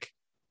 It's like,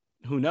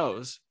 who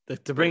knows?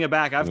 To bring it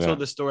back, I've told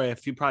the story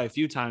probably a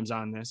few times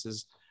on this.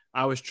 Is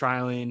I was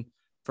trialing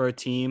for a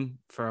team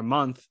for a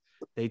month.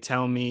 They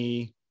tell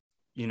me,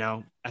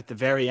 at the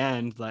very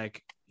end,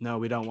 like, no,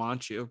 we don't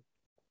want you.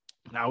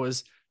 And I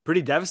was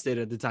pretty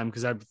devastated at the time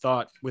because I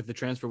thought with the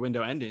transfer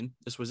window ending,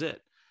 this was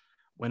it.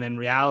 When in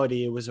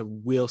reality, it was a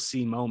we'll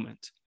see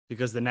moment,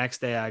 because the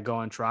next day I go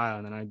on trial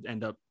and then I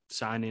end up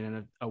signing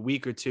in a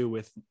week or two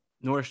with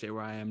North State,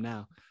 where I am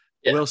now.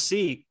 Yeah. We'll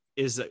see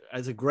is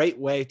a great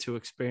way to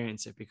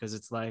experience it, because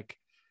it's like,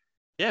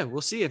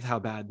 we'll see how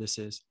bad this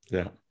is.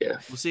 Yeah.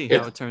 We'll see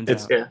how it turns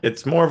out.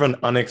 It's more of an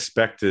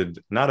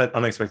unexpected, not an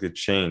unexpected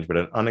change, but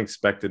an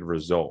unexpected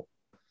result,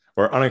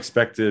 or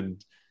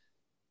unexpected.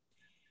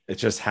 It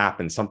just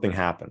happened. Something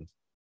happened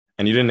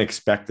and you didn't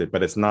expect it,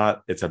 but it's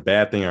a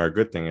bad thing or a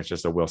good thing. It's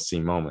just a we'll see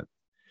moment.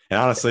 And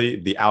honestly,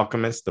 The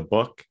Alchemist, the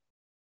book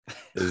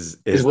is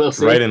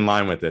right in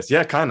line with this.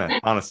 Yeah, kind of,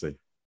 honestly.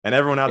 And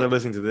everyone out there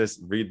listening to this,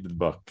 read the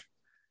book.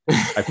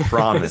 I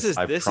promise.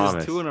 This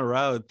is 2 in a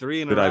row,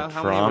 3 in a row. I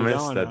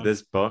promise that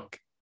this book,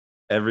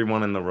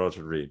 everyone in the world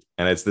should read.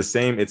 And it's the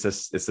same. It's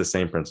the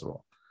same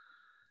principle.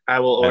 I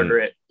will order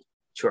it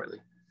shortly.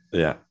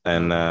 Yeah.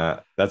 And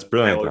that's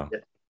brilliant though.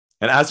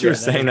 And as you were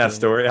saying that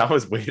story, I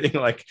was waiting,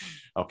 like,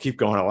 I'll keep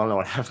going. I want to know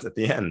what happens at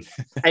the end.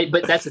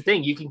 But that's the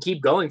thing. You can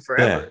keep going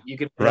forever. You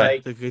can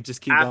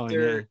just keep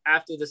going.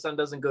 After the son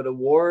doesn't go to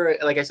war,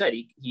 like I said,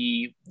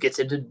 he gets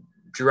into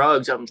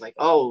drugs. I'm like,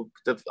 oh,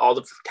 all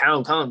the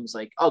town comes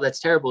like, oh, that's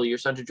terrible. Your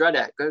son's a drug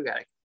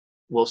addict.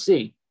 we'll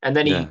see. And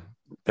then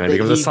Then he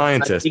becomes a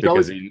scientist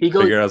because he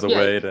figures out a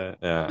way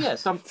to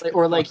something,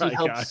 or like Oh he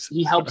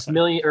my helps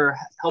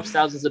helps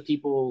thousands of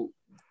people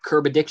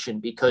curb addiction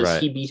because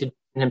he beat it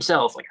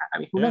himself. Like, I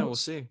mean, who knows? We'll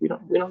see. We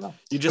don't know.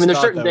 You just there's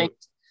thought certain that things.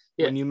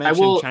 when you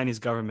mentioned Chinese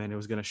government, it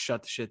was going to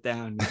shut the shit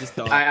down. You just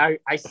thought. I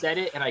said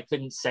it, and I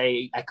couldn't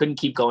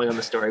keep going on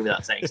the story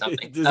without saying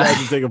something. Just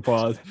had to take a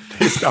pause.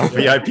 They stop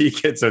VIP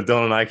kids, so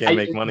Dylan and I can't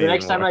make money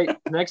anymore.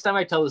 The next time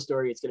I tell the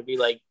story, it's going to be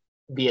like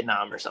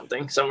Vietnam or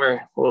something,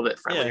 somewhere a little bit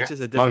friendlier. Yeah, it's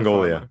just a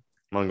Mongolia.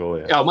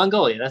 Oh,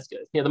 Mongolia. That's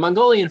good. Yeah, the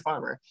Mongolian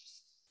farmer.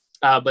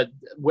 But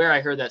where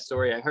I heard that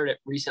story, I heard it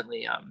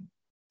recently. I'm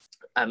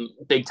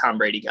a big Tom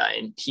Brady guy,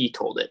 and he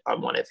told it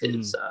on one of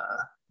his.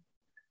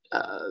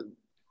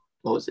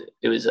 What was it?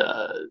 It was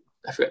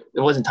I forget. It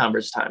wasn't Tom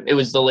Brady's time. It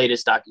was the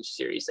latest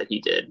docu-series that he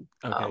did.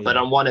 But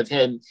on one of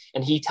him,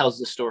 and he tells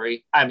the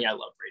story. I mean, I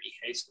love Brady.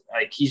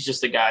 He's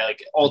just a guy,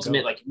 like,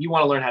 ultimate, like, if you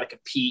want to learn how to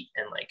compete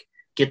and like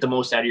get the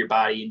most out of your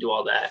body and do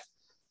all that,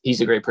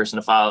 he's a great person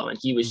to follow. And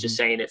he was just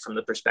saying it from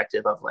the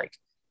perspective of, like,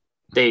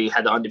 they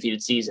had the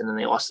undefeated season and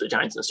they lost to the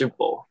Giants in the Super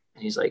Bowl.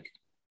 And he's like,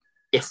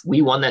 if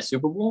we won that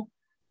Super Bowl,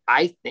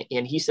 I think,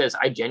 and he says,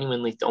 I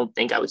genuinely don't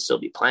think I would still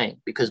be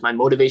playing because my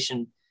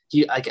motivation,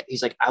 he's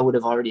like, I would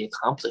have already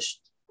accomplished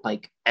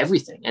like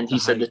everything. And he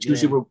said he said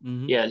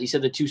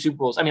the two Super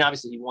Bowls. I mean,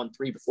 obviously he won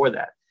 3 before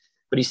that,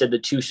 but he said the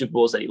 2 Super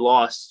Bowls that he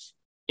lost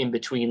in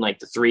between, like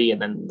the 3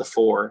 and then the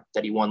 4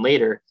 that he won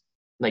later,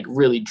 like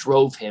really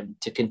drove him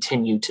to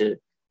continue to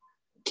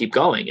keep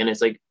going. And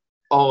it's like,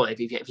 oh, if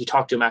you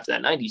talk to him after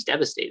that night, he's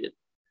devastated.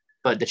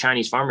 But the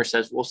Chinese farmer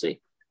says, we'll see.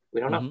 We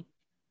don't know.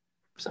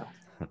 So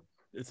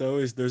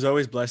there's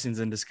always blessings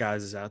in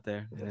disguises out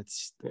there. And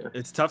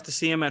it's tough to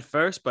see him at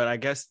first, but I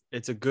guess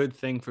it's a good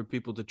thing for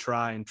people to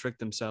try and trick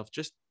themselves.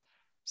 Just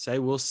say,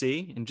 we'll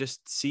see, and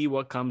just see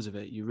what comes of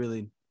it. You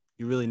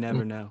really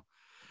never know.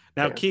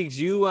 Now, Keegs,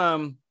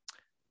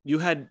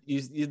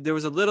 there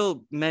was a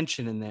little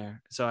mention in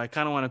there. So I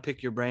kind of want to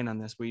pick your brain on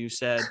this, where you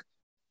said,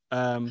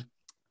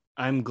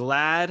 I'm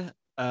glad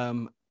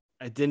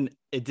it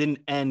didn't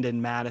end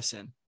in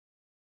Madison.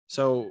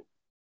 So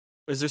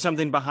is there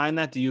something behind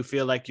that? Do you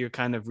feel like you're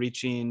kind of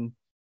reaching,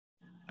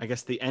 I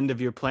guess, the end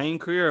of your playing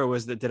career, or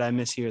did I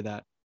mishear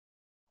that?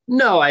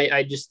 No,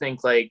 I just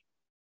think, like,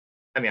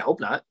 I mean, I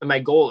hope not. My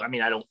goal, I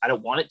mean, I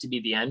don't want it to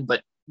be the end,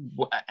 but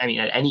I mean,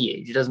 at any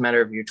age, it doesn't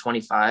matter if you're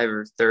 25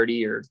 or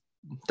 30 or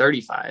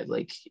 35,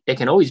 like, it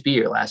can always be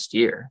your last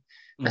year,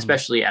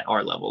 especially at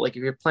our level. Like,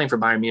 if you're playing for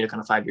Bayern Munich on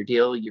a 5-year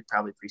deal, you're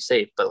probably pretty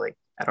safe, but like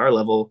at our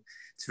level,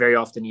 it's very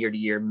often year to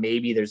year.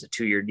 Maybe there's a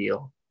 2-year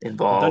deal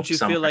involved. Don't you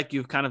feel like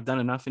you've kind of done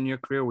enough in your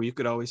career where you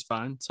could always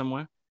find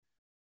somewhere?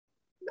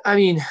 I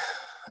mean,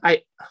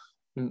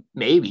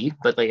 maybe,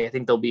 but like, I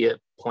think there'll be a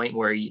point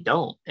where you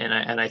don't. And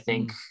I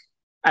think,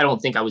 I don't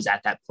think I was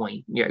at that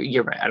point.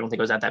 You're right. I don't think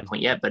I was at that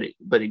point yet, but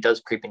it does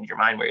creep into your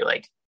mind where you're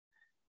like,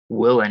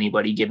 will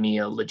anybody give me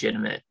a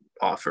legitimate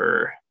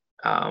offer?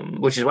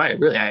 Which is why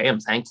I am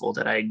thankful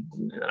that I'm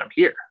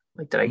here,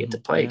 like, that I get to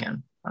play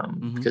again.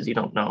 Because you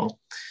don't know.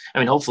 I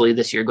mean, hopefully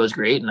this year goes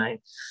great and I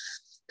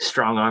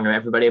strong arm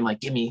everybody. I'm like,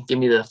 give me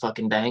the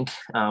fucking bank.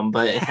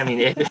 But I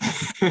mean,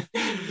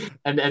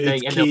 and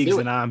they'll do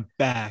it. And I'm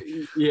back.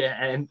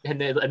 Yeah, and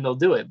they'll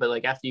do it. But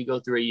like, after you go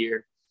through a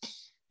year,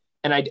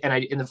 and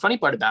the funny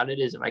part about it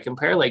is, if I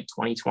compare like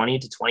 2020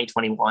 to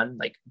 2021,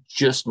 like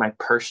just my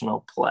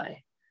personal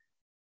play,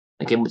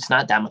 like, it's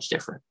not that much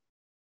different.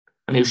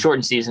 I mean, it was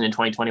shortened season in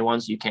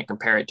 2021, so you can't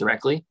compare it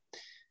directly.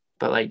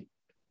 But like,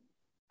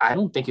 I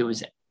don't think it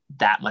was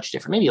that much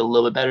different. Maybe a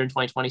little bit better in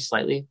 2020,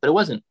 slightly, but it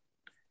wasn't.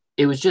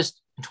 It was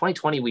just in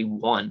 2020 we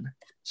won.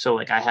 So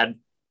like, I had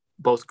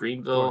both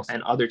Greenville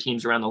and other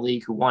teams around the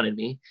league who wanted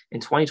me. In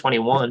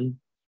 2021,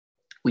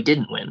 we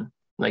didn't win.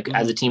 Like,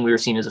 as a team, we were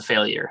seen as a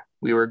failure.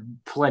 We were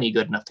plenty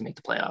good enough to make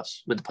the playoffs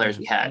with the players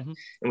we had, and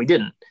we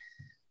didn't.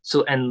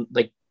 So, and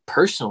like,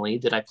 personally,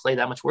 did I play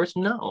that much worse?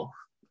 No.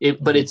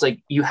 But it's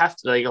like, you have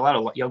to, like, a lot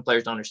of young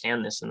players don't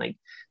understand this, and like,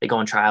 they go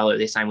on trial or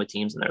they sign with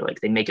teams and they're like,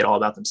 they make it all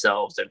about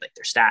themselves. They're like,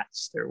 their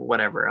stats, their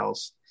whatever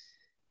else,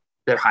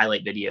 their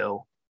highlight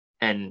video.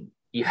 And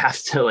you have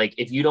to, like,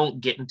 if you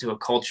don't get into a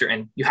culture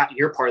and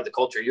you're part of the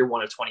culture, you're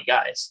one of 20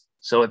 guys.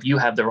 So if you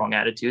have the wrong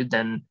attitude,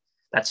 then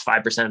that's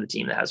 5% of the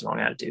team that has the wrong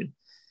attitude.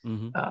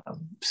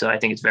 So I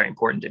think it's very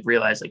important to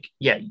realize, like,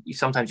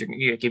 sometimes if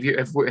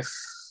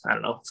I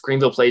don't know, if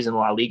Greenville plays in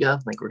La Liga,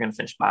 like, we're going to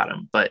finish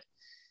bottom, but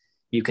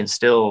you can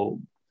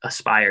still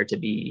aspire to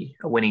be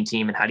a winning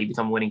team. And how do you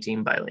become a winning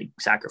team? By like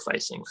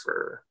sacrificing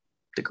for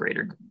the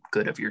greater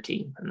good of your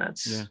team. And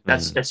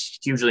that's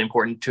hugely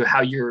important to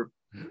how you're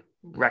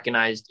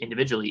recognized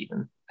individually,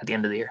 even at the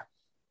end of the year.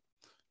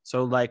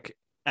 So like,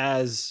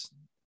 as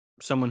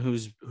someone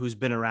who's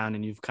been around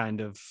and you've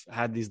kind of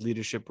had these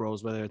leadership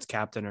roles, whether it's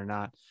captain or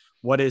not,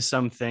 what is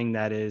something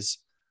that is,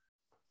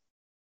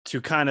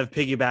 to kind of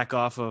piggyback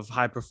off of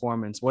high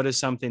performance, what is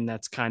something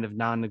that's kind of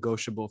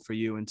non-negotiable for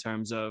you in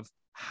terms of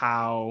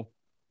how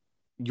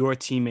your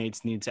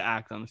teammates need to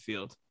act on the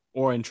field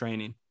or in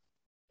training?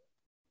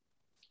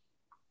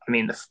 I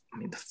mean, the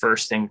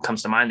first thing that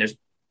comes to mind, there's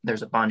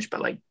there's a bunch,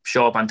 but like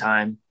show up on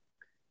time,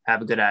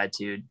 have a good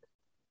attitude,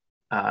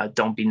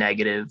 don't be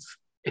negative.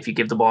 If you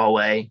give the ball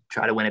away,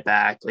 try to win it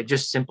back. Like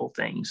just simple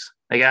things.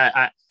 Like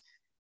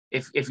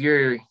if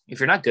you're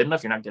not good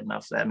enough, you're not good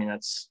enough. I mean,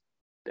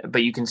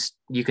 but you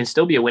can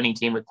still be a winning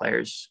team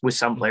with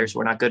some players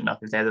who are not good enough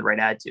if they have the right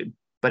attitude.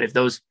 But if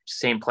those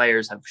same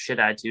players have shit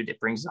attitude, it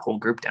brings the whole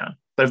group down.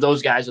 But if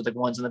those guys are the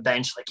ones on the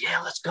bench, like, yeah,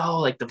 let's go,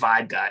 like the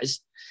vibe guys,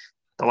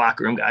 the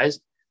locker room guys,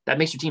 that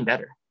makes your team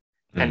better.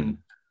 And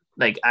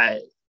like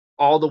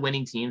all the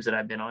winning teams that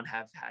I've been on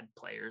have had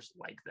players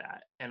like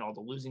that, and all the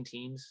losing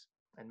teams,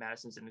 and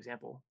Madison's an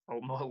example.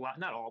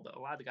 Not all, but a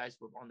lot of the guys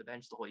who were on the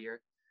bench the whole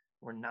year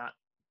were not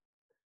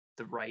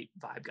the right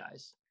vibe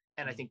guys.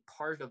 And I think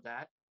part of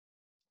that,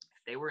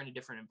 if they were in a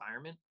different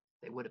environment,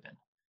 they would have been.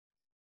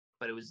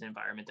 But it was an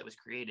environment that was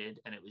created,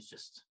 and it was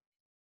just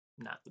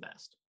not the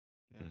best.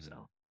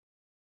 So.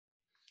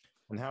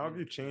 And how have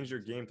you changed your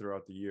game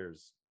throughout the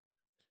years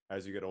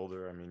as you get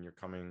older? I mean, you're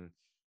coming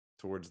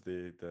towards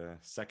the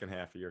second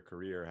half of your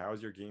career. How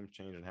has your game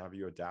changed, and how have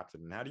you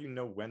adapted? And how do you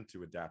know when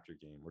to adapt your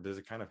game? Or does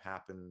it kind of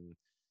happen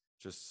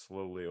just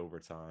slowly over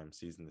time,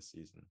 season to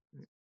season?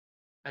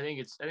 I think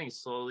it's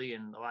slowly,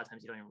 and a lot of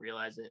times you don't even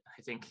realize it.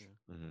 I think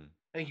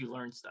you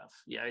learn stuff.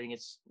 Yeah, I think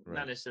it's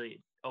not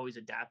necessarily always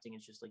adapting.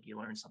 It's just like you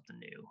learn something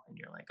new, and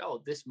you're like,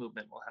 oh, this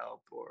movement will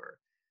help, or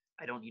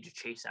I don't need to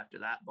chase after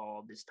that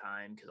ball this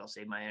time because I'll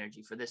save my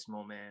energy for this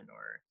moment.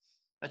 Or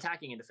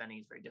attacking and defending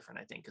is very different,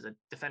 I think, because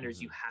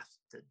defenders you have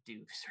to do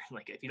certain,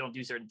 like if you don't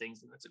do certain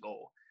things, then that's a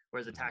goal.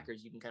 Whereas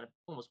attackers, you can kind of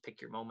almost pick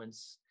your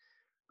moments.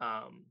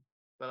 But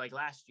like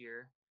last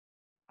year,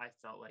 I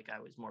felt like I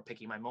was more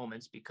picking my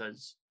moments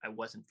because I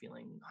wasn't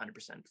feeling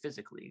 100%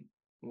 physically.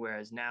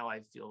 Whereas now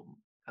I feel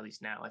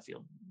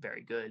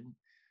very good.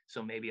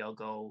 So maybe I'll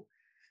go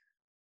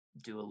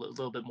do a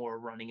little bit more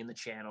running in the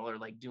channel, or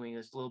like doing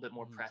this a little bit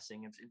more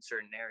pressing in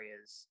certain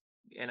areas.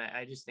 And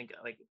I just think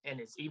like, and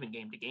it's even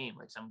game to game.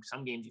 Like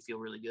some games you feel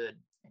really good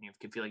and you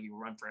can feel like you can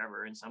run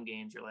forever. And some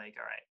games you're like,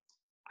 all right,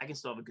 I can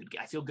still have a good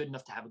game. I feel good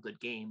enough to have a good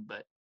game,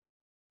 but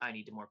I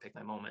need to more pick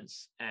my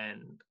moments.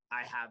 And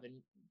I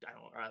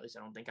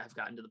don't think I've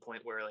gotten to the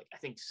point where, like, I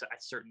think at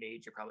a certain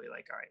age, you're probably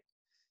like, all right,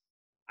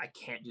 I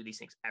can't do these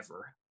things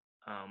ever.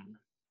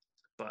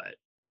 But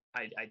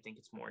I think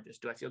it's more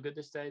just, do I feel good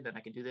this day? Then I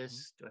can do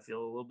this. Do I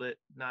feel a little bit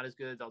not as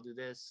good? I'll do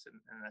this.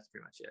 And that's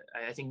pretty much it.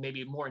 I think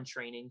maybe more in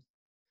training.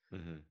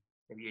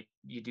 Maybe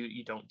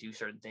you don't do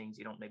certain things.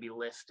 You don't maybe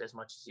lift as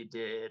much as you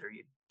did, or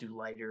you do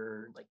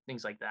lighter, like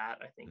things like that,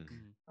 I think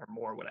are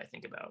more what I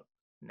think about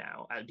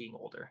now as being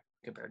older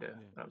compared to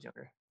when I was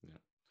younger. Yeah.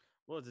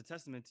 Well, it's a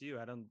testament to you.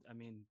 I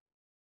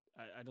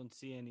don't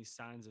see any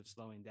signs of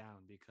slowing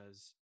down,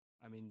 because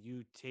I mean,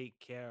 you take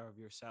care of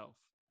yourself.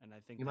 And I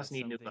think you must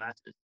need new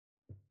glasses.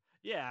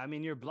 Yeah, I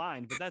mean, you're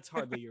blind, but that's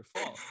hardly your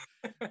fault.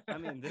 I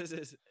mean, this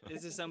is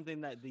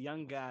something that the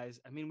young guys,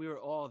 I mean, we were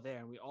all there,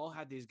 and we all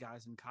had these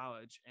guys in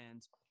college,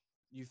 and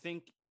you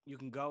think you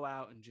can go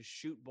out and just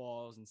shoot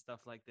balls and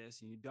stuff like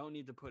this, and you don't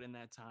need to put in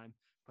that time.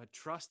 But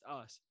trust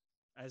us,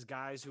 as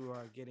guys who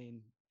are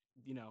getting,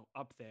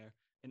 up there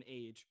in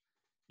age,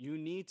 you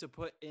need to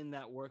put in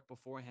that work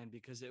beforehand,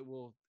 because it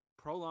will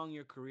prolong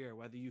your career,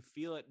 whether you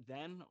feel it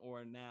then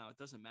or now. It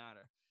doesn't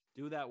matter.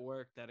 Do that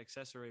work, that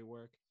accessory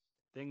work,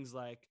 things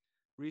like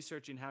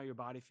researching how your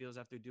body feels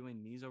after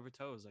doing knees over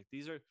toes. Like,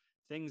 these are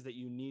things that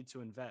you need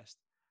to invest.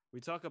 We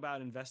talk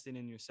about investing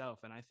in yourself,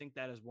 and I think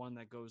that is one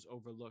that goes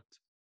overlooked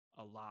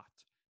a lot.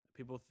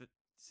 People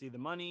see the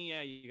money.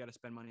 Yeah, you got to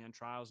spend money on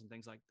trials and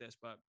things like this,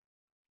 but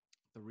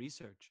the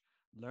research,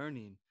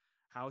 learning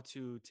how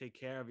to take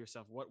care of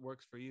yourself, what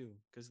works for you.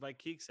 Because like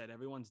Keek said,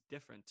 everyone's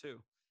different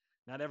too.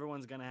 Not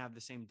everyone's going to have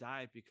the same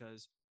diet,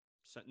 because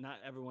not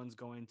everyone's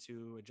going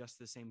to adjust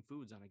the same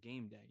foods on a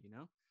game day,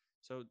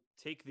 So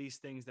take these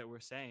things that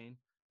we're saying,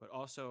 but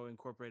also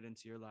incorporate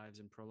into your lives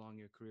and prolong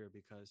your career,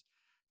 because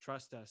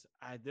trust us,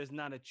 there's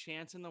not a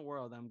chance in the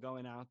world I'm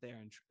going out there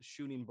and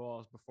shooting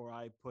balls before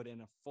I put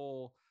in a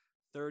full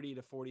 30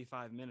 to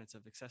 45 minutes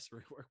of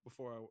accessory work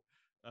before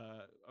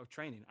of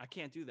training. I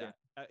can't do that.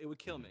 It would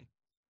kill me.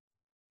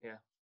 Yeah.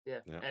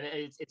 And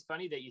it's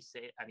funny that you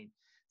say, I mean,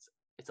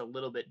 it's a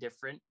little bit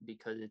different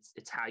because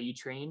it's how you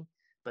train.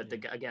 But the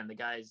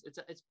guys, it's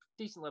a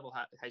decent level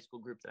high school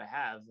group that I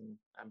have, and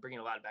I'm bringing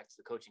a lot back to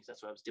the coaching, because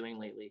that's what I was doing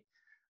lately.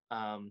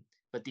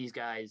 But these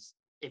guys,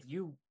 if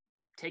you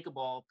take a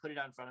ball, put it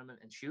out in front of them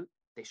and shoot,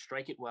 they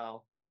strike it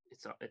well.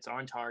 It's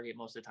on target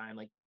most of the time.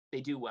 Like,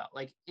 they do well.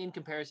 Like, in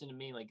comparison to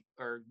me, like,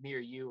 or me or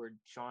you or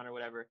Sean or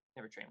whatever.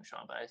 Never trained with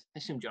Sean, but I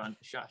assume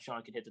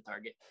Sean could hit the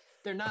target.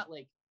 They're not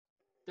like,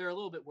 they're a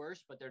little bit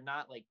worse, but they're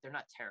not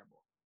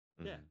terrible.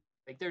 Yeah.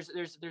 Like,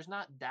 there's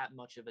not that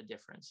much of a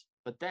difference.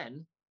 But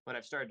then what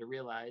I've started to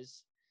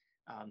realize,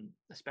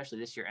 especially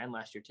this year and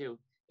last year too,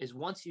 is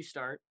once you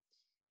start,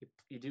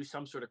 you do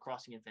some sort of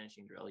crossing and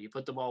finishing drill. You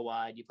put the ball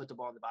wide, you put the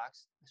ball in the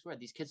box. I swear,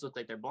 these kids look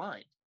like they're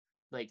blind.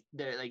 Like,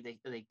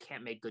 they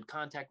can't make good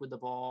contact with the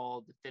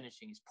ball. The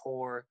finishing is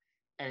poor,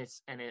 and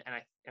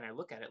I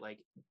look at it like,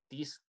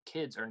 these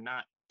kids are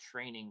not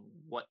training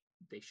what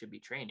they should be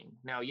training.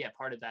 Now, yeah,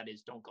 part of that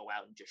is don't go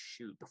out and just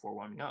shoot before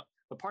warming up.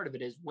 But part of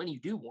it is when you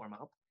do warm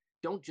up,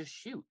 don't just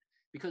shoot,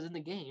 because in the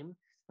game,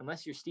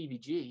 unless you're Stevie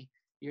G,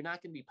 you're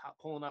not going to be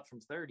pulling up from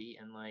 30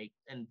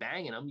 and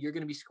banging them. You're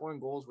going to be scoring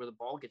goals where the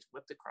ball gets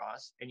whipped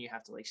across and you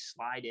have to like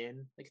slide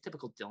in like a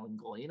typical Dylan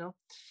goal, you know,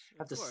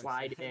 have to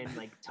slide in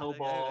like toe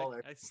ball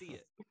or I see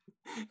it.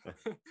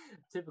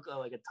 typical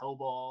like a toe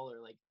ball,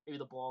 or like maybe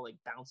the ball like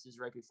bounces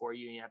right before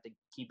you and you have to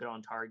keep it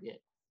on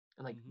target.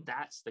 And like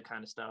that's the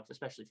kind of stuff,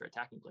 especially for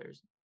attacking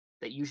players,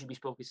 that you should be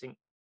focusing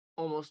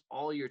almost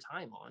all your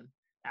time on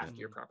after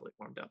you're properly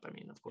warmed up. I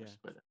mean, of course,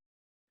 but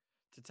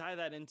to tie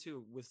that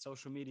into with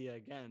social media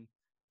again,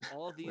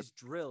 all these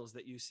drills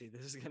that you see,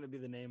 this is going to be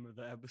the name of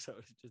the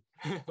episode,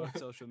 just fuck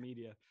social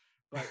media,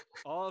 but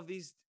all of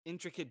these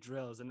intricate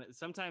drills, and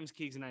sometimes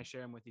Keegs and I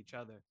share them with each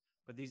other,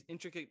 but these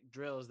intricate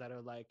drills that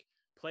are like,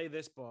 play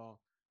this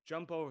ball,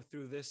 jump over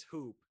through this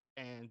hoop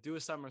and do a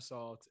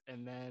somersault,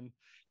 and then,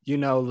 you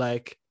know,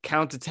 like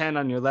count to 10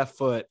 on your left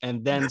foot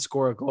and then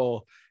score a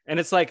goal. And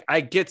it's like, I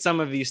get some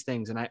of these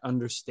things and I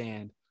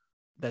understand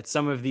that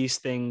some of these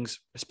things,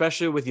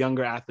 especially with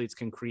younger athletes,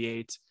 can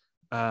create,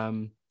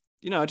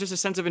 you know, just a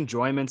sense of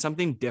enjoyment,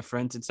 something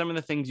different, and some of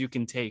the things you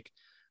can take.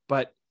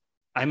 But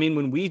I mean,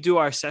 when we do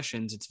our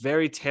sessions, it's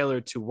very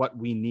tailored to what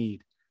we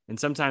need. And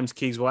sometimes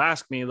Keegs will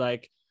ask me,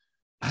 like,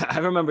 I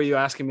remember you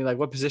asking me, like,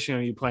 what position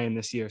are you playing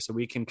this year? So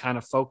we can kind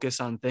of focus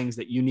on things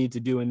that you need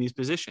to do in these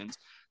positions.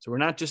 So we're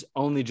not just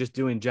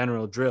doing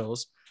general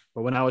drills,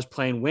 but when I was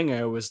playing winger,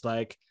 it was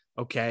like,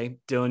 okay,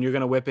 Dylan, you're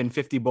going to whip in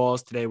 50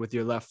 balls today with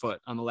your left foot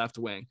on the left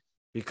wing,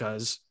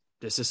 because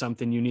this is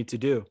something you need to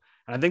do.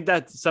 And I think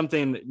that's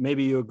something that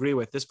maybe you agree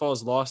with. This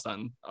falls lost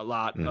on a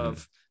lot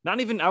of I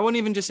wouldn't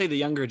even just say the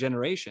younger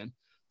generation.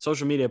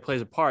 Social media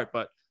plays a part,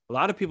 but a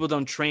lot of people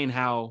don't train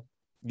how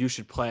you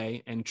should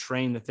play and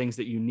train the things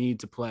that you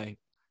need to play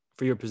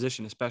for your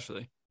position,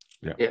 especially.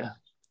 Yeah.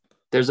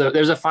 There's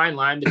a fine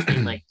line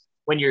between like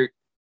when you're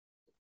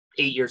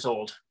 8 years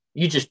old,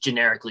 you just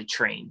generically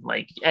train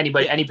like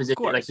anybody, any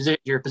position, like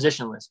you're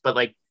positionless. But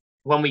like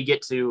when we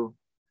get to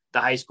the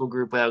high school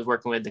group that I was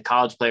working with, the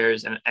college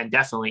players, and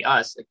definitely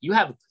us, like you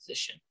have a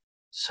position.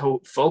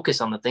 So focus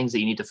on the things that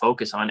you need to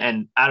focus on.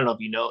 And I don't know if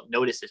you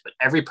notice this, but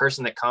every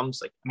person that comes,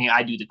 like, I mean,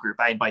 I do the group,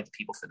 I invite the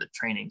people for the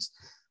trainings.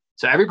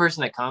 So every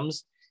person that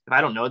comes, if I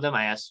don't know them,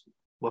 I ask,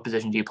 what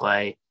position do you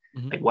play?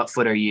 Like, what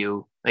foot are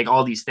you? Like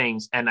all these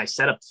things. And I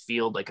set up the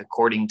field, like,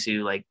 according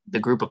to like the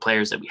group of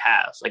players that we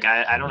have. Like,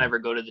 I don't ever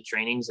go to the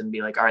trainings and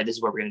be like, all right, this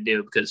is what we're going to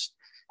do, because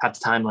half the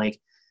time, like,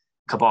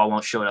 Cabal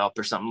won't show up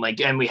or something,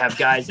 like, and we have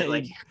guys that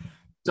like,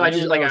 so I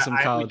just like, some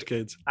college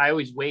kids. I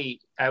always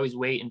wait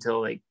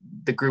until like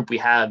the group we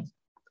have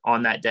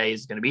on that day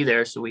is going to be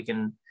there, so we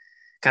can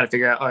kind of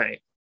figure out, all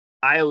right,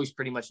 I always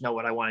pretty much know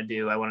what I want to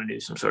do. I want to do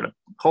some sort of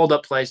hold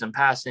up play, some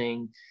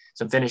passing,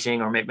 some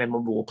finishing, or maybe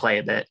we'll play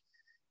a bit.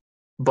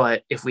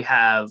 But if we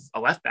have a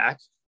left back,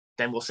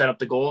 then we'll set up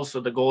the goals. So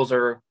the goals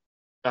are,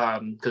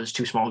 because it's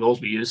 2 small goals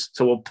we use.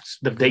 So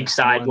the big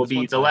side will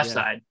be the left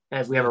side.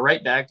 And if we have a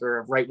right back or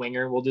a right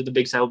winger, we'll do the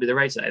big side will be the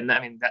right side. And I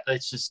mean,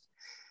 it's just,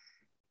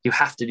 you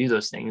have to do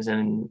those things.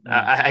 And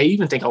I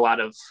even think a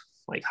lot of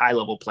like high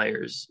level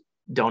players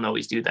don't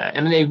always do that.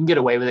 And they can get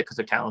away with it because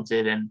they're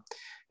talented and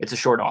it's a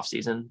short off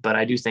season. But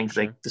I do think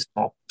like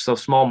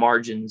small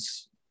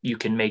margins you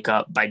can make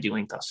up by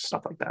doing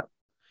stuff like that.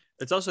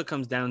 It also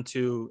comes down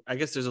to, I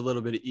guess there's a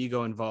little bit of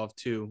ego involved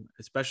too,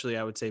 especially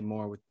I would say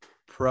more with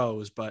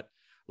pros, but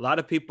a lot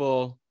of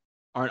people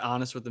aren't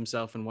honest with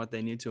themselves and what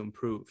they need to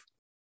improve.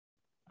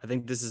 I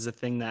think this is a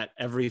thing that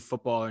every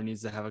footballer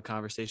needs to have a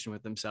conversation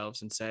with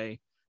themselves and say,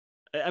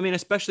 I mean,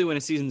 especially when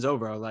a season's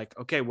over, like,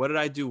 okay, what did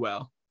I do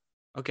well?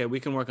 Okay,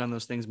 we can work on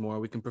those things more.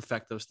 We can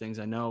perfect those things.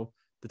 I know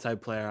the type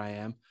of player I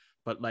am,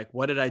 but like,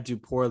 what did I do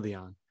poorly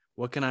on?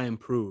 What can I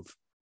improve?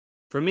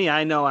 For me,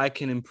 I know I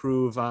can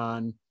improve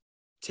on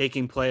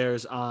taking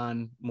players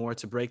on more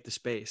to break the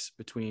space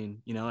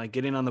between, you know, like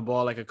getting on the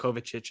ball like a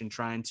Kovacic and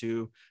trying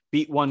to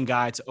beat one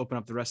guy to open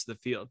up the rest of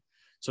the field.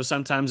 So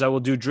sometimes I will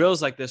do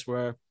drills like this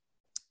where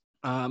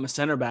a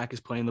center back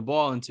is playing the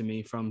ball into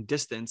me from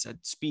distance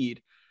at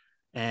speed.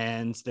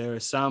 And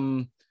there's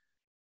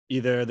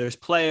either there's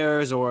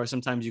players, or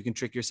sometimes you can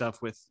trick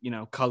yourself with, you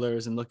know,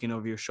 colors and looking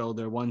over your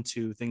shoulder, 1,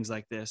 2, things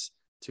like this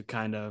to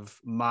kind of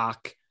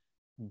mock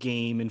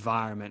game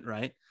environment.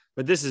 Right.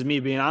 But this is me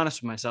being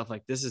honest with myself.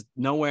 Like, this is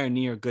nowhere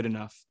near good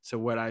enough to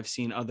what I've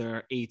seen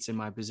other 8s in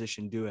my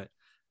position do it.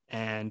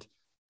 And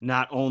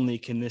not only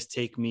can this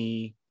take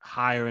me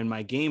higher in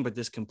my game, but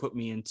this can put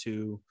me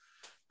into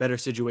better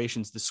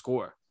situations to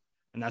score.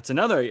 And that's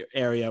another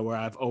area where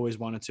I've always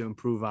wanted to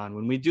improve on.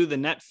 When we do the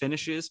net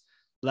finishes,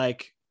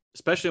 like,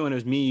 especially when it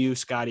was me, you,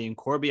 Scotty, and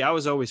Corby, I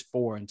was always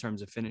 4 in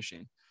terms of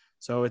finishing.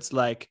 So it's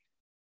like,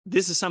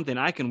 this is something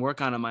I can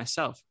work on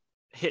myself.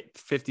 Hit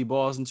 50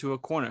 balls into a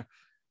corner.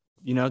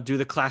 You know, do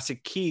the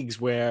classic Keegs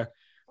where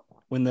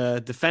when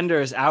the defender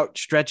is out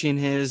stretching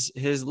his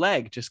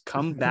leg, just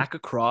come back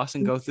across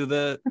and go through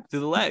the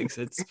legs.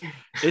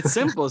 It's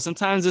simple.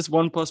 Sometimes it's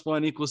 1 +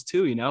 1 =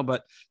 2, you know,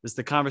 but it's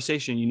the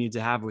conversation you need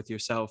to have with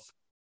yourself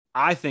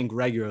I think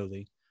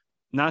regularly,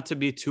 not to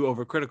be too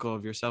overcritical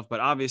of yourself, but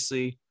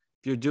obviously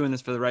if you're doing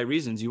this for the right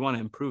reasons, you want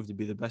to improve to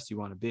be the best you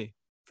want to be,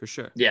 for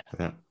sure. Yeah.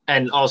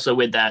 And also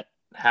with that,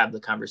 have the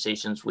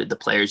conversations with the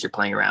players you're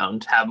playing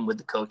around, have them with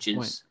the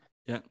coaches.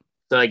 Yeah.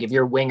 So like if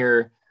you're a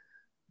winger,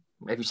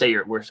 if you say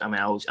you're worse, I mean,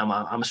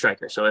 I'm a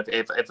striker. So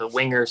if a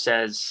winger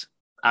says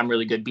I'm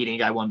really good beating a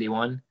guy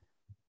 1v1,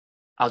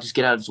 I'll just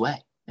get out of his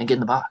way and get in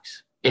the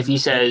box. If he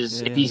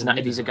says, if he's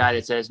a guy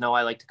that says, no,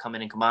 I like to come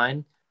in and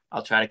combine,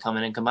 I'll try to come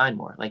in and combine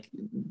more. Like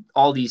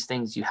all these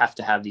things, you have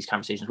to have these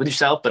conversations with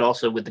yourself, but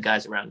also with the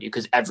guys around you,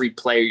 because every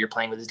player you're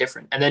playing with is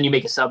different. And then you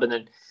make a sub in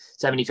the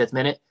 75th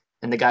minute,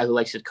 and the guy who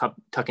likes to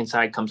tuck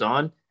inside comes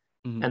on,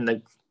 and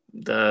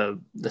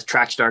the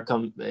track star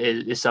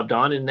is subbed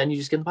on, and then you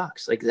just get in the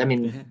box. Like, I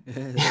mean,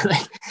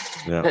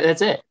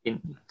 that's it.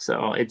 And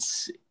so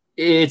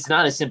it's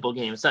not a simple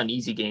game. It's not an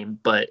easy game,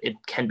 but it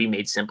can be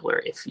made simpler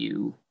if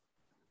you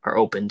are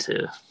open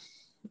to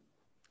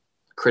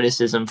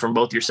criticism from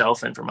both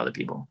yourself and from other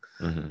people.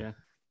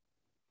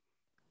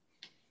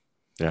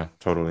 Yeah,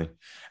 totally.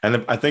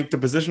 And I think the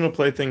positional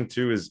play thing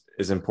too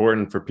is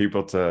important for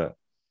people to,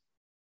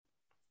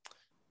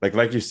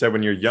 like you said,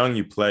 when you're young,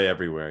 you play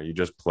everywhere, you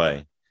just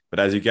play. But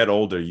as you get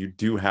older, you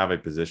do have a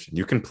position.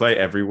 You can play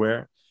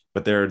everywhere,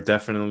 but there are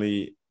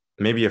definitely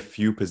maybe a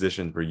few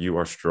positions where you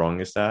are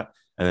strongest at,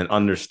 and then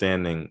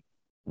understanding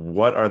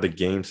what are the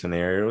game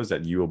scenarios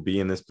that you will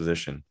be in this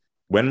position.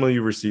 When will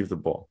you receive the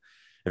ball?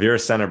 If you're a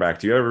center back,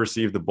 do you ever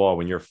receive the ball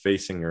when you're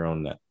facing your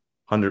own net?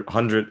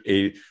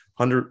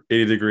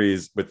 180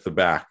 degrees with the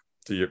back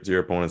to your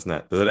opponent's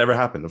net. Does that ever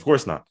happen? Of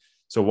course not.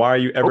 So why are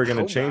you ever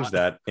going to change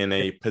that in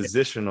a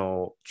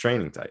positional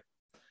training type?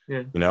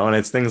 Yeah. You know, and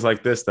it's things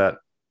like this that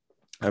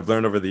I've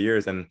learned over the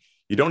years, and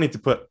you don't need to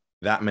put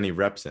that many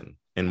reps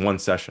in one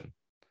session.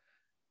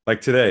 Like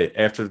today,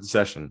 after the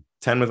session,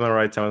 10 with my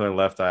right, 10 with my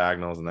left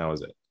diagonals, and that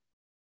was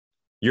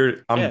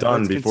it. I'm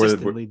done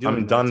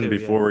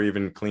before we're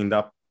even cleaned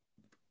up.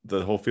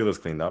 The whole field is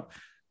cleaned up.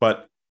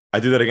 But I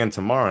do that again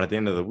tomorrow, and at the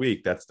end of the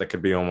week, that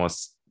could be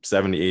almost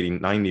 70, 80,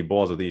 90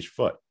 balls with each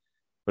foot.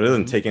 But it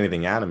doesn't take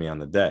anything out of me on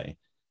the day.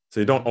 So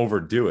you don't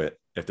overdo it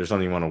if there's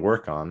something you want to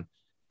work on,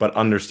 but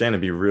understand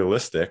and be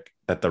realistic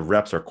that the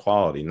reps are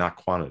quality, not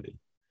quantity.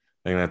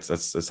 I think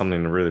that's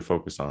something to really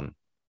focus on.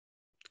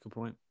 Good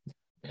point.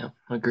 Yeah,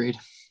 agreed.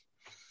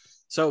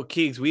 So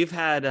Keegs, we've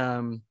had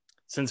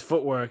since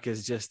footwork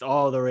is just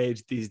all the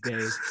rage these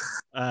days.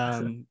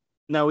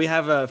 Now we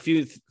have a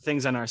few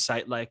things on our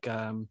site, like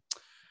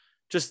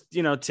just,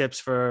 tips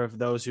for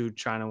those who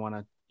trying to want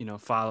to,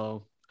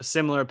 follow a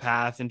similar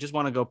path and just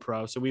want to go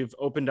pro. So we've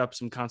opened up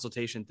some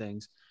consultation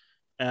things.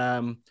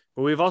 But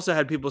we've also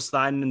had people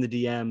sliding in the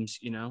DMs,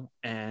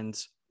 and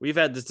we've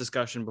had this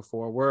discussion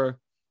before. We're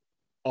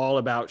all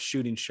about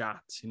shooting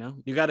shots.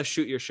 You got to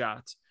shoot your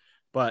shots,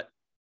 but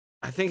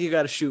I think you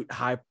got to shoot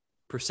high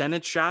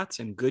percentage shots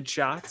and good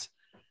shots.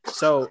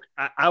 So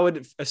I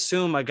would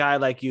assume a guy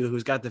like you,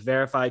 who's got the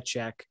verified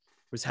check,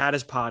 who's had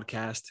his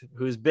podcast,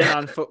 who's been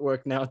on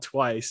footwork now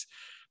twice,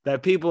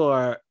 that people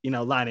are,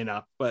 lining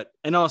up. But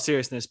in all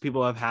seriousness,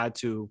 people have had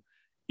to,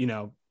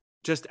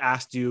 just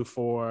asked you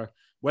for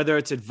whether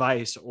it's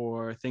advice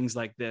or things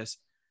like this.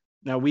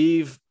 Now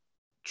we've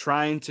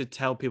trying to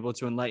tell people,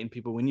 to enlighten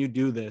people, when you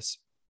do this,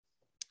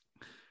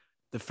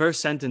 the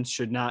first sentence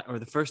should not, or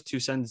the first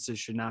two sentences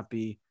should not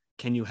be,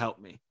 "Can you help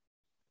me?"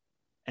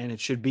 And it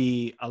should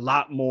be a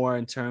lot more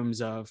in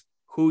terms of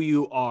who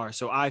you are.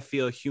 So I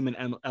feel a human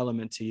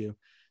element to you.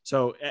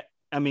 So,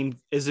 I mean,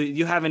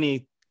 you have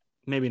any,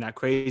 maybe not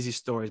crazy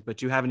stories, but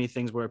do you have any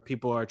things where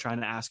people are trying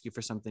to ask you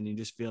for something and you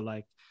just feel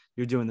like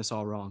you're doing this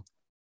all wrong?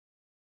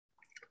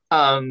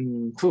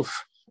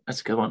 That's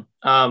a good one.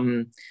 I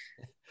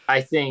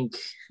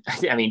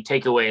mean,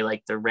 take away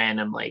like the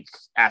random, like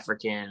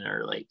African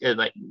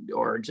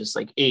or just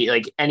like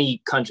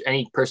any country,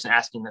 any person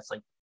asking that's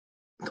like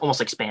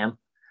almost like spam.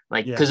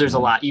 Like, because there's a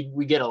lot,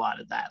 we get a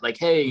lot of that. Like,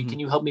 hey, can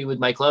you help me with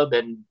my club?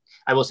 And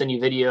I will send you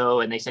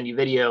video, and they send you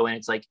video, and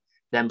it's like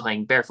them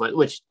playing barefoot,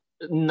 which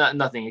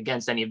nothing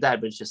against any of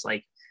that, but it's just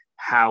like,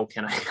 how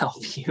can I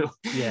help you?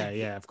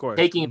 Yeah, of course.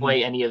 Taking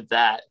away any of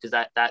that,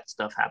 because that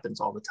stuff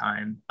happens all the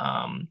time.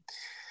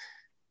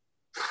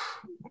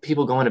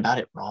 People going about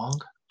it wrong.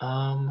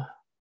 I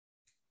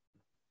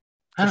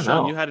don't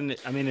know. You had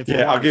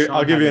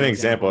I'll give you an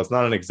example. It's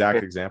not an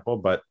exact example,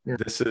 but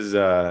this is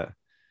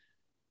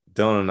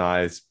Dylan and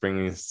I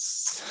bringing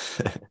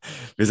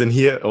wir sind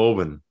hier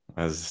oben,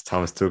 as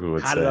Thomas Tuchel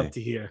would say. Had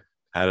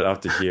it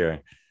up to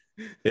here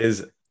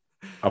is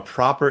a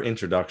proper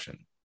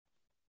introduction.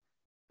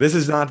 This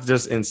is not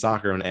just in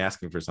soccer and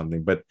asking for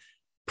something, but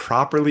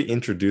properly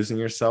introducing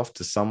yourself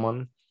to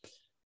someone.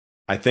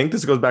 I think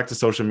this goes back to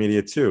social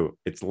media too.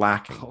 It's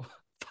lacking.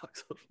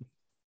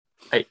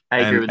 I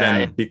agree with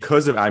that. And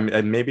because of,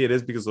 and maybe it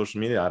is because of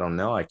social media. I don't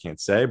know. I can't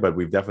say, but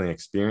we've definitely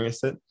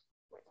experienced it.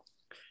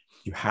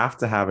 You have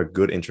to have a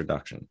good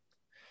introduction.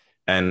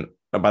 And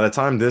by the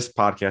time this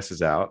podcast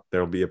is out, there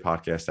will be a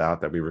podcast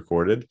out that we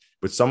recorded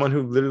with someone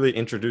who literally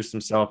introduced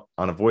himself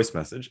on a voice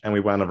message, and we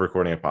wound up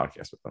recording a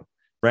podcast with them.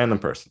 Random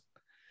person.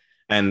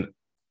 And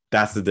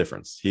that's the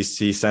difference.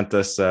 He sent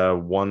us a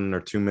 1 or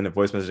 2 minute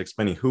voice message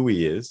explaining who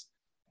he is,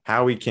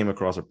 how he came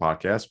across our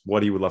podcast,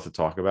 what he would love to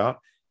talk about.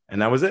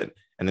 And that was it.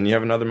 And then you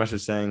have another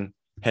message saying,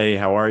 hey,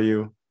 how are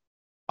you?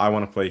 I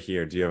want to play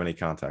here. Do you have any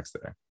contacts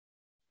there?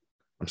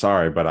 I'm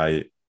sorry, but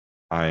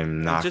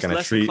I'm not going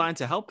to treat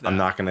to help I'm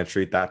not going to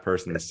treat that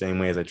person the same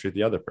way as I treat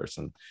the other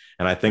person.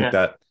 And I think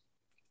that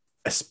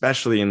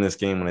especially in this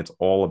game, when it's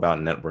all about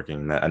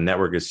networking, that a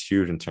network is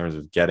huge in terms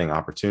of getting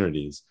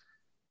opportunities.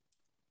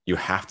 You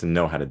have to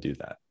know how to do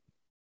that.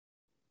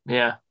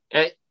 Yeah,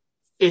 it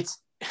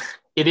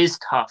is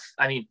tough.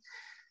 I mean,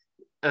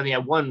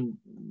 one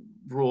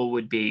rule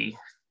would be,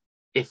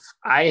 if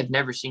I have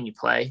never seen you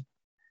play,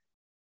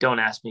 don't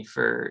ask me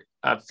for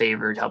a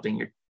favor helping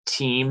your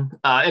team.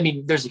 I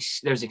mean, there's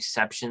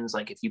exceptions,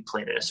 like if you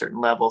played at a certain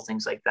level,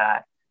 things like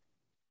that.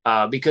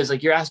 Because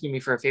like you're asking me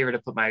for a favor to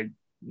put my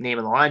name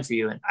on the line for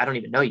you, and I don't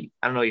even know you.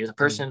 I don't know you as a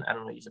person. I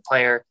don't know you as a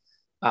player.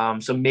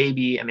 So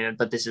maybe,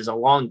 but this is a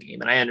long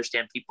game, and I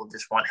understand people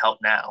just want help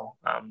now.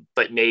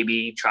 But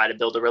maybe try to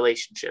build a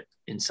relationship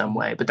in some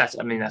way. But that's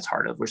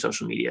hard over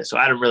social media. So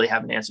I don't really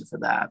have an answer for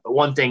that. But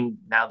one thing,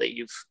 now that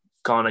you've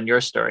gone on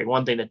your story,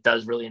 one thing that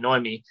does really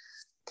annoy me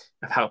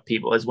about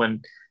people is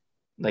when,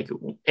 like,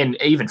 and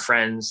even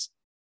friends,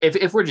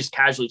 if we're just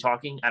casually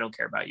talking, I don't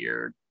care about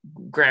your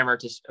grammar.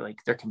 Just like,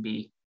 there can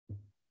be,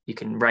 you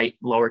can write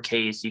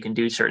lowercase, you can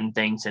do certain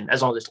things, and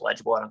as long as it's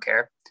legible, I don't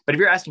care. But if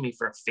you're asking me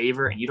for a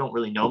favor and you don't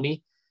really know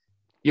me,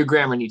 your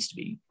grammar needs to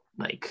be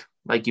like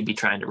you'd be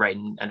trying to write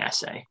an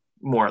essay,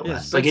 more or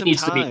less. Like, it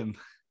needs to be.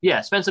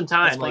 Yeah, spend some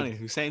time. That's funny.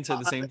 Hussein said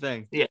the same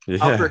thing. Yeah,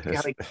 upper,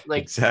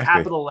 like exactly.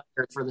 Capital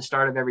letter for the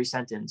start of every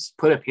sentence.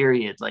 Put a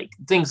period, like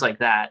things like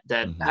that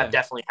have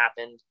definitely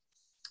happened.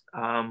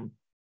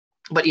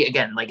 But yeah,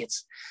 again, like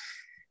it's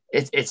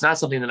not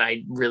something that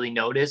I really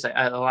notice.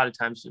 A lot of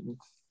times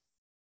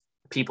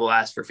people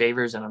ask for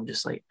favors, and I'm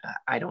just like,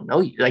 I don't know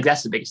you. Like,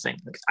 that's the biggest thing.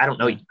 Like, I don't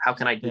know you. How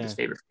can I do this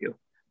favor for you?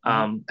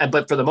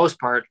 But for the most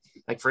part,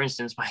 like, for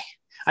instance,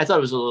 I thought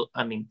it was a little.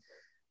 I mean,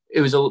 it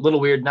was a little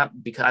weird,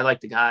 not because I like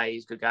the guy,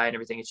 he's a good guy and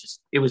everything. It's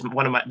just, it was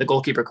the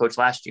goalkeeper coach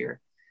last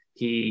year.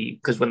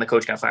 Because when the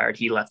coach got fired,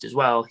 he left as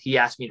well. He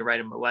asked me to write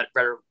him a letter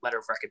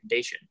of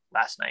recommendation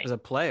last night. As a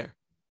player.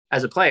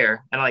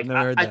 And like,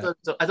 I thought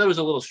it was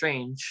a little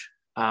strange.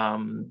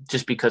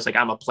 Just because, like,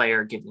 I'm a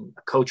player giving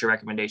a coach a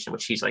recommendation,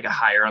 which he's like a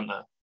higher on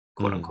the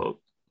quote unquote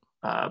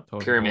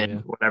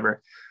pyramid,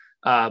 whatever.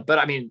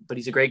 But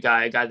he's a great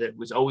guy, a guy that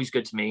was always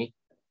good to me,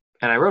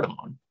 and I wrote him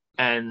on.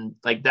 And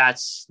like,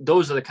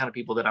 those are the kind of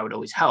people that I would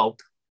always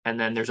help. And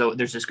then there's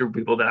this group of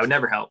people that I would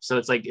never help. So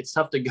it's like, it's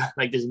tough to go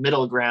like this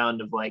middle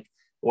ground of like,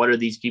 what are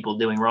these people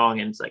doing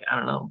wrong? And it's like, I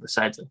don't know,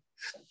 besides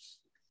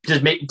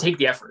just take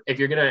the effort. If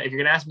you're going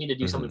to ask me to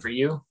do something for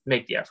you,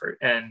 make the effort.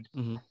 And,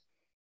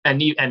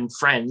 and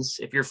friends,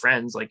 if you're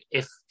friends, like,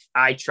 if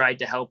I tried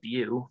to help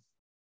you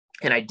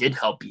and I did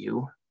help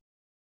you,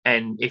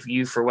 and if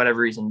you, for whatever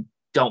reason,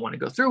 don't want to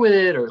go through with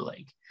it, or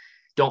like,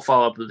 don't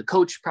follow up with the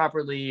coach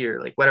properly,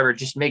 or like whatever,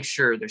 just make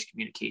sure there's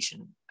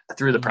communication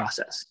through the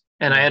process.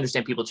 And I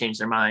understand people change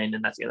their mind,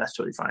 and that's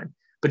totally fine,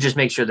 but just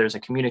make sure there's a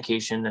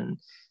communication, and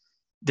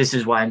this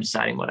is why I'm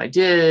deciding what I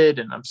did.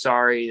 And I'm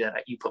sorry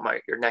that you put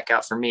your neck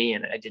out for me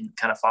and I didn't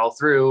kind of follow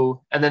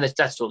through. And then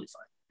that's totally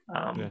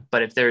fine.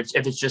 But if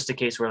it's just a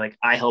case where, like,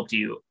 I helped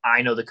you,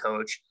 I know the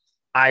coach,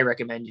 I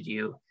recommended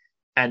you,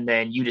 and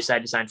then you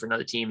decide to sign for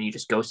another team and you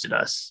just ghosted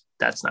us,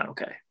 that's not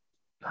okay.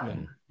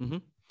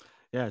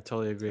 Yeah, I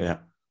totally agree. Yeah.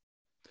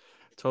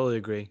 Totally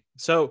agree.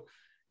 So,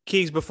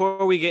 Keegs,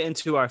 before we get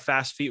into our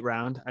fast feet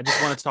round, I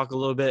just want to talk a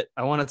little bit.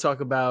 I want to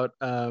talk about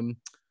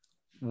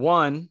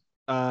when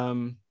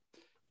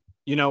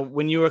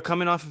you were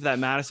coming off of that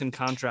Madison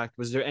contract,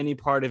 was there any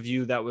part of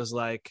you that was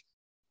like,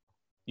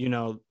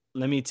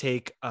 let me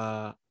take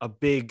a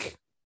big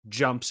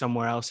jump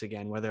somewhere else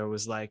again, whether it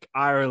was like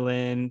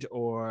Ireland,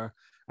 or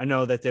I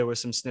know that there were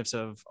some sniffs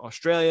of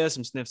Australia,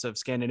 some sniffs of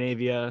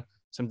Scandinavia,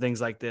 some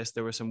things like this.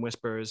 There were some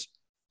whispers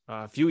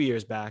a few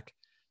years back.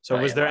 So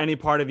was there any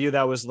part of you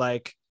that was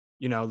like,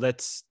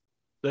 let's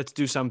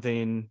do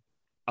something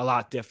a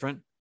lot different?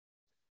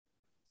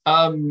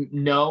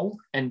 No,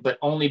 but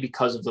only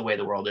because of the way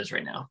the world is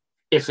right now.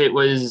 If it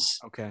was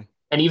okay,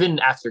 and even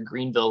after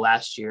Greenville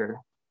last year,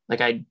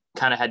 like, I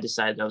kind of had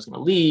decided that I was going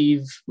to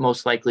leave,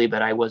 most likely,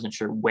 but I wasn't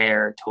sure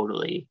where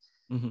totally.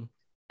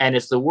 And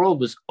if the world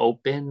was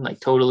open, like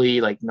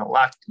totally, like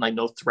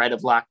no threat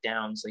of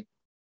lockdowns, like,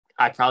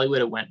 I probably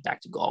would have went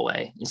back to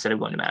Galway instead of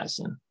going to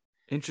Madison.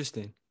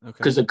 Interesting. Okay.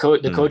 Because the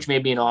coach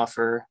made me an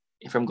offer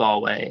from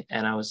Galway,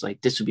 and I was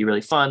like, this would be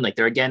really fun. Like,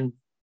 they're again,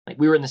 like,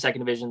 we were in the second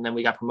division, then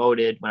we got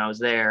promoted when I was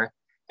there.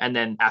 And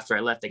then after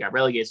I left, they got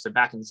relegated, so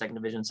back in the second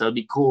division. So it'd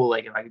be cool,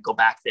 like, if I could go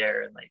back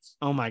there and like,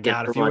 oh my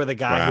God, if you were the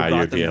guy who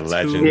brought them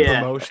two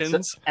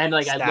promotions, and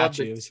like,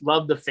 statues. I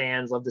love the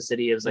fans, love the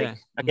city. It was like,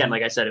 again,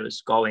 like I said, it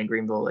was Galway and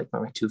Greenville, like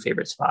my two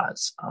favorite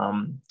spots.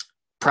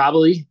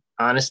 Probably,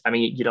 honest. I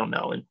mean, you don't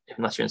know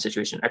unless you're in a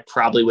situation. I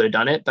probably would have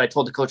done it, but I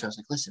told the coach, I was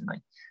like, listen,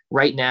 like,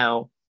 right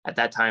now at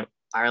that time,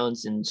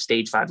 Ireland's in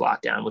stage 5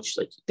 lockdown, which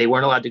like they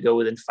weren't allowed to go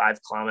within 5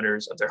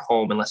 kilometers of their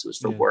home unless it was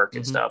for work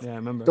and stuff. Yeah, I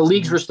remember. The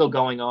leagues were still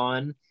going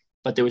on,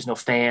 but there was no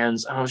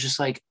fans. And I was just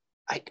like,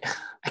 I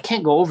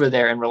can't go over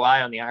there and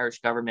rely on the Irish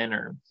government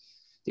or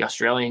the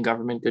Australian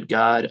government, good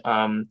God,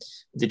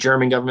 the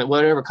German government,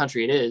 whatever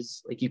country it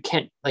is. Like you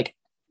can't, like,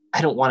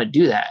 I don't want to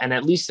do that. And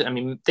at least, I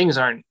mean, things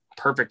aren't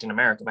perfect in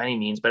America by any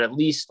means, but at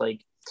least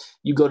like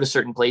you go to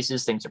certain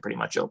places, things are pretty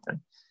much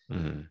open.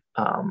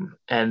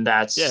 And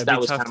that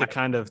was tough to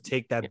kind of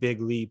take that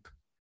big leap.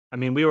 I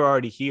mean, we were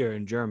already here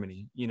in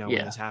Germany, you know,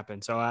 when this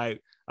happened. So I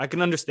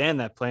can understand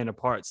that playing a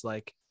part. It's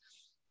like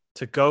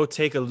to go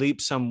take a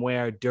leap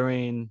somewhere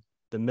during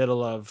the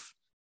middle of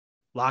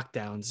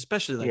lockdowns,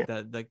 especially like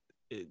that, like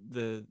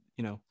the,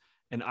 you know,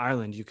 in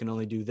Ireland, you can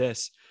only do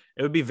this.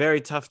 It would be very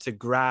tough to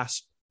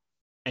grasp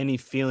any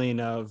feeling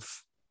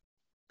of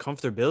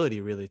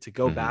comfortability really to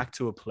go back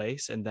to a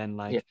place and then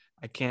like,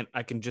 I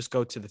can just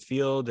go to the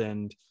field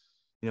and,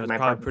 you know, it's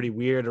probably pretty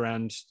weird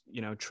around,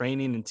 you know,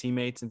 training and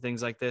teammates and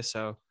things like this.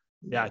 So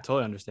I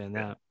totally understand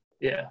that.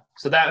 Yeah.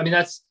 So that, I mean,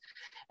 that's,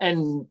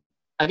 and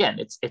again,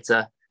 it's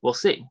we'll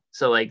see.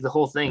 So like the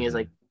whole thing is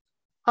like,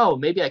 oh,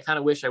 maybe I kind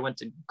of wish I went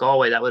to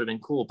Galway. That would have been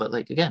cool. But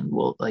like, again,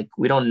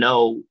 we don't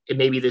know.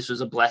 Maybe this was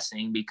a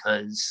blessing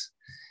because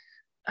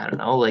I don't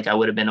know, like I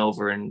would have been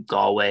over in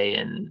Galway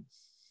and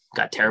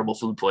got terrible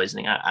food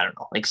poisoning. I don't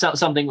know, like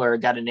something or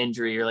got an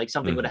injury or like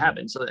something would have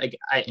happened. So like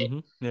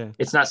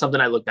it's not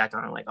something I look back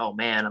on and like, oh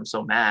man, I'm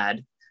so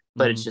mad.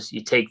 But it's just,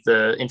 you take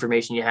the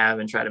information you have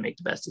and try to make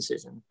the best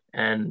decision.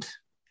 And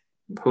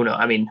who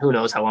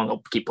knows how long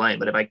I'll keep playing,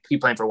 but if I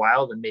keep playing for a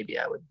while, then maybe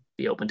I would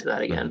be open to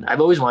that again. I've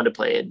always wanted to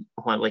play in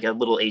like a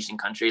little Asian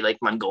country, like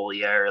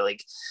Mongolia or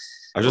like,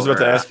 I was just about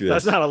to ask you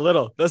this. That's not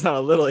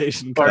a little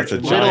Asian country.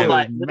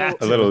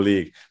 That's a little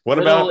league. What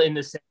about in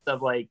the sense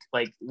of like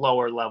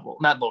lower level,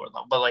 not lower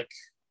level, but like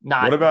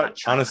not. What about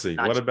China, honestly?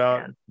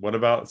 What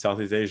about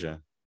Southeast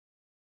Asia?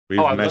 We've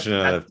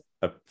mentioned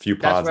a few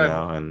pods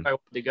now, and I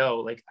wanted to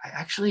go. Like I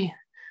actually,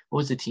 what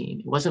was the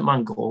team? It wasn't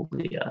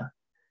Mongolia.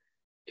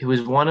 It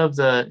was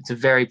it's a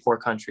very poor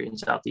country in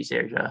Southeast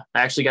Asia.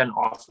 I actually got an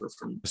offer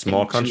from a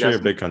small country or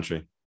big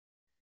country.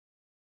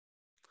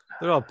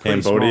 They're all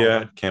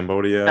Cambodia.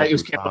 It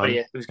was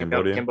Cambodia.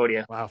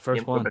 Cambodia. Wow,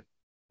 first one.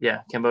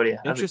 Yeah,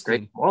 Cambodia.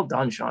 Interesting. Well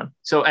done, Sean.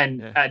 So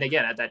and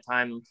again at that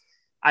time,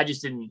 I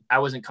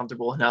wasn't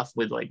comfortable enough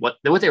with like what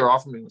they were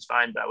offering me was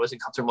fine, but I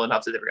wasn't comfortable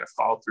enough that they were going to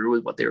follow through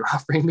with what they were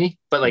offering me.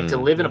 But like to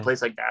live in a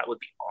place like that would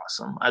be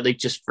awesome. I think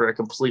just for a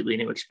completely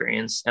new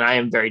experience, and I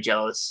am very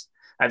jealous.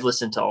 I've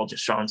listened to all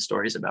just Sean's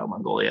stories about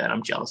Mongolia, and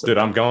I'm jealous. Dude,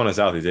 I'm going to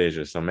Southeast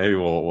Asia, so maybe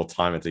we'll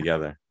time it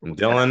together. And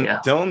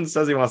Dylan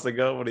says he wants to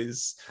go, but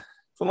he's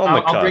on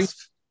the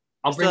cusp.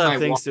 I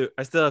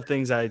still have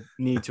things I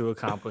need to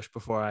accomplish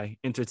before I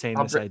entertain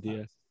this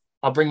idea.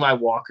 I'll bring my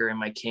walker and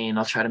my cane.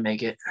 I'll try to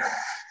make it.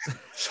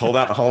 Hold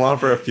on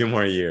for a few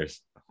more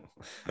years.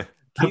 A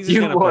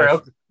few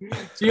more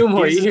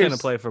years. He's going to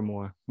play for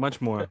more,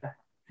 much more.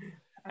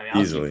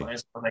 Easily.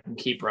 I can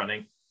keep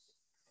running.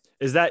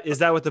 Is that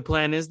what the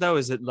plan is though?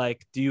 Is it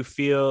like, do you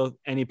feel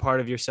any part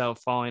of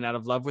yourself falling out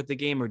of love with the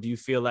game, or do you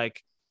feel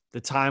like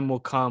the time will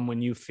come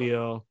when you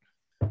feel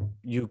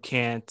you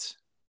can't?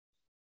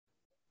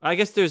 I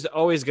guess there's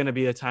always going to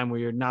be a time where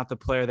you're not the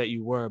player that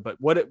you were, but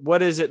what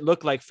does it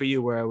look like for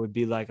you where it would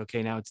be like,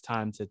 okay, now it's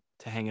time to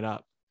hang it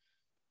up?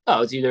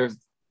 Oh, it's either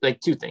like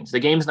two things. The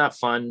game's not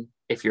fun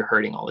if you're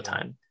hurting all the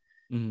time.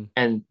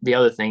 And the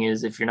other thing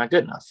is if you're not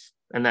good enough.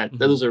 And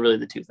those are really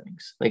the two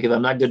things. Like if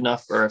I'm not good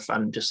enough, or if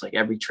I'm just like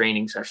every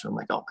training session, I'm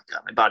like, oh my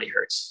God, my body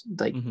hurts.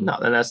 Like, no,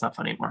 then that's not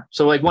fun anymore.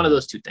 So like one of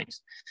those two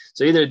things.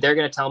 So either they're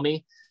going to tell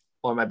me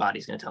or my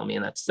body's going to tell me.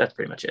 And that's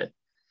pretty much it.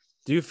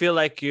 Do you feel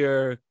like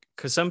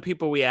because some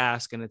people we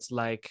ask and it's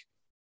like,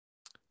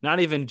 not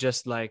even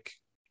just like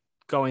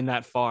going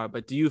that far,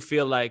 but do you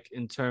feel like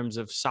in terms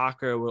of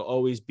soccer will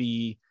always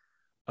be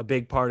a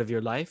big part of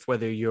your life,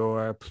 whether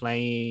you're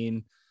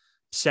playing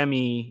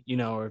semi, you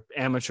know, or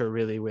amateur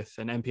really with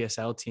an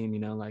NPSL team, you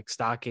know, like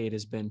Stockade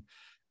has been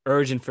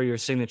urging for your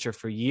signature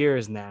for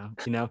years now,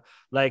 you know,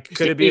 like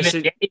could it be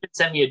even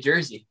send me a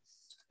jersey?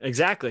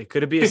 Exactly.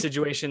 Could it be a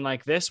situation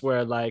like this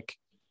where like,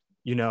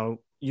 you know,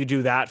 you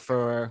do that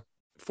for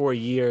 4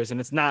 years and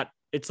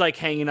it's like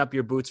hanging up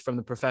your boots from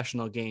the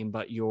professional game,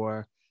 but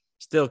you're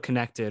still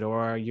connected,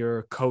 or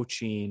you're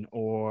coaching,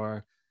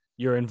 or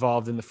you're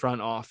involved in the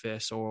front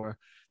office, or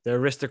the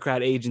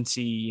Aristocrat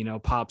agency, you know,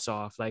 pops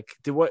off. Like,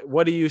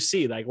 what do you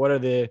see? Like,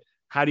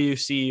 how do you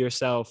see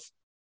yourself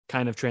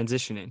kind of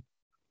transitioning?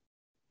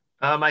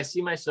 I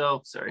see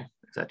myself, sorry,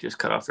 that just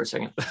cut off for a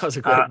second. That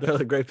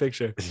was a great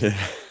picture.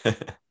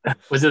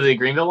 Was it the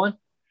Greenville one?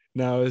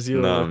 No, it was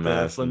you with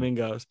the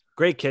flamingos.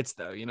 Great kits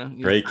though, you know?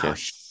 Great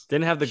kits.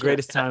 Didn't have the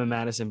greatest time in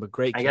Madison, but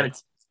great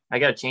kits. I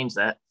gotta change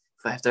that.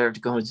 If I have to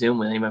go on Zoom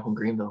with anybody from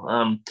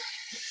Greenville.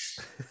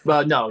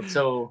 But no,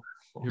 so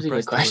what was even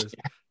the question?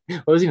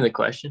 What was even the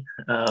question?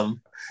 Do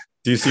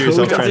you see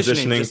yourself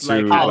transitioning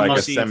to like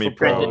a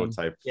semi-pro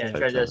type? Yeah,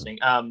 transitioning.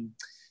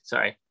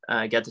 Sorry.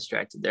 I got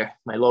distracted there.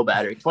 My low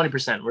battery,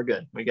 20%. We're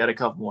good. We got a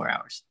couple more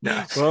hours.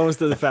 No. We're almost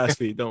to the fast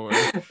feet. Don't worry.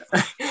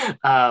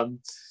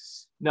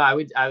 No, I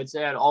would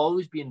say I'd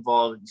always be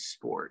involved in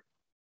sport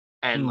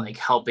and like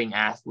helping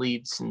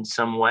athletes in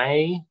some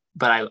way,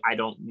 but I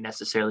don't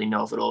necessarily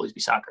know if it'll always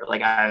be soccer.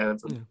 Like I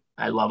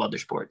love other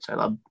sports.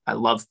 I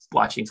love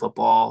watching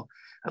football.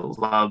 I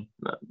love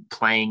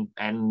playing,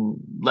 and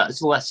less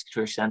to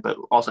an extent, but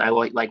also I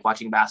like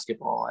watching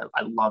basketball.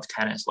 I love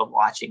tennis, love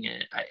watching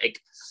it.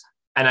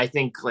 And I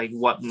think like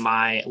what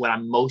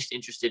I'm most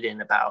interested in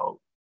about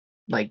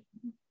like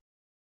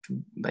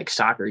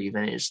soccer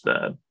even is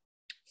the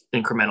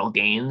incremental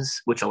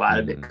gains, which a lot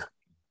of it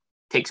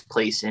takes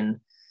place in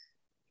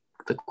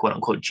the quote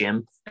unquote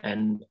gym.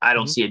 And I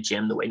don't see a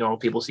gym the way normal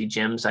people see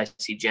gyms. I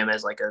see gym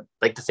as like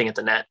the thing at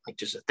the net, like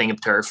just a thing of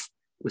turf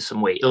with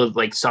some weight,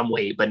 like some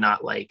weight, but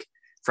not like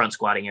front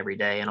squatting every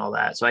day and all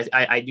that. So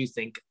I do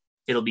think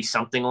it'll be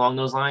something along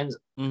those lines.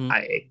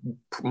 I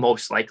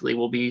most likely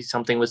will be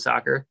something with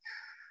soccer.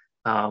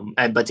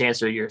 But to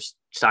answer your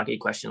stocky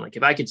question, like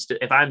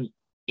if I'm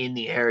in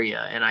the area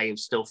and I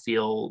still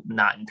feel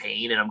not in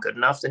pain and I'm good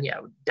enough, then yeah,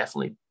 I would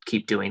definitely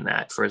keep doing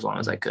that for as long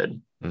as I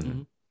could.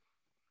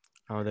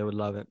 Oh, they would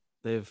love it.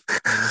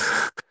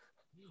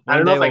 I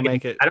don't know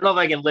if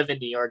I can live in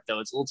New York though.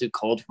 It's a little too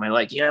cold for my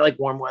liking. I like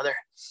warm weather.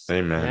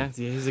 Hey man.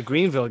 Yeah, he's a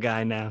Greenville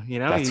guy now. You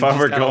know, that's why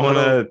we're going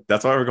to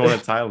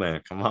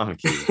Thailand. Come on,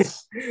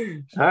 kids.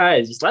 All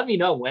right, just let me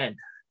know when.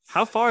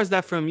 How far is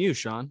that from you,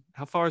 Sean?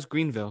 How far is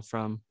Greenville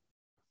from?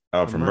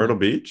 From Myrtle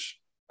Beach.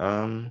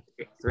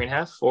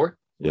 3.5, 4.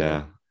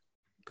 Yeah.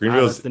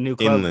 Greenville's that's the new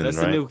club. inland, that's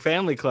right? the new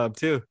family club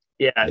too.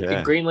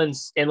 Yeah.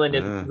 Greenland's inland.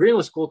 And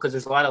Greenland's cool because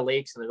there's a lot of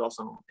lakes and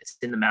it's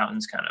in the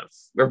mountains kind of.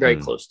 We're very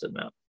close to the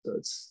mountain. So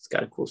it's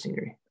got a cool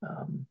scenery.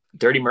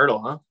 Dirty Myrtle,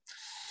 huh?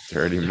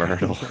 Dirty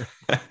Myrtle. Is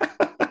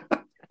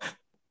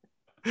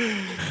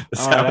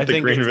that what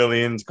the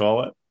Greenvillians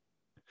call it?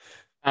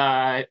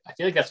 I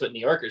feel like that's what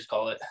New Yorkers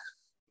call it.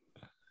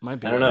 Might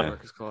be. I don't know. New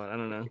Yorkers call it. I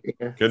don't know.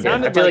 Good.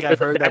 I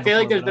feel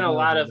like there's been a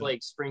lot of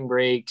like spring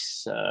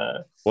breaks.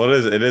 Well,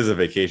 it is a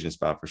vacation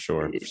spot for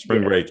sure.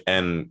 Spring break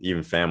and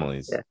even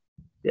families.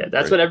 Yeah,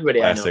 that's what everybody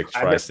classic I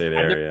know. tri-state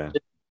area.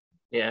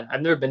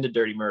 I've never been to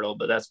Dirty Myrtle,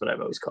 but that's what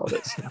I've always called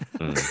it. So.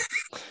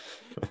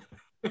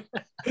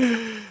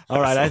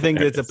 All right, I think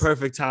it's a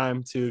perfect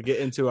time to get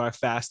into our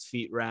fast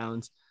feet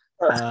round.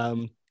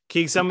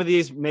 Keeg, some of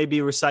these may be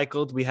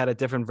recycled. We had a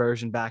different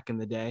version back in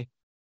the day.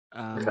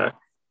 Okay.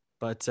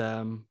 But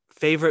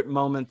favorite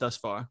moment thus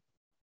far?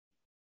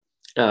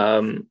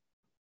 I'd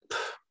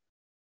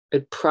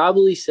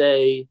probably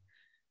say,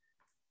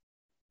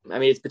 I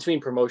mean, it's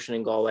between promotion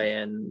in Galway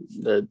and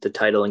the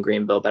title in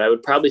Greenville, but I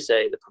would probably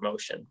say the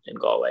promotion in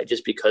Galway,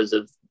 just because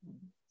of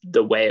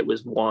the way it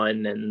was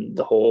won and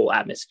the whole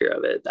atmosphere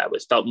of it. That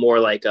felt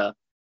more like a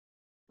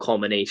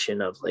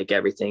culmination of like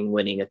everything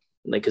winning it,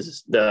 like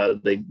because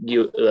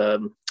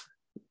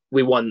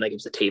we won like it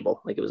was a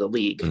table, like it was a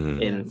league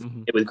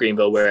with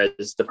Greenville,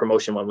 whereas the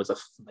promotion one was a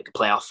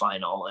playoff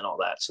final and all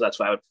that. So that's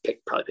why I would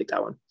probably pick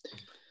that one.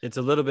 It's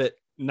a little bit,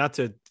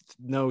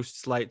 no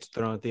slight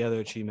thrown at the other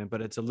achievement,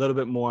 but it's a little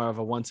bit more of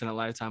a once in a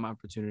lifetime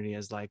opportunity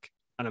as like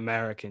an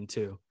American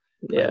too.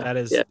 Yeah,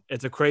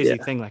 it's a crazy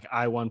thing. Like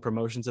I won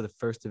promotion to the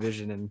first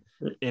division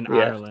in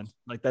Ireland.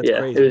 Like that's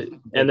crazy.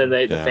 And then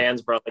the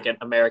fans brought like an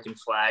American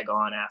flag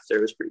on after.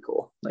 It was pretty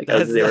cool. Like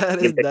that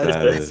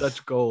is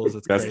such goals.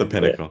 That's crazy. The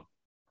pinnacle.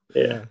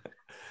 Yeah.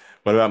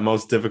 What about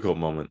most difficult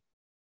moment?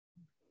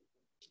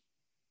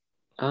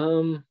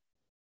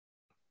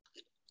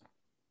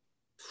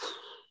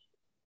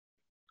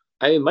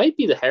 It might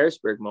be the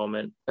Harrisburg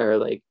moment, or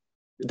like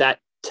that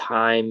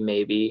time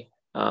maybe.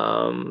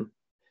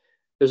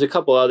 There's a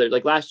couple other,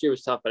 like last year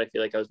was tough, but I feel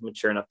like I was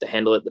mature enough to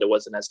handle it that it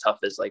wasn't as tough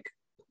as like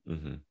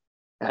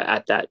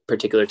at that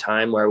particular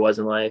time where I was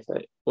in life.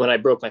 When I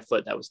broke my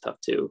foot, that was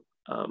tough too.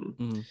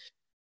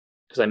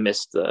 Because I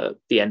missed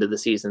the end of the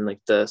season, like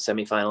the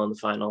semifinal and the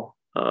final.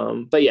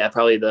 But yeah,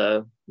 probably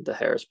the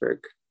Harrisburg,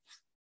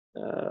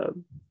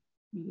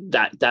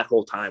 that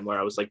whole time where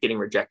I was like getting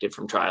rejected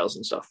from trials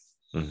and stuff.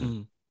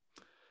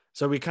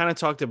 So we kind of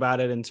talked about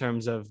it in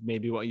terms of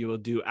maybe what you will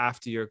do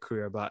after your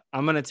career, but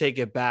I'm going to take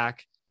it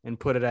back and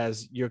put it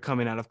as you're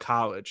coming out of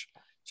college.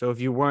 So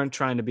if you weren't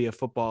trying to be a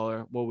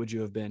footballer, what would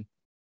you have been?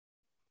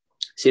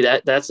 See,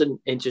 that's an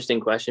interesting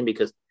question,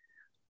 because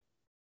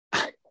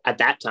at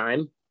that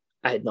time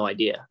I had no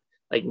idea.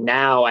 Like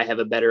now I have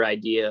a better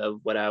idea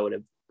of what I would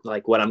have,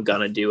 like what I'm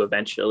going to do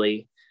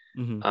eventually.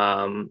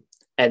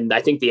 And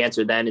I think the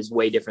answer then is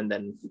way different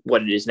than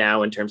what it is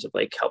now in terms of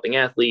like helping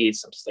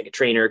athletes. I'm just like a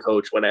trainer,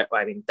 coach, whatever.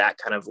 I mean, that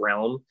kind of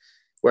realm.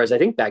 Whereas I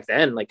think back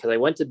then, like, cause I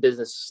went to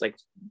business, like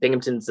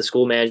Binghamton's, the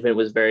school management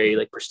was very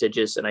like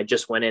prestigious. And I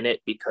just went in it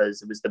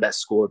because it was the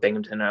best school at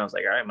Binghamton. And I was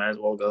like, all right, might as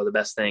well go the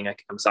best thing.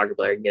 I'm a soccer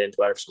player, I can get into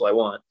whatever school I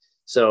want.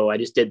 So I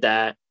just did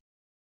that.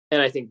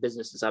 And I think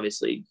business is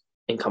obviously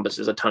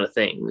encompasses a ton of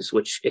things,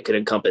 which it could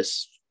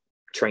encompass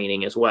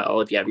training as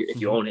well if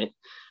you own it.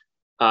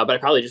 But I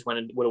probably just would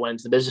have went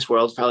into the business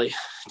world, probably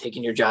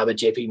taking your job at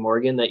JP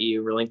Morgan that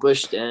you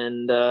relinquished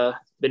and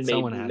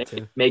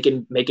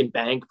making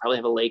bank, probably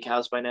have a lake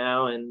house by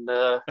now. And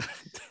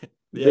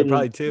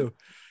probably too.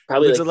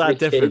 Probably it's like a lot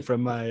different kids,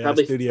 from my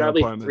studio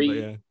apartment.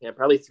 Probably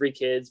probably 3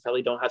 kids,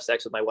 probably don't have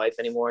sex with my wife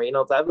anymore.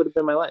 That would have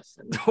been my life.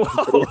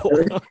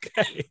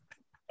 Okay.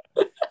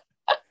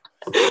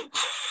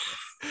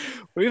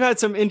 We've had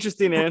some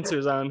interesting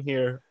answers on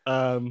here.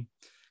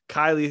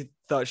 Kylie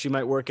thought she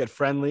might work at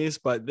Friendly's,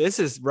 but this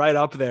is right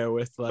up there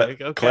with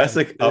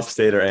classic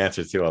upstater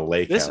answer to a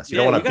lake house. You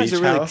don't want a beach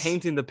house? Really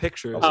painting the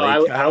picture.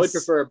 I would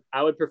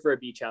prefer a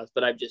beach house,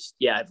 but I've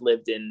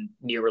lived in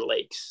near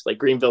lakes, like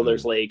Greenville.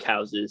 There's lake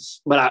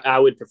houses, but I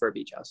would prefer a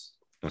beach house.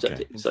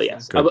 Okay. So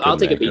yes, I'll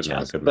take a beach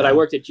house. But I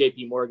worked at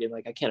JP Morgan.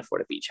 Like I can't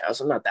afford a beach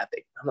house. I'm not that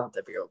big. I'm not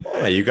that big of a ball.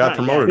 Yeah, you got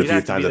promoted a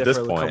few times at this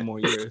point. More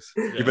years.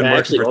 You've been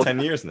working for 10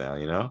 years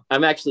now,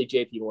 I'm actually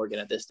JP Morgan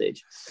at this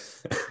stage.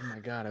 Oh my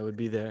God, I would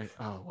be there.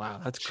 Oh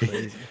wow, that's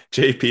crazy.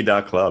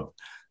 JP.club.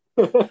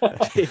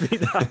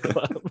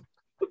 JP.club.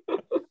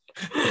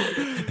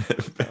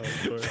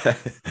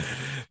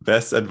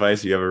 Best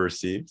advice you ever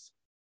received?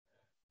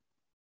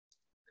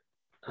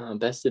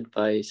 Best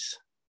advice.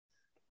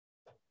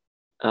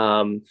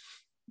 That's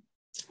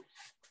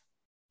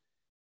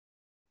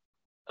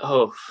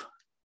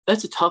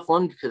a tough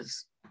one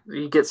because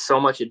you get so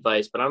much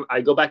advice, but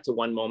I go back to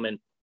one moment,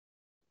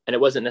 and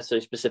it wasn't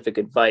necessarily specific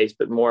advice,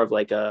 but more of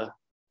like a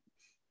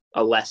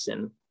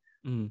lesson.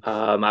 It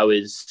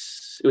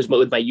was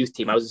with my youth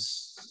team. I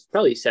was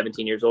probably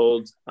 17 years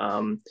old,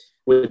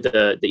 with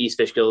the East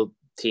Fishkill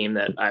team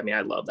that, I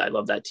love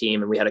that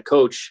team. And we had a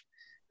coach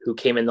who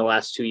came in the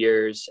last 2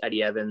 years,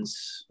 Eddie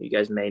Evans, you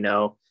guys may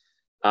know.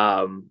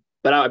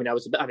 But I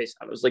was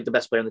like the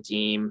best player on the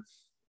team.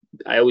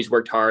 I always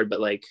worked hard,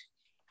 but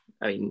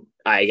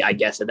I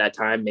guess at that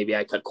time, maybe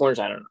I cut corners.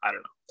 I don't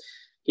know.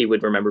 He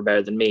would remember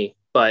better than me,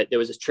 but there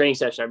was this training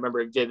session. I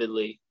remember it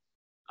vividly.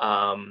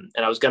 And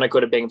I was going to go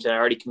to Binghamton. I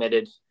already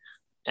committed,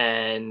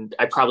 and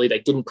I probably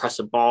didn't press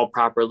a ball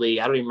properly.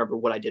 I don't even remember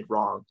what I did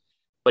wrong,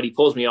 but he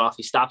pulls me off.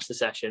 He stops the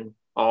session.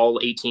 All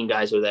 18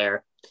 guys are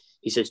there.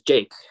 He says,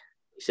 Jake,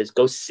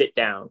 go sit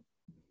down.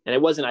 And I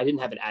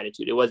didn't have an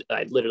attitude.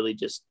 I literally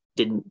just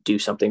didn't do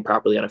something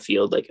properly on a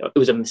field. Like it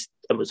was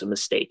a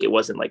mistake. It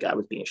wasn't like I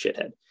was being a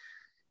shithead.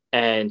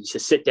 And he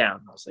says, sit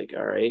down. I was like,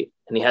 all right.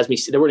 And he has me,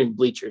 there weren't even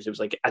bleachers. It was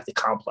like at the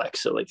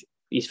complex. So like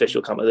East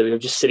Fishkill complex, we were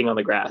just sitting on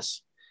the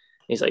grass.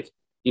 And he's like,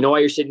 you know why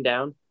you're sitting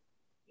down?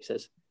 He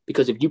says,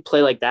 because if you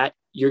play like that,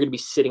 you're going to be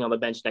sitting on the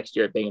bench next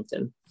year at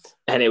Binghamton.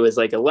 And it was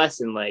like a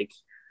lesson, like,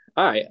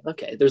 all right,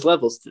 okay, there's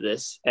levels to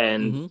this.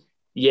 And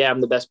yeah,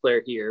 I'm the best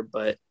player here,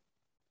 but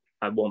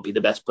I won't be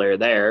the best player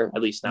there,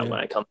 at least not when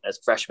I come as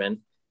a freshman.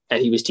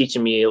 And he was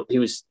teaching me,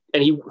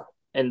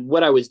 and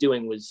what I was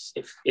doing was,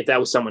 if that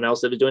was someone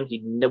else that was doing,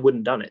 he wouldn't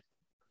have done it.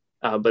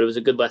 But it was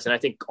a good lesson. I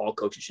think all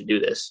coaches should do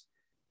this.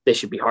 They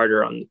should be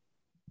harder on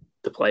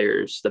the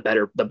players. The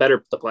better the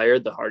player,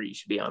 the harder you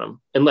should be on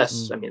them.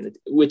 Unless,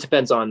 it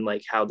depends on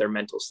like how their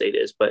mental state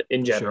is. But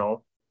in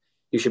general,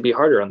 you should be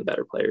harder on the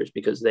better players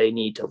because they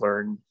need to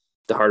learn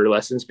the harder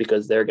lessons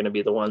because they're going to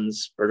be the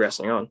ones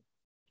progressing on.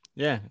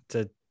 Yeah,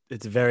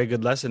 it's a very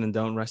good lesson, and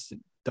don't rest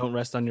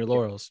on your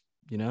laurels.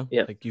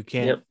 Like you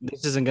can't.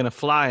 This isn't going to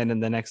fly in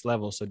the next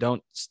level, so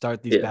don't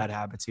start these bad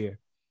habits here.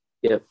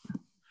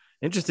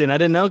 Interesting. I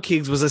didn't know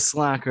Keegs was a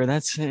slacker.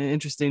 That's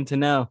interesting to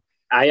know.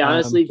 I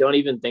honestly don't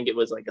even think it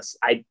was like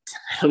I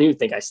don't even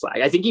think I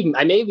slack. I think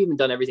I may have even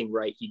done everything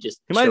right. He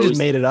might have just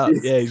made it up.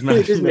 Yeah, he's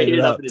just made it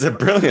up. It's a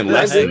brilliant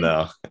lesson,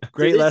 though.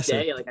 Great lesson.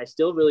 Day, I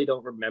still really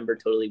don't remember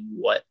totally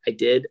what I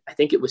did. I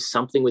think it was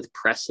something with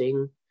pressing,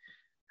 and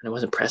I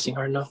wasn't pressing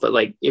hard enough. But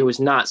like, it was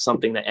not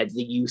something that at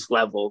the youth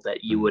level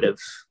that you would have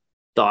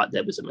thought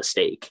that was a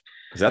mistake.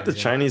 Is that the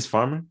Chinese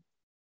farmer?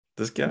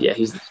 This guy? Yeah,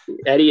 he's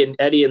Eddie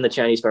and the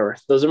Chinese farmer.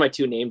 Those are my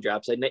 2 name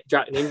drops. I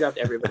name dropped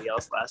everybody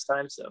else last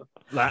time. So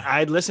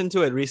I listened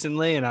to it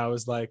recently, and I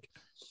was like,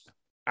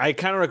 I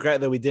kind of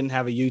regret that we didn't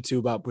have a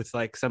YouTube up with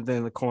like something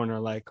in the corner,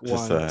 like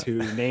just 1 or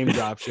 2 name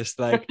drops. Just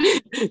like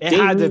it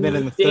had to have been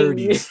in the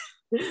 30s.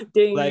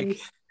 Ding.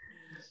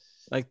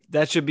 Like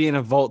that should be in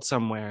a vault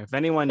somewhere. If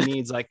anyone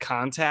needs like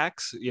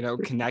contacts,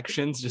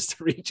 connections just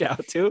to reach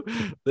out to,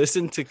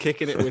 listen to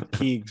Kicking It with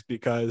Keegs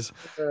because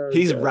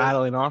he's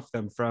rattling off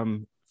them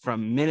from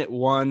minute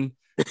 1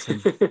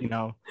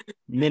 to,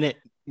 minute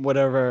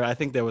whatever. I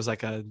think there was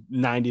like a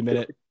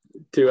 90-minute,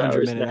 2 hours,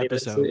 100-minute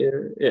episode.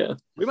 Yeah.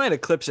 We might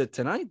eclipse it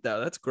tonight though.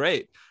 That's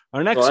great.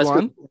 Our next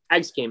one.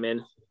 Wags came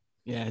in.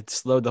 Yeah, it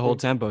slowed the whole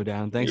tempo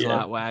down. Thanks a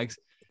lot, Wags.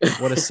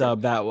 What a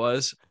sub that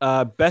was.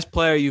 Best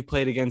player you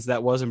played against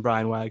that wasn't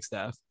Brian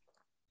Wagstaff.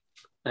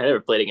 I never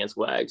played against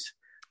Wags.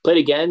 Played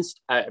against,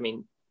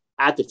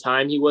 at the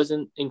time he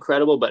wasn't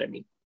incredible, but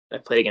I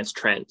played against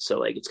Trent. So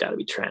like, it's gotta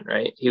be Trent,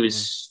 right? He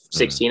was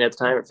 16 at the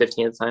time or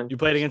 15 at the time. You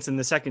played against in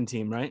the second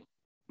team, right?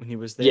 When he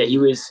was there? Yeah, he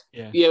was.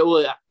 Yeah.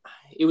 Well,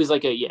 it was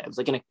like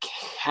an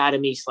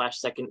academy /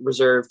 second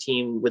reserve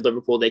team with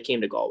Liverpool. They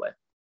came to Galway.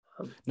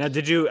 Now,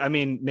 did you,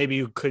 maybe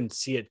you couldn't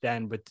see it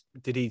then, but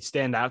did he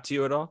stand out to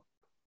you at all?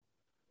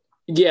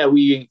 Yeah,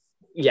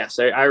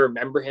 I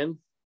remember him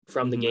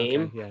from the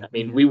game. Okay, yeah. I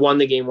mean, we won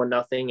the game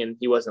 1-0, and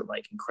he wasn't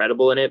like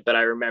incredible in it, but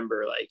I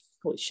remember like,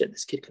 holy shit,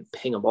 this kid can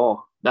ping a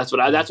ball. That's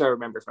what I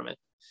remember from it.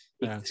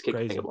 This kid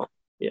can ping a ball.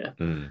 Yeah.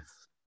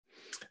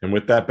 And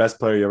with that, best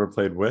player you ever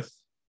played with?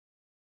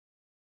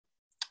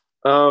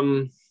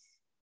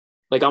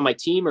 Like on my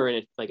team or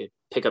in a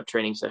pickup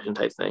training session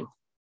type thing.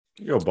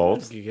 You go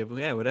both.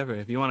 Yeah, whatever.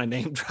 If you want to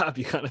name drop,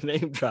 you got to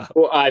name drop.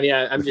 Well, I mean,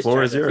 I'm just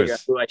trying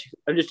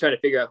to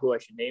figure out who I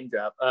should name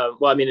drop.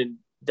 Well, I mean,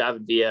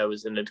 David Villa,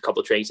 was in a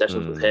couple of training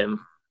sessions with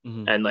him,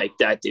 and like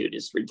that dude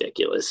is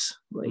ridiculous.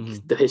 Like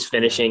his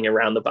finishing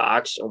around the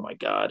box. Oh my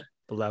god,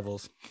 the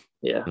levels.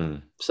 Yeah.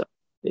 So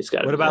it's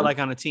got. What about like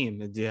on a team?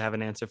 Do you have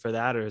an answer for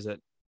that, or is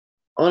it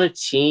on a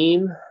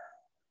team?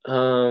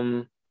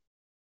 So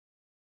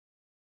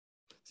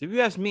if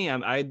you ask me,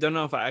 I don't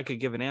know if I could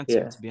give an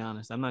answer. To be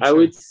honest, I'm not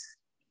sure.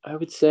 I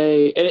would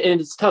say,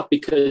 and it's tough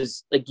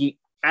because like you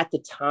at the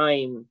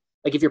time,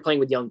 like if you're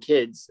playing with young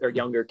kids or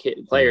younger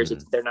players,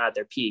 they're not at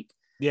their peak.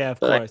 Yeah, of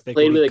course. They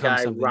played with a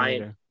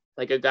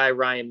guy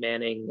Ryan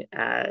Manning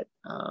at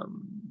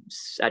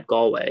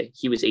Galway.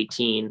 He was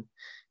 18,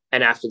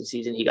 and after the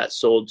season, he got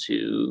sold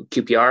to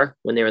QPR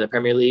when they were in the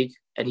Premier League,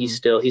 and he's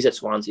at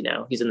Swansea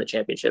now. He's in the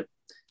Championship.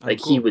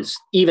 He was,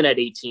 even at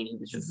 18, he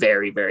was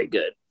very, very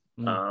good.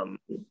 So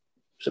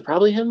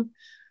probably him,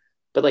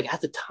 but like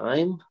at the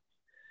time,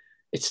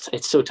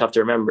 it's so tough to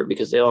remember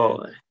because they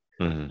all.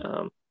 I mean,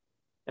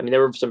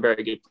 there were some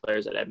very good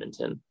players at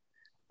Edmonton.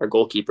 Our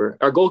goalkeeper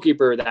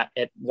that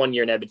at 1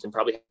 year in Edmonton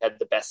probably had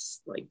the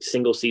best like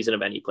single season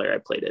of any player I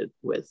played it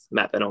with,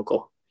 Matt Van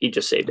Onkel. He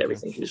just saved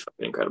everything. He was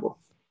fucking incredible.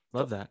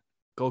 Love that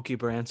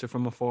goalkeeper answer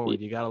from a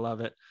forward. You gotta love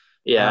it.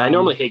 Yeah, I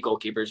normally hate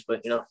goalkeepers,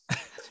 but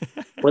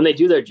when they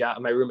do their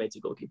job, my roommate's a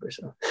goalkeeper,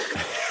 so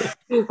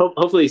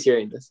hopefully he's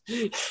hearing this.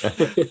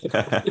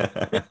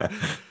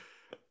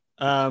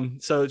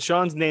 So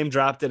Sean's name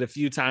dropped it a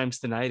few times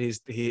tonight.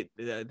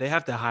 They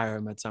have to hire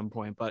him at some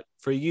point. But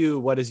for you,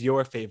 what is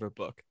your favorite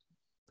book?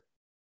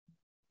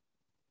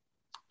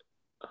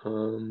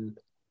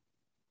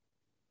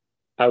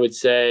 I would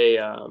say,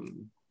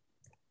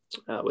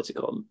 what's it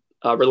called?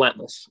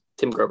 Relentless.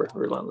 Tim Grover,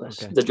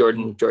 Relentless. Okay. The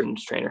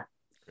Jordan's trainer.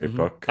 Great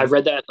book. I've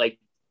read that like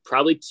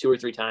probably 2 or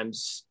 3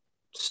 times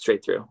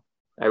straight through.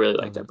 I really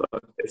like that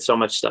book. There's so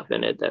much stuff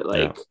in it that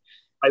like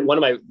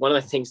one of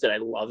the things that I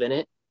love in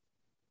it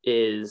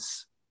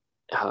is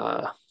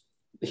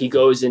he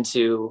goes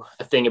into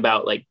a thing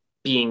about like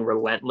being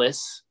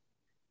relentless,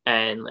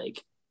 and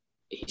like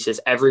he says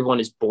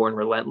everyone is born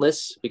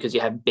relentless because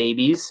you have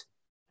babies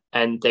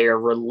and they are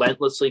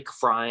relentlessly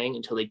crying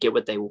until they get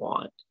what they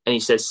want. And he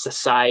says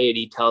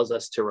society tells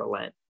us to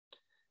relent.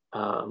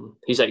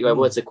 He's like,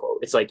 what's the quote?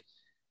 It's like,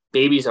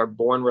 babies are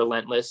born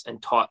relentless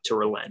and taught to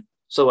relent.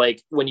 So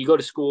like when you go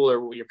to school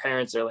or your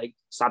parents are like,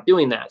 stop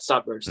doing that,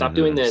 stop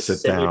doing this,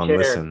 sit down,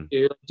 listen,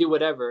 do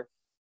whatever.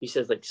 He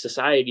says like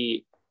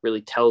society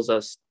really tells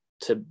us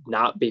to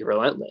not be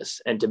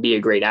relentless, and to be a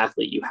great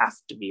athlete, you have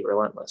to be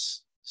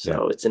relentless.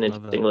 So it's an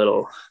interesting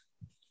little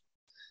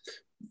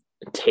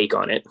take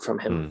on it from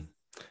him.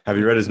 Have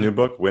you read his new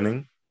book,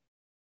 Winning?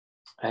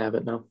 I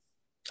haven't, no.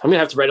 I'm going to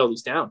have to write all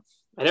these down.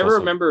 I never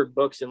remember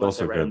books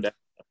unless I write them down.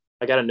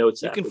 I got a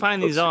notes app. You can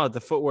find these all at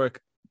the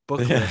Footwork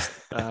book list,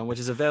 which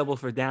is available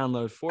for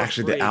download for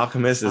Actually, The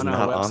Alchemist is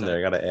not on there.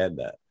 I got to add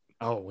that.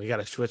 Oh, we got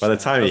to switch. By the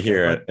time you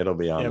hear it, it'll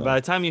be on. Yeah, by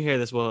the time you hear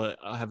this,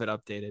 I'll have it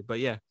updated. But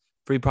yeah,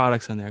 free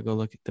products on there.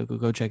 Go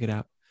check it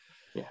out.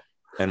 Yeah.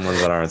 And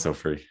ones that aren't so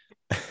free.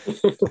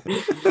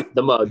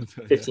 The mug,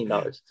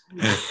 $15.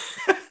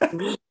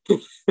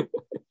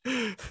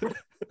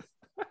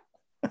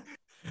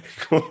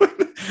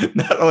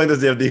 Not only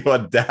does he have the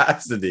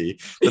audacity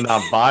to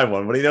not buy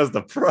one, but he knows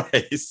the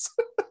price.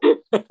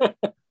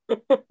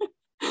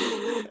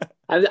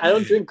 I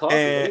don't drink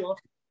coffee.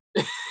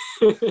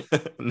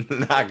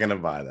 Not gonna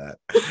buy that.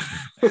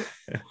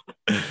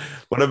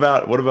 What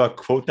about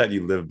quote that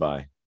you live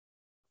by?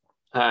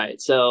 All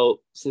right. So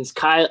since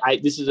Kyle,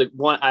 this is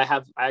one I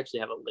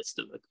actually have a list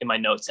of in my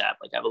notes app.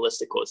 Like I have a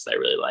list of quotes that I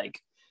really like,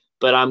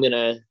 but I'm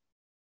gonna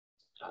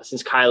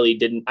since Kylie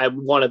didn't.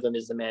 One of them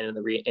is the man in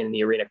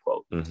the arena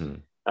quote.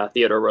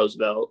 Theodore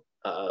Roosevelt,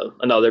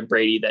 another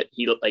Brady that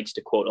he likes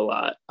to quote a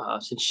lot.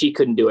 Since she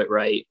couldn't do it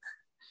right,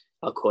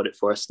 I'll quote it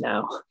for us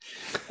now.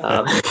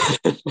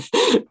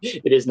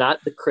 It is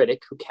not the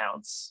critic who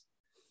counts,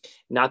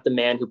 not the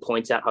man who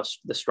points out how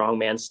the strong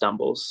man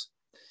stumbles,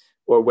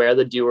 or where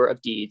the doer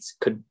of deeds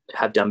could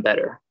have done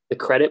better. The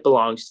credit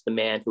belongs to the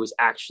man who is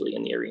actually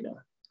in the arena,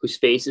 whose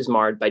face is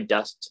marred by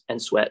dust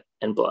and sweat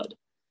and blood,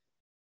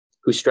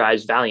 who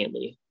strives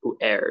valiantly, who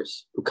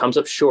errs, who comes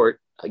up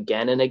short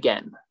again and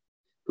again,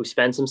 who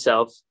spends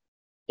himself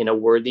in a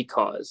worthy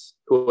cause,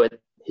 who at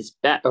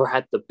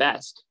the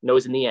best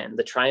knows in the end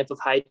the triumph of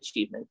high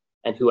achievement,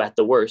 and who at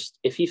the worst,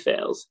 if he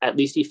fails, at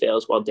least he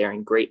fails while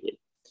daring greatly,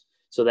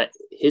 so that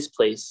his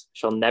place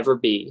shall never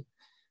be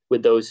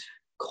with those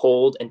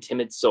cold and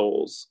timid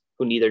souls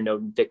who neither know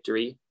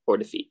victory or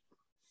defeat.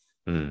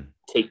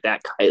 Take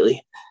that,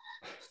 Kylie.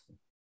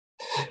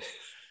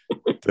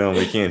 Dylan,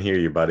 we can't hear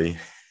you, buddy.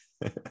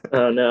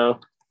 Oh no.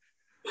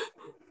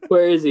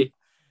 Where is he?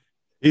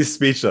 He's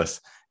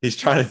speechless. He's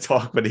trying to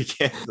talk, but he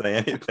can't say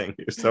anything.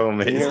 You're so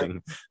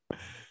amazing.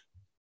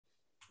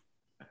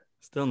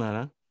 Still not,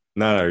 huh?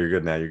 No, you're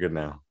good now. You're good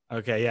now.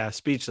 Okay, yeah,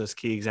 speechless,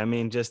 Keegs. I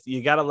mean, just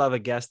you gotta love a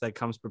guest that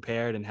comes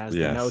prepared and has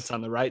the notes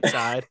on the right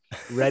side,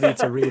 ready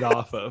to read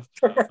off of.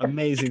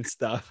 Amazing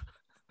stuff.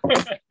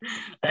 I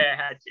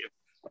had to.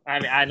 I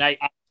mean, I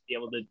be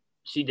able to.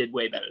 She did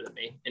way better than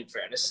me. In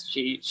fairness,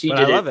 she did.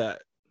 I love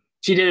it.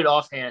 She did it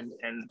offhand,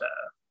 and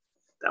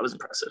that was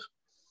impressive.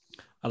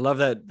 I love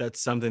that.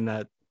 That's something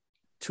that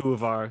two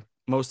of our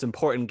most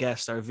important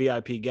guests, our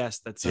VIP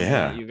guests, that's something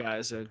that you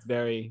guys are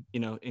very,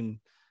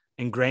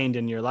 ingrained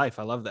in your life.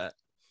 I love that.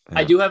 Yeah.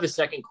 I do have a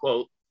second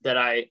quote that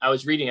I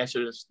was reading. I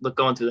should have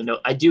going through the note.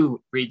 I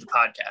do read the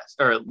podcast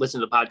or listen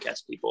to the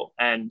podcast people.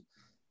 And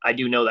I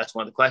do know that's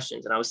one of the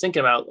questions. And I was thinking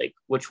about like,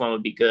 which one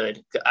would be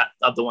good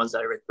of the ones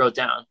that I wrote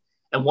down.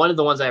 And one of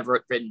the ones I've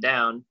written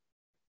down,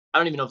 I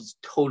don't even know if it's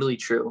totally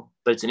true,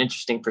 but it's an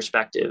interesting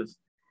perspective.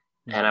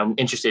 And I'm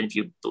interested if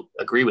you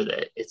agree with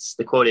it.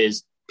 The quote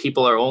is,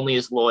 people are only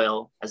as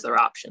loyal as their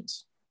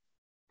options.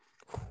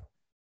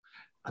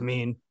 I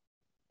mean,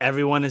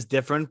 everyone is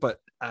different,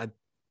 but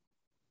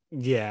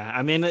yeah,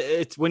 I mean,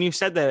 it's when you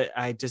said that,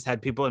 I just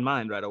had people in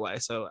mind right away.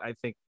 So I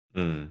think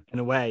in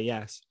a way,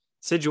 yes,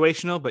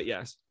 situational, but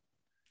yes.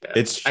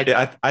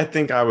 I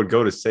think I would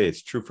go to say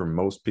it's true for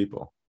most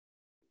people.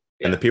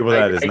 Yeah, and the people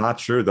that is not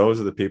true, those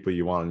are the people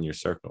you want in your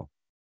circle.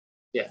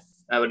 Yeah,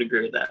 I would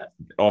agree with that.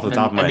 Off the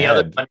top of my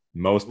head,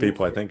 most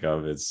people I think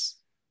of is,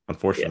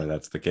 unfortunately,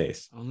 that's the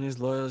case. Only as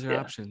loyal as your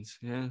options.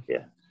 Yeah.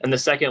 Yeah. And the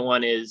second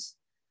one is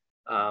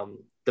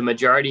the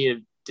majority of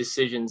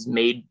decisions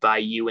made by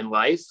you in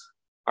life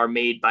are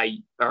made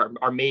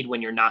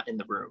when you're not in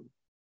the room.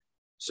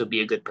 So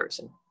be a good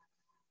person.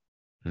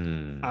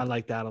 I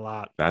like that a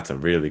lot. That's a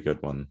really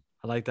good one.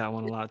 I like that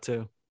one a lot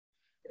too.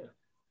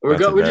 I'm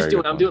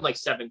doing like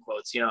 7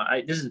 quotes.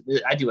 I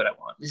do what I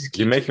want.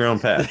 You make your own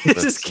path.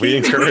 We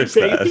encourage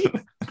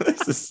that.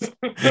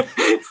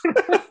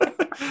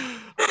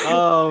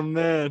 Oh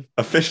man!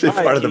 Officially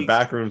part of the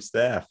backroom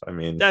staff. I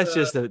mean,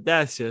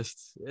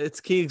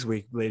 it's Keegs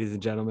week, ladies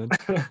and gentlemen.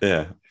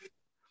 Yeah.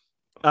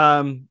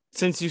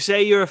 Since you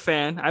say you're a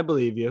fan, I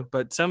believe you,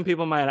 but some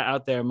people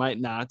out there might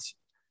not.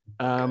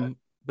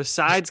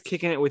 Besides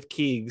kicking it with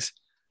Keegs,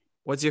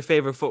 what's your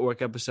favorite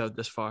footwork episode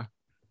this far?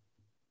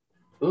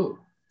 Ooh.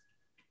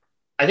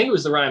 I think it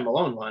was the Ryan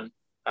Malone one.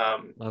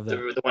 Love that.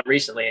 The one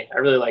recently. I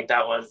really liked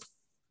that one.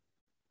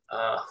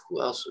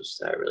 Who else was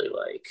that I really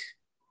like?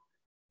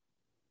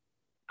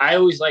 I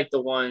always like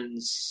the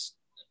ones.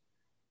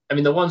 I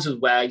mean, the ones with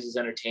Wags is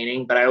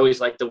entertaining, but I always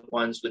like the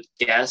ones with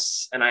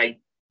guests, and I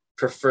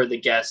prefer the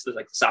guests,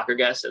 like the soccer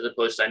guests, as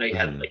opposed to I know you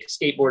had like a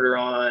skateboarder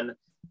on.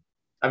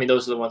 I mean,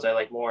 those are the ones I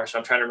like more. So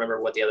I'm trying to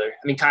remember what the other.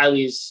 I mean,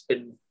 Kylie's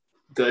been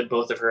good.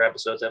 Both of her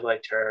episodes, I've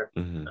liked her. I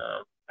don't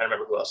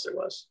remember who else there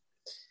was.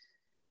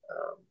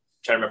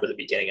 Trying to remember the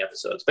beginning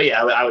episodes, but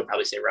yeah, I would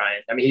probably say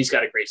Ryan. I mean, he's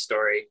got a great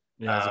story.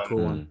 Yeah, it's a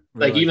cool one.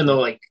 Really even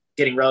though like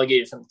getting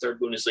relegated from the 3rd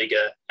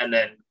Bundesliga and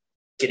then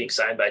getting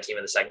signed by a team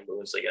in the 2nd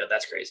Bundesliga,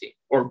 that's crazy.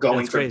 Or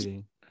going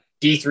from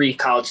D3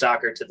 college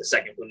soccer to the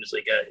 2nd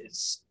Bundesliga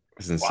is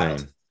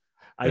insane.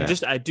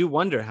 Wild. I do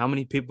wonder how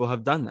many people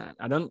have done that.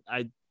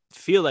 I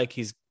feel like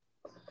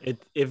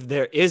if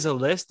there is a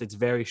list, it's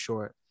very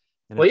short.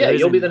 And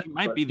you'll be the next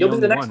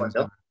one.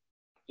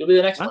 You'll be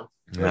the next one.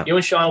 Yeah. You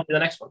and Sean will be the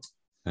next one.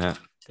 Yeah.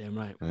 Damn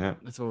right. Yeah.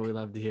 That's what we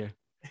love to hear.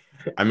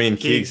 I mean,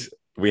 Keegs,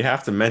 we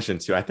have to mention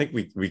too. I think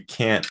we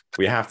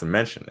have to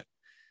mention it.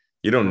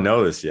 You don't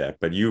know this yet,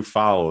 but you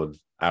followed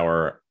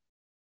one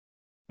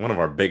of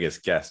our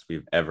biggest guests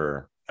we've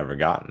ever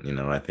gotten. And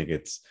I think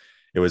it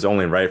was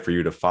only right for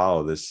you to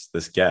follow this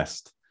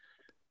guest.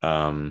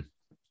 And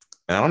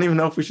I don't even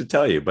know if we should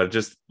tell you, but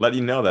just let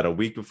you know that a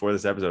week before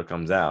this episode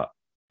comes out,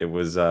 it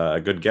was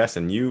a good guest,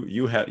 and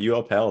you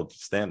upheld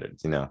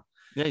standards.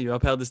 Yeah, you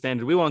upheld the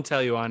standard. We won't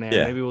tell you on air.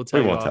 Yeah, maybe we'll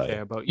tell you off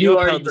air, but you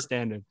upheld the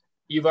standard.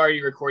 You've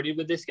already recorded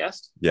with this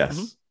guest? Yes.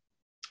 Mm-hmm.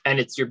 And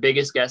it's your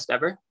biggest guest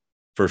ever?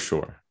 For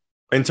sure.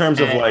 In terms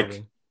of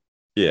like,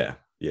 yeah.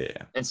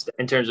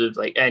 In terms of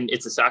like, and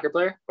it's a soccer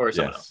player or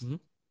someone else? Mm-hmm.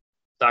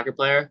 Soccer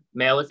player,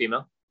 male or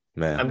female?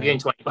 Male. I'm getting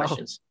 20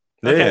 questions.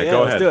 Yeah,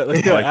 go ahead.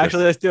 Let's do it.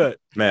 Actually, let's do it.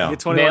 Male. You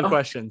get 21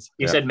 questions.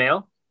 You said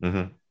male?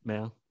 Mm-hmm.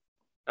 Male.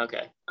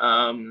 Okay.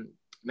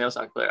 Male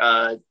soccer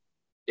player.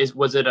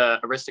 Was it a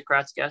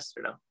Aristocrats guest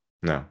or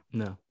no?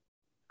 No.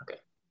 Okay.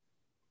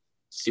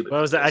 Stupid.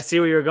 What was that? I see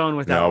where you're going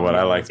with that. No, but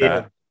I like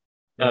that.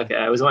 Yeah. Okay.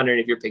 I was wondering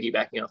if you're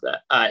piggybacking off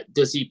that.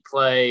 Does he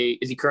play?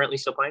 Is he currently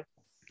still playing?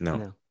 No.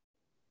 Oh,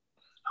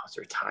 he's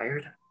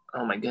retired?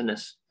 Oh my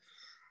goodness.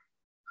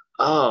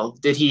 Oh,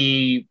 did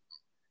he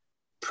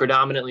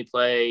predominantly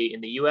play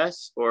in the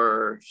US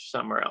or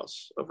somewhere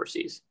else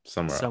overseas?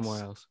 Somewhere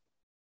else.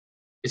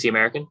 Is he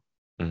American?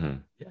 Mm-hmm.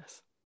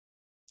 Yes.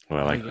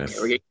 Well, I like this.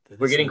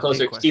 We're getting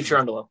closer. Steve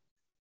Cherundolo.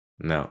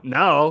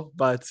 No,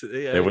 but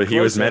he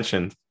was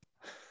mentioned.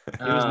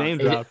 He was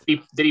named dropped.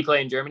 Did he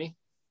play in Germany?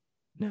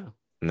 No.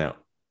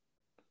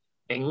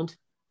 England.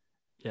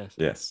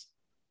 Yes.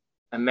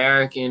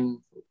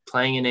 American,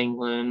 playing in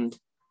England.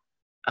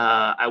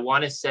 I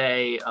want to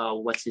say,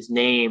 what's his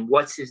name?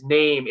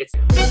 It's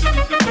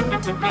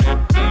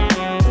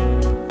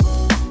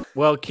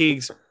Well,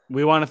 Keegs,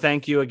 we want to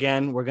thank you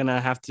again. We're gonna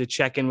have to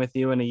check in with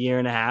you in a year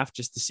and a half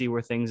just to see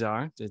where things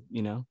are. To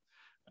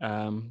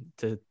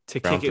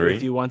kick it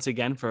with you once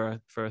again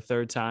for a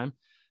third time.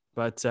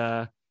 But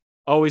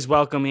always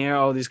welcome here.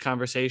 All these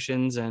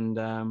conversations,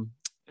 and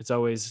it's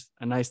always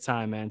a nice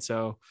time, man.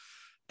 So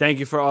thank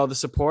you for all the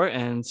support,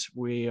 and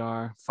we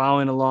are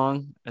following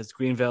along as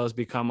Greenville has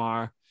become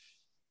our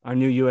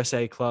new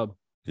USA club.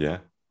 Yeah.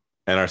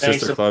 And our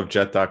sister club,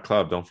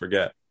 Jet.club. Don't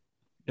forget.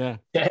 Yeah.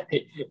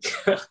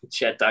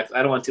 Jet.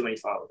 I don't want too many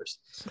followers.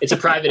 It's a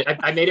private.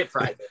 I made it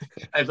private.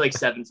 I have like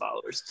 7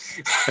 followers.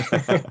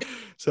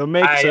 So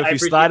if you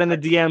slide in the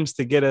DMs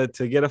to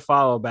get a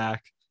follow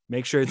back,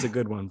 make sure it's a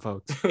good one,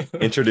 folks.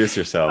 Introduce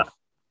yourself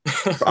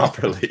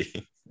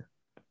properly.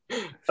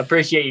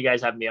 Appreciate you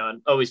guys having me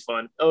on. Always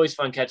fun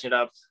catching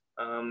up.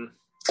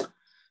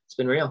 It's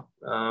been real.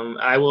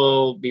 I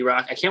will be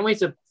rock. I can't wait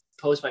to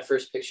post my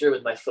first picture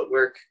with my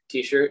Footwork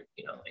t-shirt,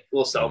 like a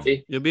little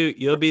selfie.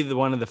 You'll be the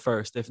one of the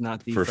first, if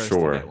not the for first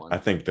sure. to get one. I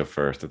think the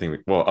first. I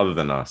think other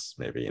than us,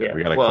 maybe.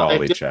 We got a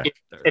quality check.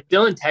 If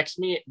Dylan texts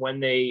me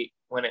when it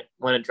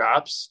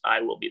drops,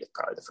 I will be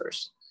probably the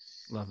first.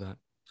 Love that.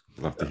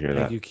 Love to hear Thank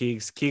that. you,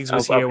 Keegs. Keegs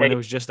was here when it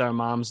was just our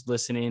moms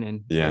listening,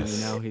 and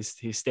yes,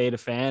 he stayed a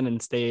fan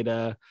and stayed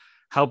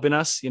helping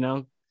us. He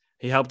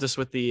helped us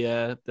with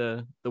the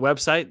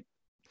website.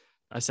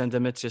 I sent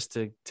him it just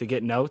to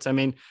get notes. I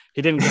mean,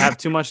 he didn't have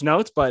too much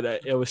notes, but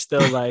it was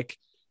still like,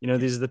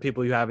 these are the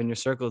people you have in your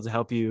circle to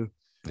help you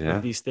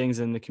with these things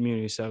in the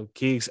community. So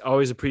Keegs,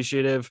 always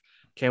appreciative.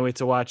 Can't wait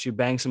to watch you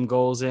bang some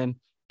goals in.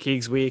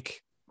 Keegs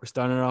week. We're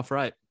starting it off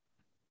right.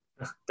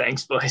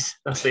 Thanks, boys.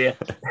 I'll see you.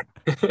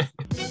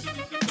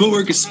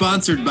 Footwork is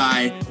sponsored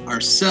by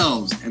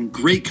ourselves and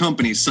great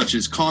companies such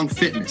as Kong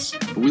Fitness.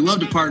 But we love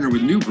to partner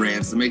with new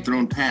brands to make their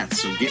own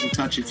paths, so get in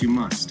touch if you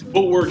must.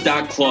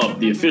 Footwork.club,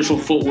 the official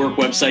Footwork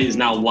website, is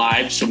now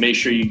live, so make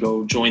sure you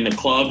go join the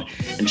club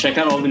and check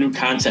out all the new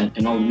content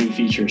and all the new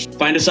features.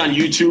 Find us on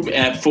YouTube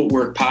at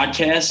Footwork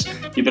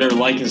Podcast. You better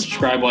like and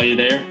subscribe while you're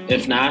there.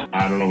 If not,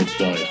 I don't know what to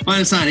tell you.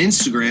 Find us on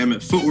Instagram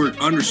at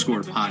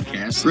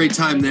Footwork_podcast. Great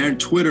time there.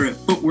 Twitter at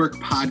Footwork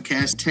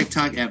Podcast.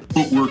 TikTok at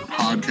Footwork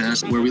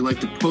Podcast, where we like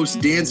to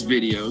post dance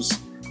videos.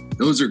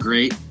 Those are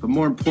great, but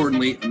more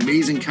importantly,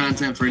 amazing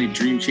content for any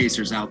dream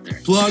chasers out there.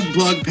 Plug,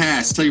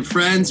 pass. Tell your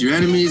friends, your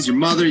enemies, your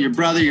mother, your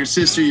brother, your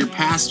sister, your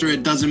pastor.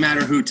 It doesn't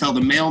matter who. Tell the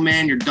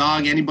mailman, your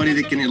dog, anybody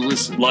that can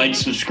listen. Like,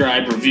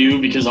 subscribe,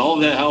 review, because all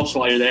of that helps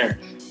while you're there.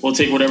 We'll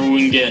take whatever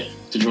we can get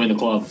to join the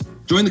club.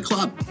 Join the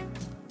club.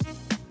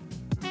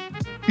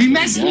 He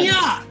messed me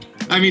up.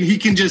 I mean, he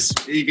can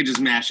just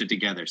mash it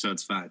together, so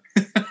it's fine.